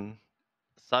then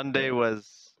Sunday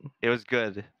was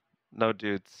good. No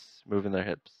dudes moving their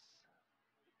hips.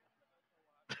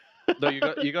 No,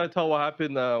 you got to tell what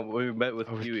happened when we met with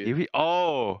Kiwi. Kiwi?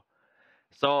 Oh,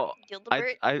 so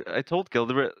Gilbert? I told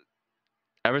Gilbert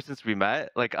ever since we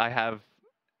met, like I have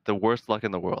the worst luck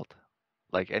in the world.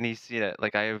 Like, and he's seen it.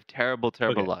 Like I have terrible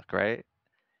Okay. luck, right?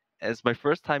 And it's my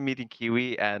first time meeting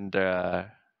Kiwi and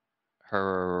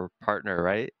her partner,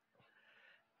 right?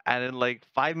 And in like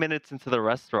 5 minutes into the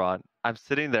restaurant, I'm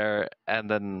sitting there, and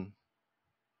then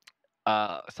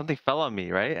something fell on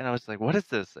me, right? And I was like, "What is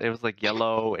this?" It was like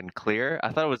yellow and clear.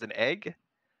 I thought it was an egg,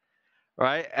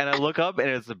 right? And I look up, and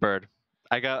it's a bird.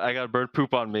 I got bird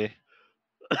poop on me.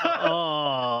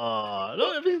 Oh,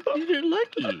 no, I mean, you're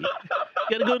lucky. You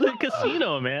gotta go to the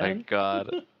casino, man. Thank God.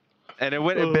 And it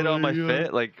went a bit on my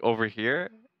fit, like over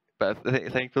here, but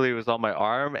thankfully it was on my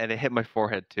arm, and it hit my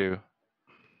forehead too.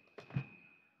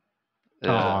 Oh,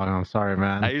 I'm sorry,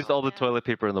 man. I used all the toilet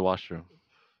paper in the washroom.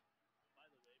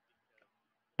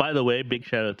 By the way, big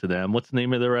shout out to them. What's the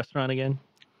name of the restaurant again?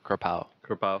 Krapow.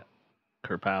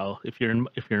 Kerpow. If you're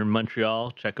in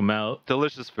Montreal, check them out.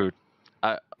 Delicious food.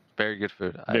 Very good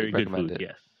food. Very I good recommend food.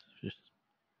 it. Yes.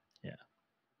 Yeah.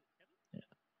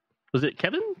 Was it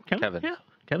Kevin? Kevin. Yeah.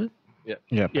 Kevin. Yeah,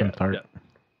 Yeah, Tart.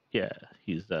 Yeah.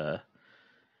 He's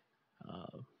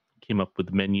came up with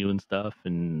the menu and stuff,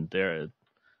 and they're it's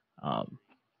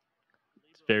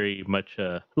very much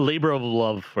a labor of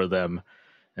love for them.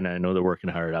 and I know they're working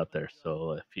hard out there.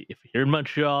 So if you're in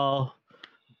Montreal,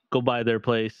 go by their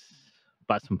place,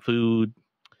 buy some food.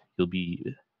 It'll be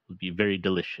very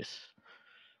delicious.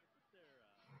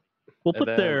 We'll And put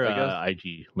then their I guess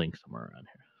IG link somewhere around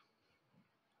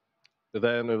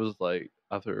then it was like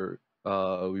after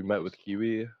we met with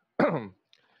Kiwi,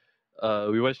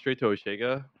 we went straight to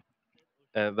Oshiaga,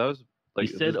 and that was here. You like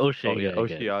said this. Oh yeah,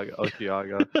 Oshiaga again.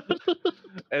 Oshiaga.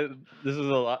 And this is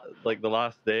like the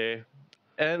last day,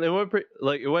 and it went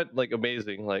like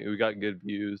amazing. Like we got good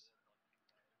views.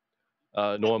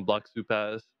 No one blocked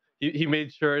Sopuaz. He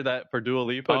made sure that for Dua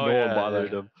Lipa, Oh no one yeah,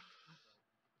 bothered yeah. him.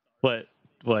 What?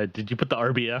 What? Did you put the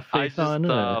RBF I face just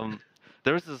on?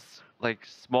 there was this like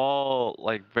small,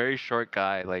 like very short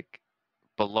guy like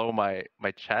below my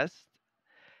chest,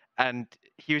 and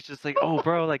he was just like, "Oh,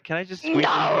 bro, like, can I just squeeze in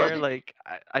No. here? Like,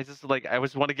 I just like I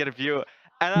just want to get a view."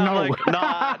 And I'm No. like,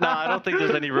 "Nah, nah, I don't think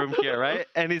there's any room here, right?"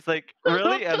 And he's like,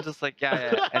 "Really?" I'm just like,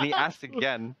 "Yeah, yeah." And he asked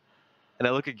again, and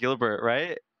I look at Gilbert,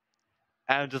 right?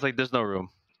 And I'm just like, "There's no room.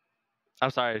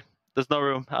 I'm sorry, there's no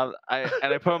room."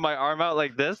 I put my arm out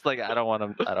like this, like I don't want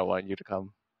him. I don't want you to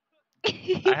come.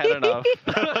 I had enough.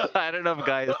 I had enough,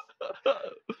 guys.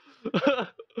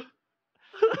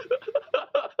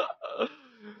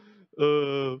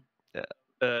 uh, Yeah.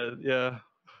 yeah,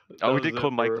 Oh, that we was did it call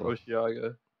for Michael.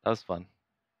 Oshiaga. That was fun.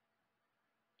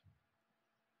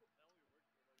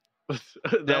 That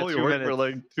Yeah, only two worked for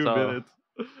minutes. like 2 minutes.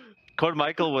 Code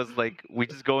Michael was like, we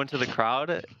just go into the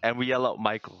crowd and we yell out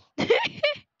Michael.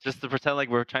 Just to pretend like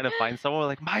we're trying to find someone. We're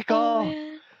like, Oh Michael!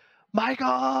 man.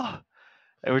 Michael!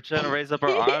 And we're trying to raise up our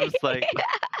arms. Like,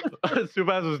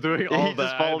 Subas was doing he all just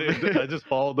that. followed me. I just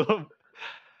followed him.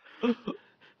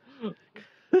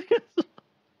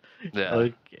 Yeah.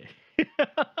 Okay.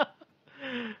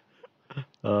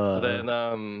 Then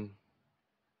I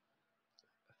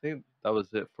think that was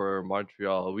it for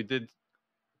Montreal. We did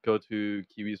go to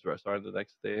Kiwi's restaurant the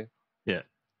next day. Yeah.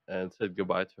 And said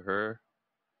goodbye to her.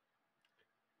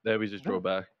 Then we just drove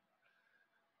back.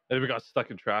 And we got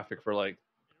stuck in traffic for like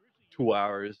 2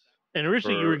 hours. And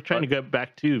originally you were trying to get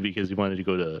back too because you wanted to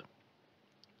go to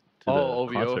the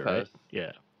OVO concert, right? Fest.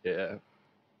 Yeah. Yeah.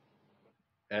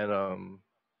 And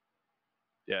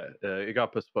it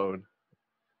got postponed.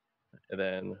 And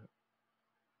then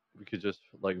we could just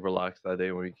like relax that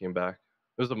day when we came back.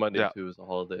 It was a Monday too. It was a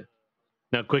holiday.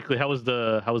 Now, quickly, how was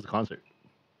the concert?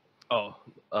 Oh,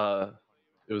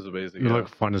 it was amazing. It Yeah.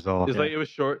 looked fun as all. It's like it was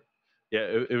short. Yeah,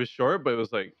 it was short, but it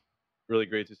was like really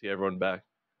great to see everyone back.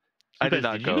 I did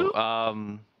not Did you go.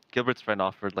 go? Gilbert's friend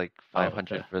offered like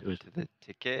 500 okay. for the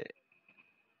ticket.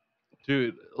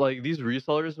 Dude, like these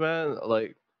resellers, man,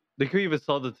 like they couldn't even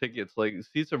sell the tickets. Like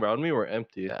seats around me were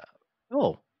empty. Yeah.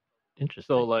 Oh, interesting.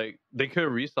 So like they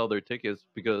couldn't resell their tickets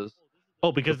because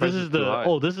because the this price is is too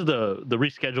high. this is the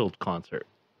rescheduled concert.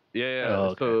 Yeah. Oh,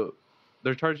 okay. So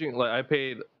they're charging like I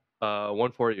paid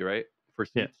 140, right, for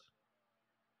seats.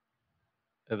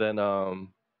 Yeah. And then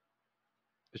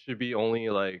it should be only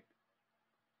like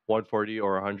 140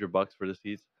 or $100 for the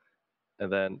seats.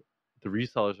 And then the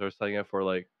resellers are selling it for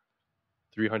like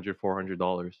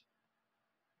 $300-$400. That's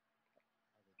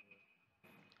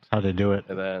how they do it.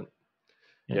 And then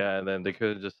and then they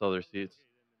couldn't just sell their seats.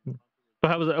 But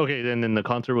how was it? Okay, then the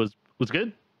concert was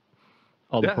good.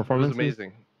 All the performances, it was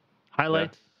amazing.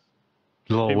 Highlights.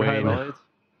 Lil Wayne. Highlights.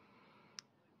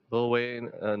 Lil Wayne,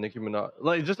 Nicki Minaj,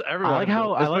 like just everyone.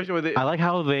 I like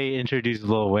how they introduced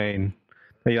Lil Wayne.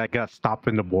 They like got stopped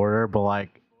in the border, but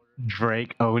like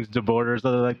Drake owns the border or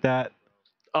something like that.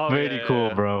 Oh, Very cool,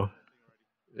 yeah. bro.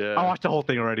 Yeah. I watched the whole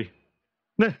thing already.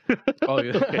 Oh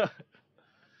yeah.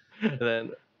 And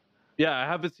then, I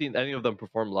haven't seen any of them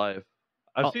perform live.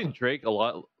 I've seen Drake a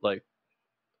lot. Like,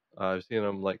 I've seen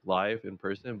him like live in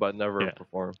person, but never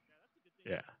perform.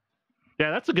 Yeah. Yeah,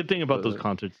 that's a good thing about those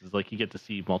concerts is like you get to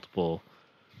see multiple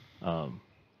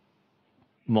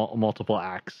multiple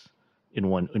acts in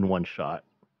one shot.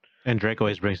 And Drake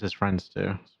always brings his friends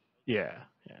too. Yeah.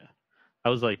 I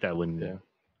was like that when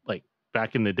like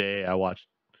back in the day I watched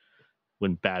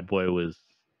when Bad Boy was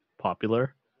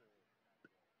popular.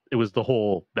 It was the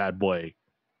whole Bad Boy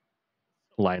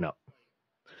lineup.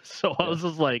 So I was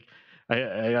just like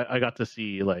I got to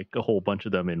see like a whole bunch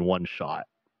of them in one shot.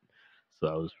 So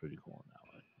that was pretty cool on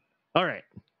that one. All right.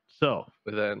 So,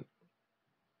 but then,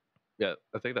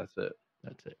 I think that's it.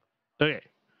 That's it. Okay.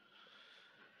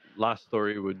 Last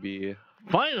story would be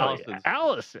finally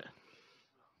Allison.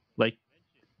 Like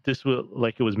this will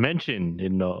like it was mentioned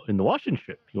in the Washington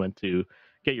trip. You went to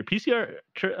get your PCR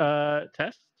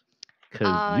test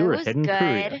because you were heading to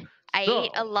Korea. I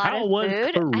ate a lot of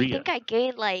food. I think I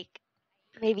gained like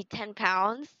maybe 10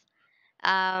 pounds.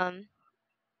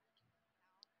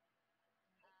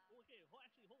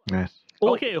 Yes.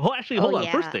 Well, Oh, okay. Well, actually, Oh hold on.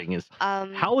 First yeah. thing is,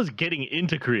 Um, how was getting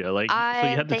into Korea? Like, so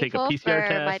you I'm had to take a thankful PCR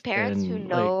for my test, parents who and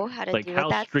like, know how to like deal with how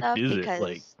that strict stuff is it?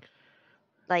 Like, because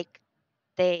like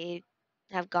they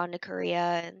have gone to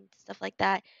Korea and stuff like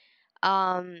that.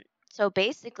 Um, so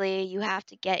basically, you have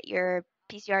to get your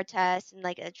PCR test and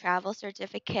like a travel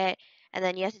certificate, and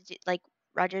then you have to do, like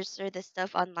register this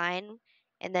stuff online,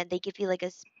 and then they give you like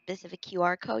a specific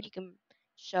QR code you can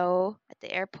show at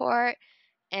the airport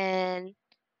and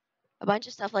a bunch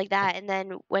of stuff like that. And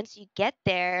then once you get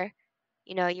there,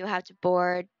 you have to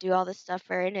board, do all this stuff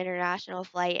for an international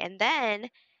flight, and then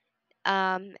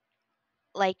um,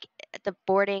 like at the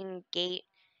boarding gate,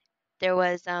 there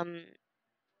was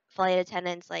flight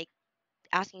attendants like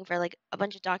asking for like a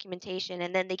bunch of documentation,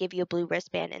 and then they give you a blue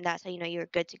wristband, and that's how you know you're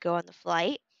good to go on the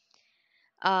flight.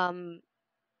 Um,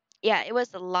 yeah, it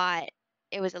was a lot.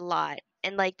 It was a lot.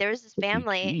 And like there was this holy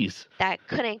family jeez. that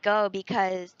couldn't go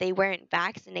because they weren't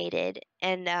vaccinated,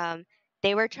 and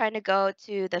they were trying to go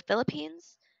to the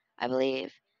Philippines, I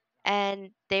believe,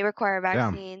 and they require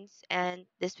Damn. vaccines, and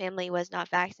this family was not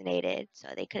vaccinated, so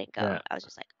they couldn't go. Yeah. I was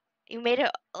just like, you made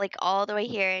it like all the way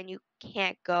here and you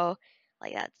can't go.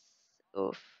 Like that's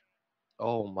oof.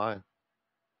 oh my.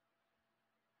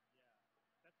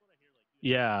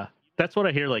 Yeah, that's what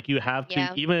I hear. Like, you have to,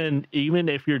 Yeah. even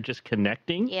if you're just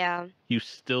connecting, Yeah. you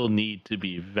still need to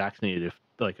be vaccinated, if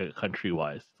like a country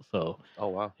wise. So Oh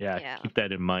wow. yeah, Yeah. keep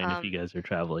that in mind if you Um guys are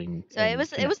traveling So it and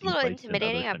was a connecting little flights in other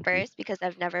intimidating at countries. first because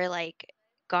I've never like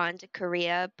gone to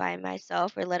Korea by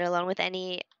myself or let alone with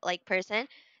any like person.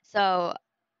 So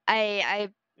I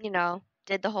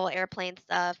did the whole airplane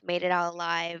stuff, made it out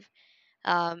alive.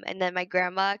 And then my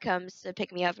grandma comes to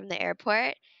pick me up from the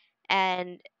airport.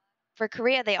 And for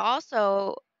Korea, they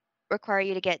also require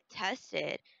you to get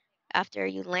tested after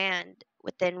you land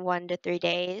within 1 to 3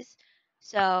 days.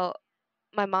 So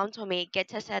my mom told me get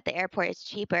tested at the airport, it's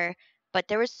cheaper. But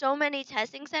there were so many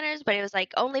testing centers, but it was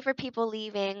like only for people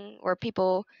leaving or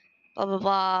people blah blah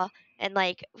blah. And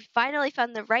like we finally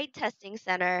found the right testing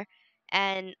center,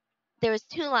 and there was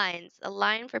two lines, a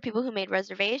line for people who made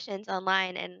reservations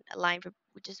online and a line for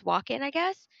just walk in, I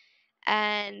guess.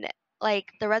 And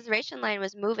like the reservation line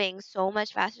was moving so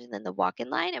much faster than the walk in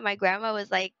line, and my grandma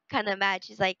was like kind of mad.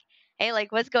 She's like, hey,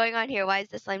 like what's going on here? Why is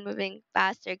this line moving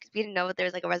faster? Because we didn't know there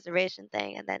was like a reservation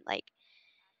thing. And then like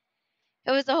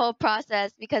it was a whole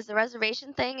process because the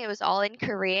reservation thing, it was all in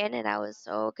Korean, and I was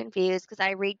so confused because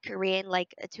I read Korean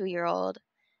like a 2 year old.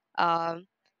 um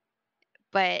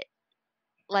but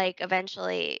like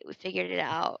eventually we figured it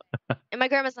out. And my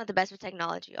grandma's not the best with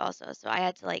technology also, so I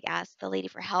had to like ask the lady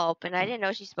for help, and I didn't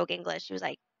know she spoke English. She was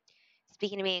like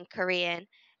speaking to me in Korean,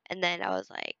 and then I was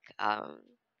like,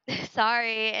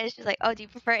 sorry, and she's like, oh, do you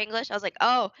prefer English? I was like,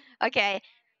 oh, okay,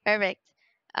 perfect.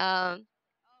 Um,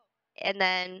 and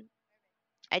then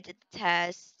I did the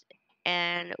test,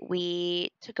 and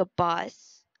we took a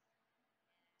bus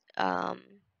um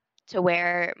to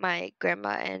where my grandma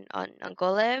and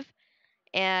uncle live,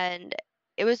 and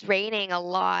it was raining a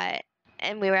lot,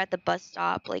 and we were at the bus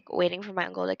stop like waiting for my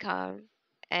uncle to come,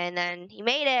 and then he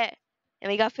made it, and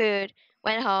we got food,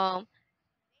 went home,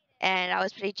 and I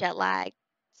was pretty jet lagged.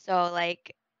 So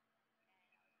like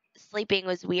sleeping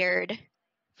was weird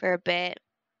for a bit.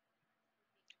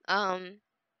 Um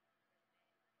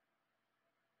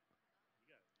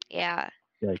yeah.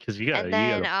 Yeah, because And you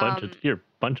got then a bunch of you're a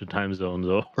bunch of time zones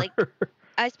over. like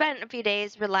I spent a few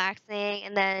days relaxing,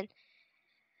 and then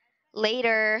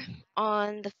later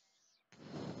on the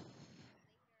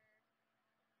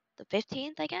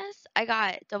 15th, I guess, I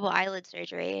got double eyelid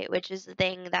surgery, which is the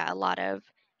thing that a lot of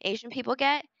Asian people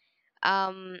get.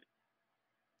 Um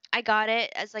I got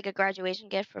it as like a graduation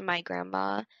gift from my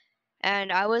grandma,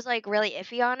 and I was like really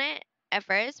iffy on it at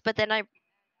first, but then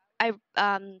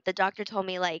the doctor told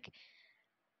me like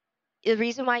the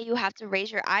reason why you have to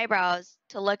raise your eyebrows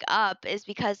to look up is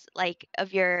because like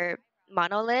of your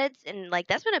monolids, and like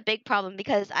that's been a big problem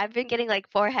because I've been getting like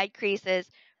forehead creases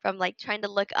from like trying to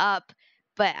look up,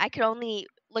 but I could only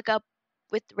look up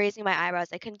with raising my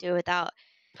eyebrows. I couldn't do it without.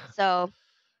 So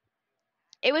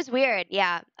it was weird,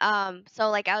 yeah. So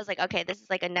like I was like, okay, this is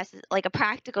like like a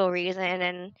practical reason,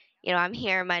 and I'm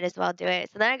here, might as well do it.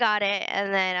 So then I got it,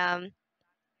 and then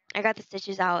I got the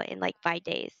stitches out in like 5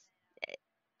 days.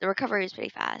 The recovery was pretty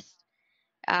fast.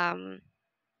 Um,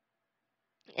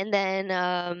 and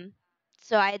then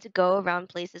so I had to go around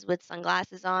places with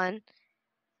sunglasses on.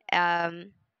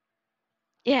 Um,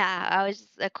 yeah, I was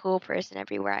just a cool person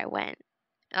everywhere I went.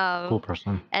 Cool Um,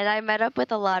 person. and I met up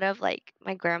with a lot of like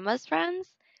my grandma's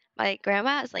friends. My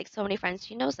grandma has like so many friends.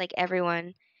 She knows like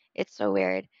everyone. It's so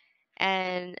weird.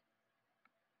 And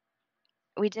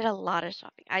we did a lot of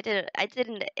shopping. I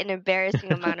did an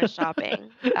embarrassing amount of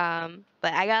shopping.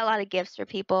 But I got a lot of gifts for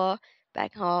people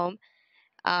back home.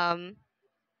 Um,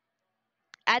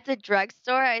 at the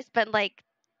drugstore, I spent like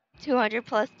 $200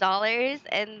 plus,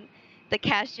 and the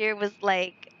cashier was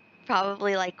like,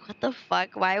 probably like, what the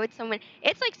fuck? Why would someone?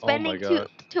 It's like Oh my spending gosh.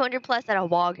 200 plus at a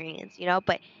Walgreens, you know.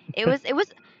 But it was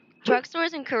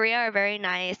drugstores in Korea are very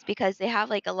nice because they have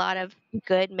like a lot of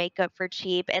good makeup for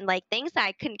cheap and like things that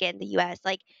I couldn't get in the U.S.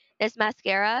 Like this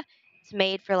mascara, it's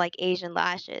made for like Asian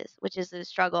lashes, which is a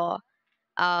struggle.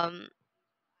 Um,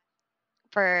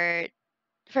 for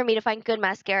for me to find good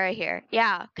mascara here.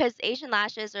 Yeah, because Asian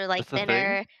lashes are like That's the thing.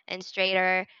 thinner and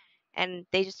straighter, and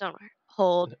they just don't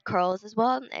hold curls as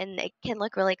well, and it can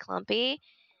look really clumpy.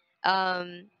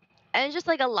 Um, and just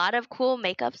like a lot of cool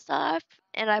makeup stuff.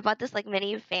 And I bought this like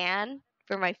mini fan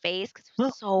for my face because it was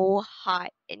Well, so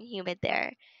hot and humid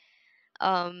there.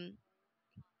 Um,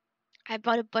 I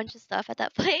bought a bunch of stuff at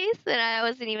that place, and I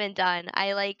wasn't even done.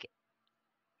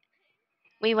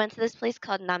 We went to this place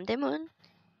called Namdaemun.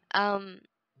 Um,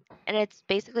 and it's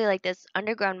basically like this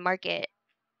underground market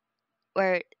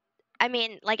where I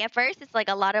mean, like at first it's like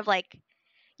a lot of like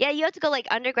yeah, you have to go like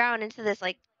underground into this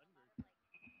like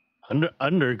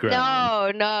underground.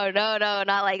 no,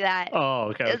 not like that. Oh,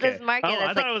 okay, It's this okay. market Oh,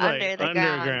 I that's thought like it was like under the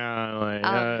ground. underground,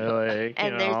 Um like you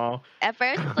and there's know. at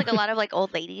first it's like a lot of like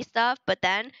old lady stuff, but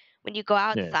then when you go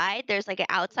Yeah. outside, there's like an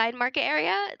outside market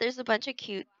area. There's a bunch of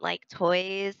cute like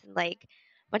toys and like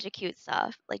a bunch of cute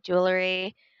stuff, like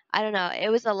jewelry. I don't know. It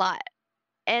was a lot.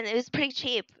 And it was pretty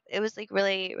cheap. It was like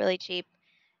really, really cheap.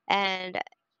 And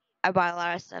I bought a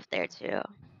lot of stuff there too.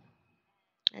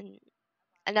 And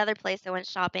another place I went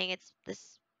shopping, it's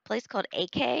this place called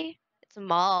AK. It's a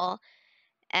mall,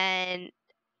 and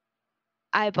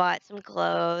I bought some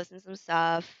clothes and some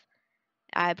stuff.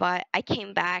 I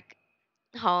came back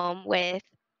home with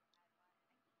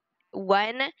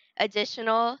one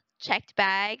additional checked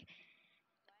bag,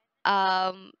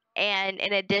 and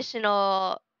an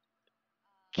additional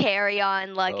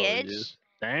carry-on Oh yes. luggage.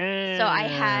 So I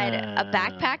had a Damn.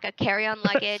 backpack, a carry-on That's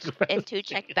luggage, what I and was two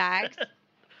checked thinking. bags.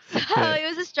 So Yeah. it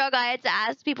was a struggle. I had to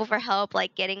ask people for help,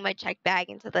 like getting my check bag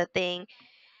into the thing,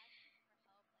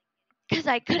 because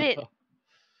I couldn't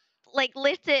like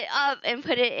lift it up and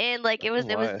put it in. Like Oh it was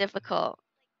my. difficult.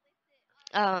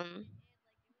 Um,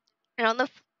 and on the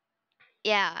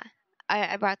yeah,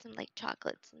 I brought some like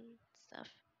chocolates and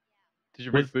stuff. Did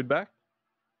you bring Was food back?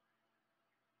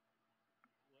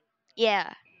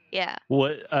 Yeah, yeah.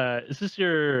 what? Is this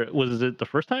your? Was it the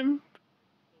first time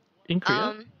in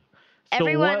Korea? Um, So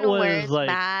what everyone was wears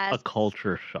like a masks,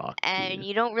 culture shock to and you,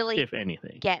 you don't really if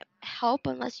anything? get help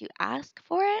unless you ask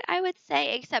for it. I would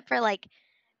say, except for like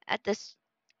at this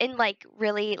in like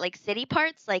really like city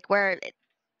parts, like where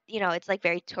it's like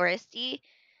very touristy.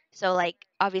 So like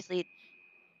obviously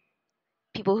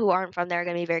people who aren't from there are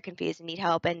going to be very confused and need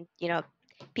help, and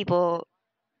people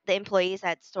the employees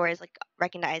at stores like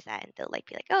recognize that, and they'll like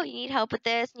be like, oh, you need help with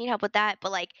this, you need help with that.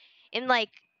 But like in like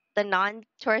the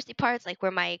non-touristy parts, like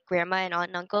where my grandma and aunt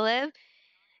and uncle live,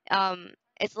 um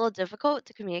it's a little difficult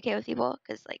to communicate with people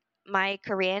because like my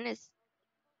Korean is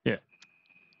Yeah.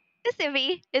 it's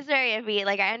iffy. It's very iffy.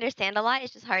 Like I understand a lot,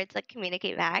 it's just hard to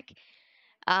communicate back.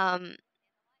 um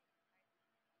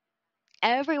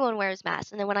Everyone wears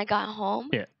masks, and then when I got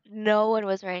home, Yeah. no one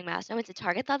was wearing masks. I went to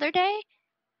Target the other day,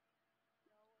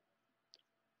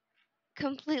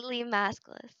 completely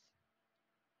maskless.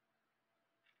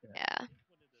 Yeah.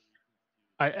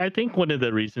 I think one of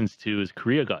the reasons too is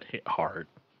Korea got hit hard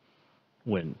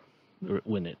when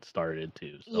when it started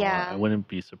too. So I Yeah. wouldn't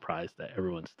be surprised that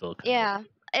everyone's still kind of Yeah.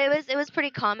 It was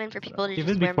pretty common for people so. to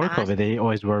Even just wear before COVID, masks they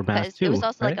always wore masks because it was too,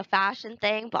 also like right? a fashion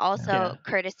thing, but Yeah. also Yeah.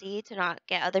 courtesy to not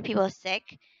get other people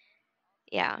sick.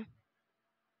 Yeah.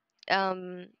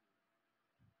 Um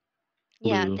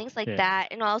yeah, Flu. things like Yeah. that.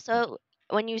 And also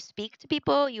when you speak to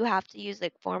people, you have to use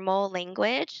like formal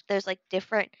language. There's like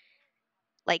different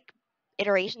like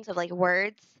iterations of like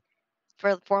words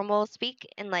for formal speak,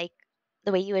 and like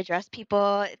the way you address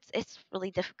people, it's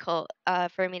really difficult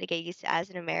for me to get used to as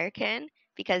an American,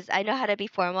 because I know how to be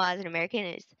formal as an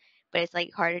American, but it's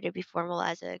like harder to be formal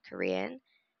as a Korean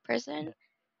person.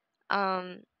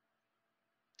 um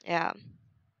yeah.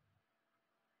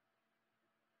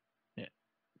 Yeah.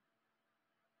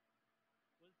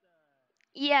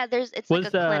 Yeah, it's like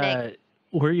a Was clinic.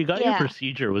 where you got your Yeah.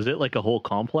 procedure? Was it like a whole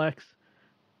complex?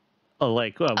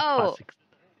 Like Oh, plastic,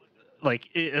 like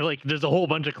there's a whole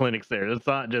bunch of clinics there. It's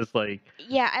not just like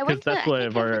yeah, because that's what I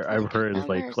think I went to I've heard is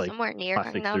Gangnam or like somewhere near plastic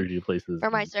Gangnam surgery places for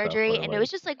my and stuff surgery, are and it was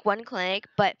like just like one clinic,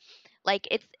 but like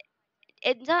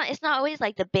it's not always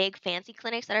like the big fancy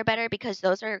clinics that are better because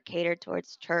those are catered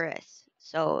towards tourists.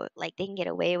 So like they can get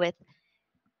away with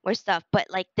more stuff. But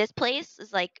like this place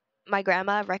is like my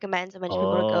grandma recommends a bunch of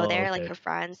people to go Oh, there, like okay. her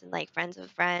friends and like friends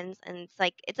of friends, and it's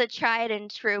like it's a tried and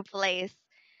true place.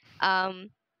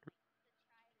 Um,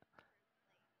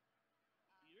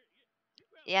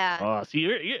 yeah, Oh, see,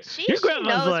 she your she grandma's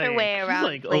knows her like way she's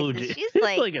around like places. OG. She's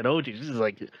It's like, like an OG. She's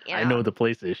like you I know know, the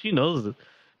places. She knows it.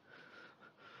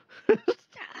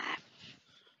 ah,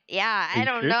 yeah, Are I you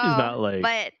don't sure she's know, not like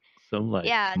but some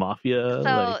like yeah. mafia So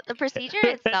like the procedure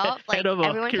itself, head like of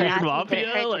a everyone kept Korean asking, did it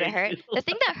mafia? hurt? Did it Like hurt? The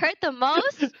thing that hurt the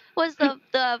most was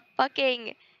the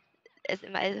fucking is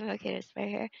it okay to swear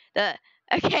here? The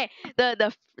okay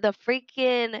the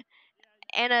freaking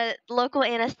local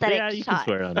anesthetic yeah, you can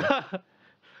shots. swear on it.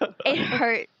 It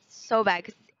hurt so bad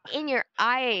because in your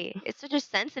eye. It's such a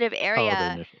sensitive Oh, the area,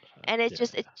 initial shots. and Yeah,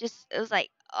 it was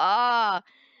like, oh,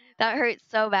 that hurt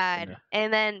so yeah. bad.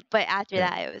 And then, but after Yeah.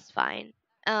 that, it was fine.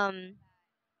 Um,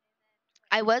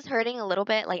 I was hurting a little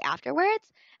bit like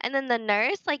afterwards, and then the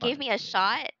nurse like gave Fine. me a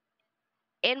shot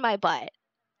in my butt,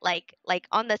 like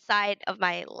on the side of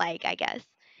my leg, I guess.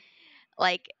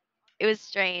 Like it was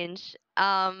strange.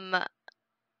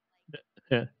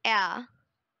 Yeah. Yeah.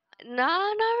 No,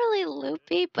 not really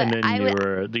loopy, but And then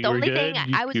the you were only thing good.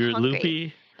 I was You were hungry.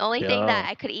 loopy. The only thing Yeah. that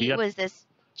I could You eat got was this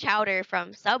chowder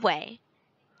from Subway.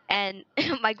 And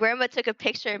my grandma took a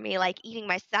picture of me like eating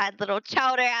my sad little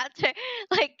chowder after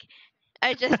like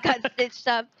I just got stitched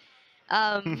up.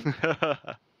 Um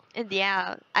and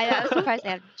yeah, I was surprised they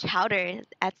have chowder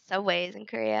at Subways in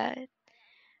Korea.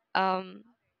 Um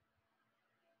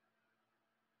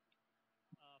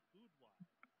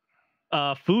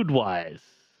food wise.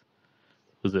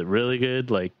 Was it really good?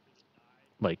 Like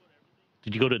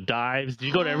did you go to dives? Did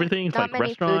you go to everything? It's not like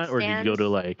many food restaurant, or did you go to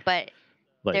stands, but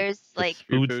like there's like just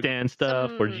Street food food. stand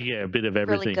stuff, or did some you get a bit of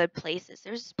really everything? good places.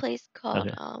 There's this place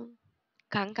called Okay.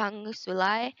 Kangkang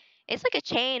Sulai. It's like a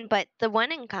chain, but the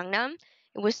one in Gangnam,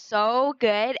 it was so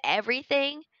good.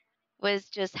 Everything was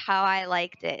just how I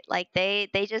liked it. Like they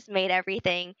just made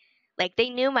everything like they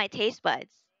knew my taste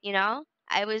buds, you know?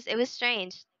 It was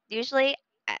strange. Usually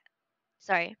uh,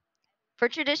 sorry. For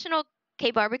traditional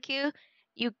K barbecue,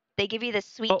 you they give you this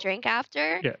sweet Oh, drink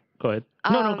after. yeah. Go ahead.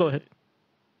 No, go Um ahead.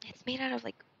 it's made out of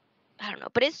like I don't know,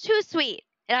 but it's too sweet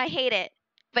and I hate it.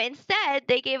 But instead,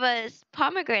 they gave us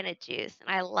pomegranate juice and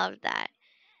I loved that.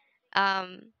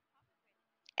 Um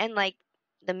and like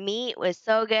the meat was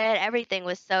so good, everything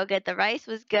was so good. The rice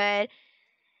was good.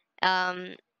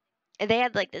 Um and they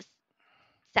had like this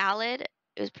salad.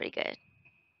 It was pretty good.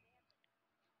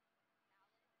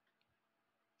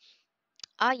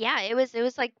 Yeah, it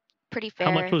was like pretty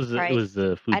How much fair was priced.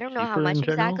 the I food don't know how cheaper much in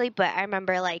general? exactly, but I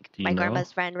remember like Do you my know?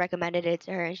 grandma's friend recommended it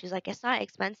to her, and she was like, "It's not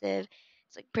expensive.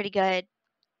 It's like pretty good,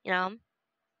 you know."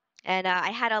 And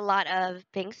I had a lot of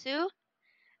bingsu.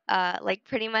 Like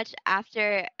pretty much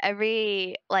after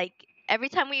every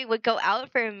time we would go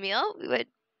out for a meal, we would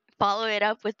follow it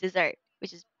up with dessert,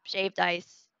 which is shaved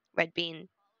ice, red bean,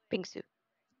 bingsu.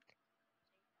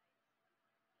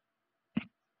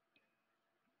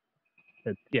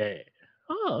 Yeah, yeah.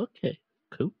 Oh, okay.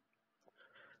 Cool.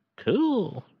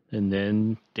 Cool. And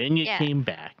then you Yeah. came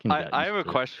back and got I have used a to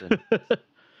question. it.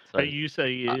 Are Sorry. you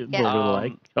say a Yeah. little bit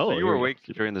like? So Oh, you were here we go. awake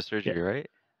during the Yeah. surgery, right?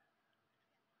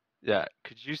 Yeah.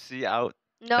 Could you see out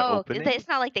the No, opening it's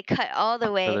not like they cut all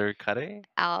the that way they're cutting?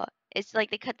 out. It's like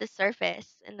they cut the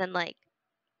surface and then like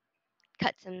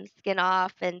cut some skin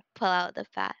off and pull out the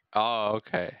fat. Oh,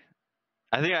 okay.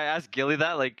 I think I asked Gilly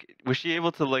that. Like, was she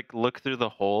able to like look through the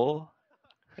hole?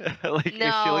 Like,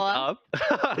 if she looked No, up?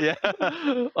 Yeah.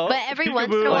 but Oh, every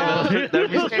once in a peekaboo. Like, while,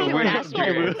 that'd be such a Mr. would weird ask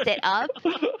me to experience. sit up,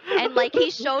 and like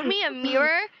he showed me a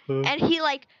mirror, and he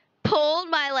like pulled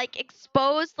my like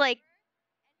exposed like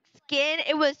skin.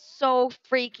 It was so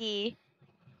freaky.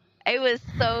 It was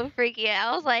so freaky.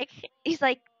 I was like, he's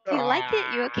like, "Do you like it?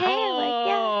 You okay?" I'm like,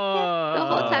 "Yeah, yeah." The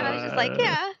whole time I was just like, Oh.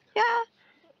 "Yeah, yeah,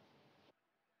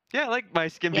 Yeah, I like my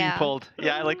skin being yeah." pulled.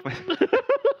 Yeah, I like my.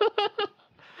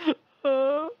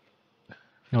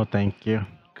 No, thank you.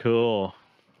 Cool.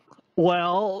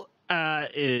 Well,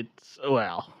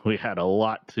 we had a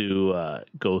lot to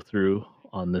go through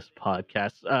on this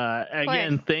podcast. Of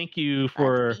course, Again, thank you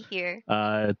glad to for be here.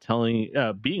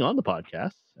 being on the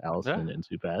podcast, Yeah. Allison and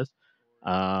Supaz.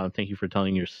 Thank you for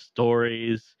telling your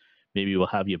stories. Maybe we'll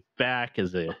have you back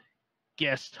as a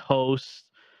guest host.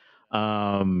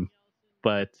 Um,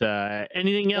 but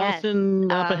anything else Yes.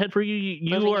 in up ahead for you?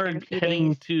 You Moving in are a few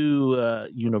heading days. to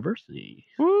university.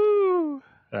 Woo!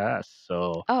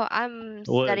 So Oh, I'm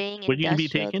what studying what are you gonna be industrial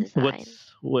taking? design.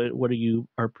 What are you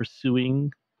are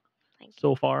pursuing? Thank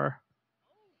so you. far?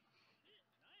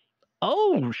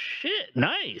 Oh shit!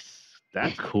 Nice.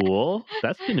 That's cool.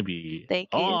 That's gonna be. Thank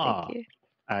you. Thank you.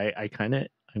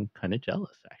 I'm kind of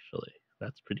jealous actually.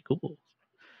 That's pretty cool.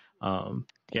 Thank you,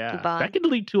 Yeah, that Bond. could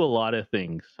lead to a lot of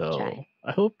things. I'll try. So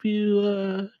I hope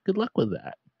you good luck with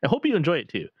that. I hope you enjoy it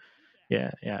too.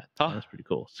 Yeah, Huh? that's pretty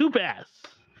cool. Sopuaz,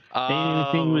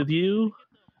 anything Um, with you?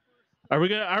 Are we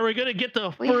gonna get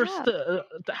the We first? have.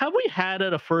 Have we had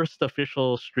a first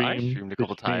official I stream? streamed a Twitch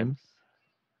couple stream? times.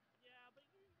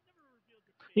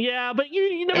 Yeah, but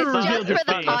you never It's It's not. revealed just your for It's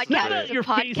the not face. Now podcast. that It's necessary. a your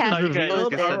face is podcast You guys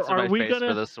revealed, can exclusive. censor are my we face for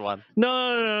gonna? this one. No.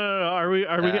 Are we?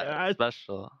 Yeah, it's I,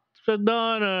 special.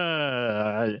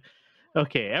 no.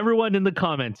 Okay, everyone in the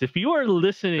comments, if you are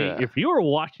listening, Yeah. if you are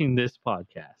watching this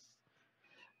podcast,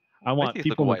 I My want teeth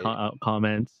look people in the white.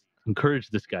 comments encourage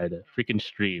this guy to freaking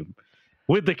stream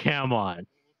with the cam on.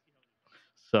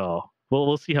 So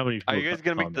we'll see how many Are people you guys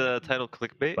gonna make comment. the title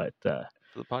clickbait But for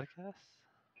the podcast?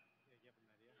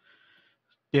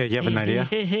 Yeah, you have an idea?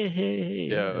 hey.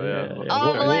 Yeah.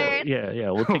 All blurred.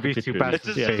 We'll take Be a picture. super of It's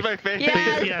this. just, Yeah. just my face.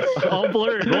 Yes. Yes, all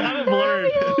blurred. We'll have it blurred.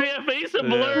 Yeah, face it Yeah.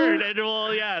 blurred, and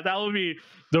that would be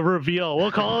the reveal.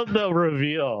 We'll call it the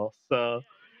reveal. So,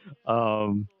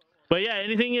 but yeah,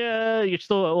 anything? You're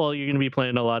still you're gonna be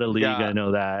playing a lot of League. Yeah. I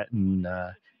know that, and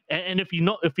if you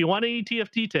want any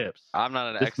TFT tips, I'm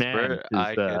not an this man expert. is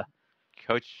I could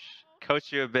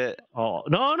coach you a bit. Oh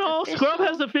no! Scrub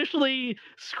has Official.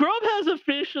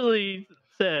 officially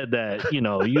said that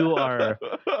you are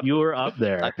up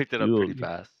there. I picked it up pretty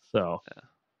fast. So, Yeah.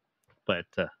 but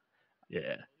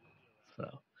yeah.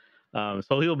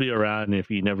 So he'll be around if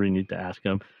you never need to ask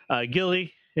him.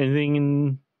 Gilly, anything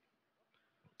in?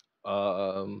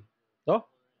 No,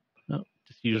 No,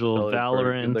 just usual chilling for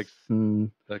Valorant like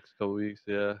and next couple weeks.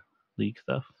 Yeah, League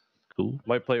stuff. Cool.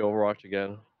 might play Overwatch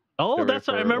again. Oh, Get ready that's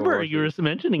I for remember Overwatch you were League.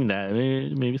 mentioning that.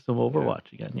 Maybe some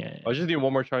Overwatch again. Yeah. I just need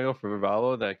one more triangle for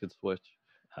Valo, then I could switch.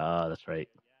 That's right.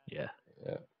 Yeah.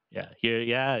 Yeah.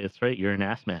 Yeah. It's right. You're an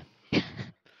ass man.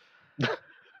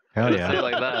 Hell Say it yeah.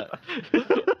 like that.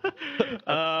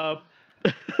 I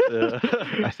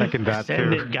second that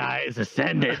Ascend too. it, guys.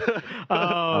 Ascend it.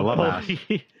 I love ass.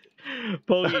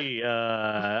 Poggy,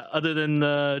 other than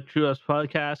the True Us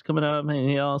podcast coming up,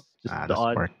 anything else? Just the Just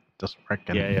odd work. Just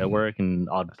working. Yeah, work and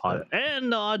odd That's pod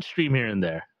and the odd stream here and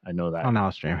there. I know that. Oh, now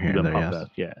stream here You've and been there, popped yes.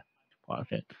 up, yeah.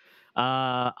 Okay.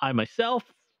 I myself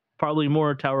probably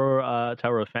more Tower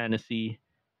of Fantasy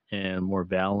and more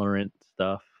Valorant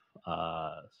stuff.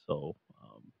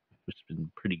 Which has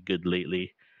been pretty good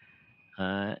lately.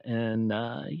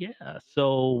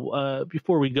 So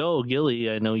before we go, Gilly,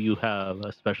 I know you have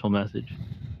a special message.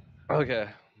 Okay.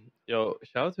 Yo,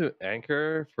 shout out to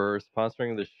Anchor for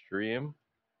sponsoring the stream.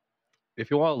 If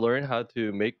you want to learn how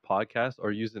to make podcasts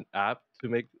or use an app to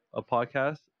make a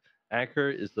podcast, Anchor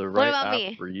is the right about app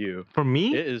me? for you. For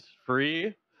me? It is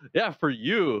free. Yeah, for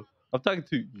you. I'm talking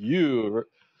to you.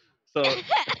 So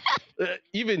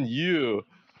even you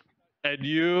and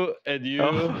you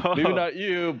Oh. maybe not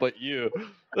you, but you.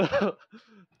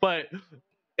 But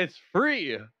it's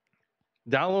free.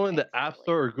 Download in the App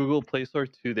Store or Google Play Store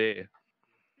today.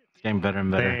 It's getting better and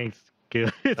better. Thanks.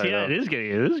 Good. I Yeah, know. it is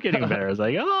getting better. It's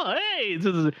like, oh, hey, it's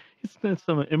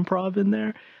some improv in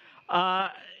there.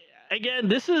 Again,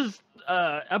 this is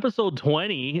episode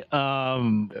 20.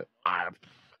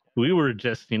 We were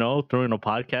just throwing a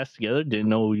podcast together. Didn't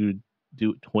know we would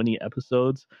do 20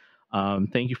 episodes.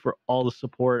 Thank you for all the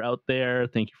support out there.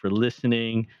 Thank you for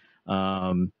listening.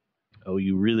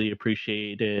 You really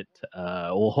appreciate it.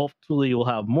 Hopefully we'll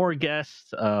have more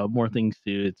guests, more things to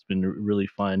do. It's been really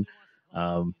fun.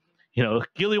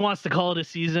 Gilly wants to call it a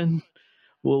season.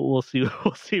 We'll see.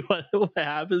 We'll see what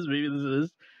happens. Maybe this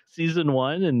is season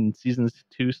 1 and season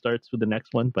 2 starts with the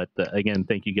next one. But again,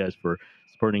 thank you guys for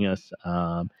supporting us.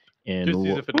 And Good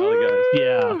season finale, guys.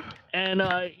 yeah, and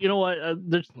you know what?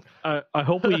 I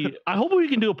hope we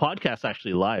can do a podcast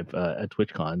actually live at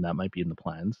TwitchCon. That might be in the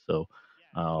plans. So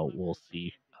we'll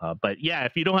see. But yeah,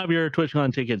 if you don't have your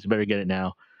TwitchCon tickets, you better get it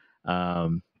now.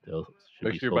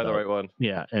 Make sure you buy the right one.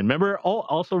 Yeah, and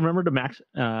also remember to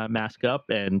mask up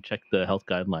and check the health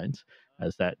guidelines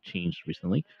as that changed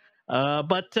recently.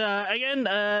 But again,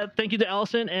 thank you to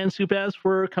Allison and Sopuaz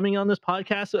for coming on this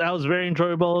podcast. That was very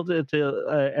enjoyable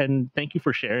and thank you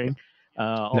for sharing.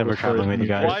 All Never the stories traveling with from you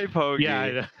guys. Why, Poggy? Yeah,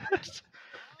 I know.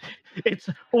 It's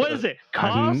what is it?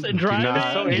 Cops and do not-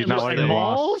 driving do not and want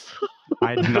malls.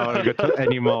 I do not want to go to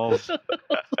any malls.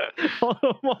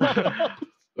 Malls.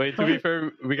 Wait, to be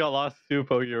fair, we got lost too,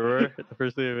 Pokey, remember? The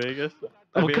first day in Vegas?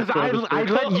 Because I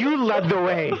let you lead the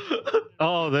way.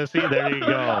 Oh, see, there you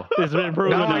go. It's been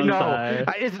proven Now I know.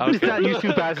 outside. It's Okay. not you,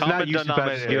 Sopuaz. It's not Common you,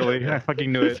 Sopuaz. It's denominator. Gilly. I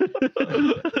fucking knew it.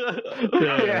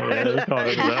 Yeah,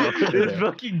 comment out. It's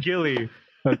fucking Gilly.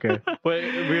 Okay.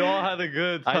 Wait, we all had a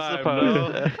good time, I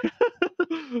suppose.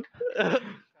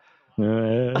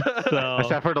 no? So,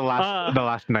 Except for the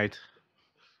last night.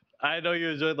 I know you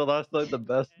enjoyed the last night, the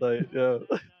best night, yeah.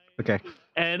 Okay.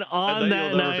 and on bet that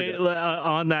you'll never night, forget.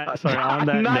 on that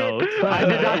Night, note, I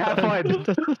did not have fun.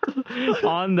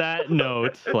 on that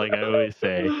note, like I always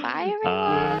say, Bye,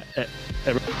 everyone.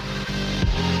 everyone